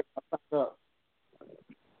page. All right, I'll sign up.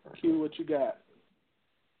 Q, what you got?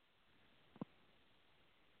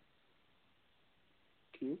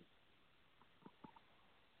 Q.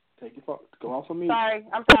 Take your phone. Go off of me. Sorry.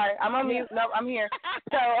 I'm on mute. No, I'm here.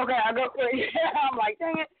 So, okay, I'll go quick. I'm like,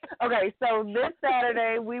 dang it. Okay, so this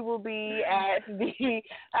Saturday we will be at the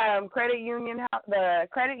Credit Union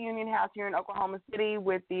House here in Oklahoma City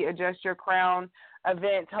with the Adjust Your Crown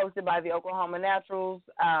event hosted by the Oklahoma Naturals.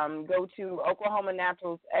 Go to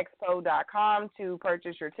oklahomanaturalsexpo.com to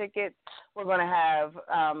purchase your tickets. We're going to have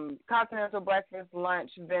continental breakfast,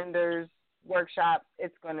 lunch, vendors, workshops.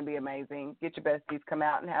 It's going to be amazing. Get your besties, come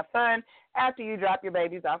out and have fun after you drop your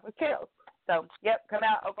babies off with Kellz. So, yep, come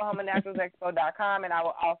out, oklahomanaturalsexpo.com, and I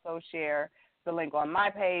will also share the link on my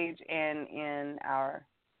page and in our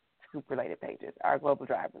Scoop-related pages, our Global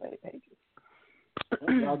Drive-related pages.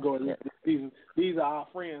 I'll go ahead. These are our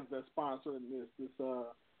friends that sponsoring this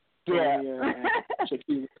Yeah. and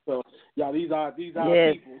Chiquita. So, y'all, these are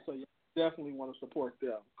Yes. people, so you definitely want to support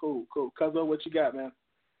them. Cool. Cuzzo, what you got, man?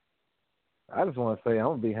 I just want to say I'm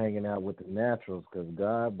going to be hanging out with the Naturals because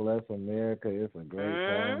God bless America. It's a great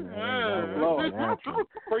time to hang out with the Naturals.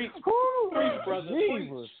 Preach, brother.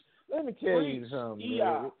 Jesus. Let me tell you something.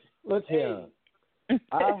 Yeah. Look here.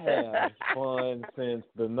 I have fun since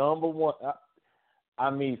the number one. I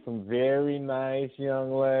meet some very nice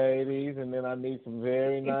young ladies, and then I meet some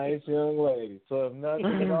very nice young ladies. So if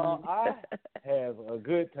nothing at all, I have a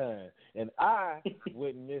good time. And I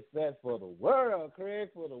wouldn't miss that for the world, Craig,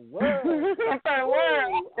 for the world. For the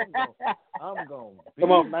world. I'm going to be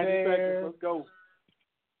Come on, 90 there. seconds. Let's go.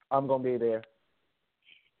 I'm going to be there.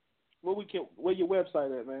 Where your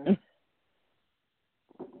website at, man?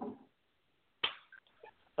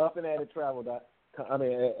 Up and at it at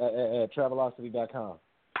Travelocity.com.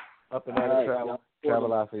 Up and at All it right,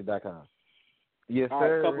 Travelocity.com. Yes, all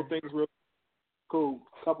sir. right,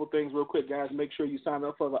 couple things real quick, guys. Make sure you sign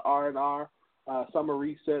up for the R&R Summer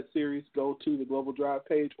Reset Series. Go to the Global Drive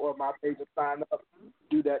page or my page and sign up.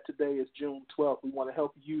 Do that today. It's June 12th. We want to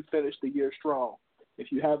help you finish the year strong.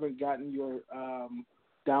 If you haven't gotten your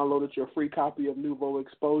downloaded your free copy of Nouveau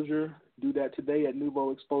Exposure, do that today at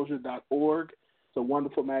nouveauexposure.org. It's a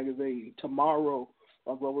wonderful magazine. Tomorrow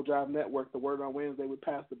on Global Drive Network, The Word on Wednesday with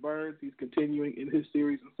Pastor Burns. He's continuing in his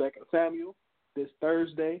series in 2 Samuel. This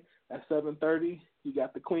Thursday at 7:30, you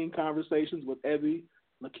got the Queen Conversations with Evie,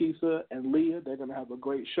 Lakeisha, and Leah. They're going to have a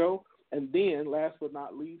great show. And then, last but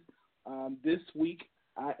not least, this week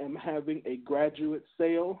I am having a graduate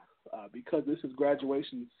sale because this is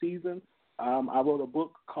graduation season. I wrote a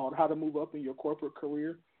book called How to Move Up in Your Corporate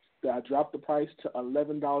Career that I dropped the price to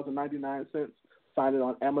 $11.99. Find it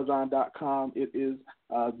on Amazon.com. It is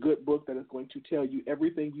a good book that is going to tell you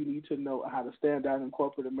everything you need to know how to stand out in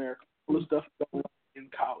corporate America. All the stuff going on in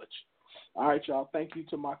college. All right, y'all. Thank you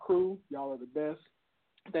to my crew. Y'all are the best.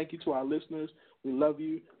 Thank you to our listeners. We love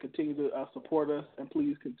you. Continue to support us, and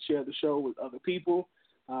please share the show with other people.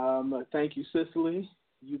 Thank you, Cicely.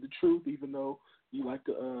 You the truth, even though you like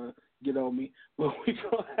to get on me. But we're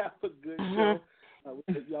going to have a good show.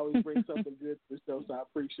 You always bring something good to the show, so I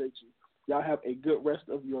appreciate you. Y'all have a good rest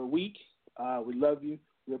of your week. We love you.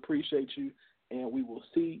 We appreciate you. And we will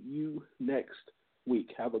see you next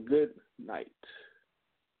week. Have a good night.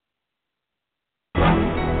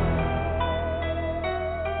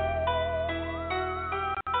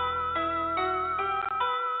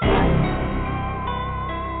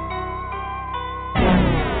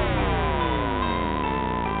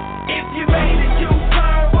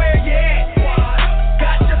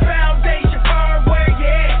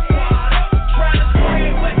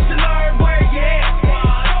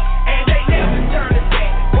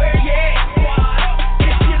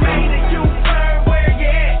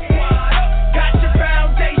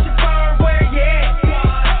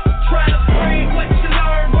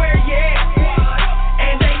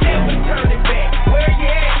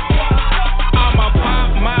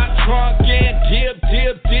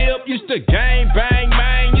 Used to gang bang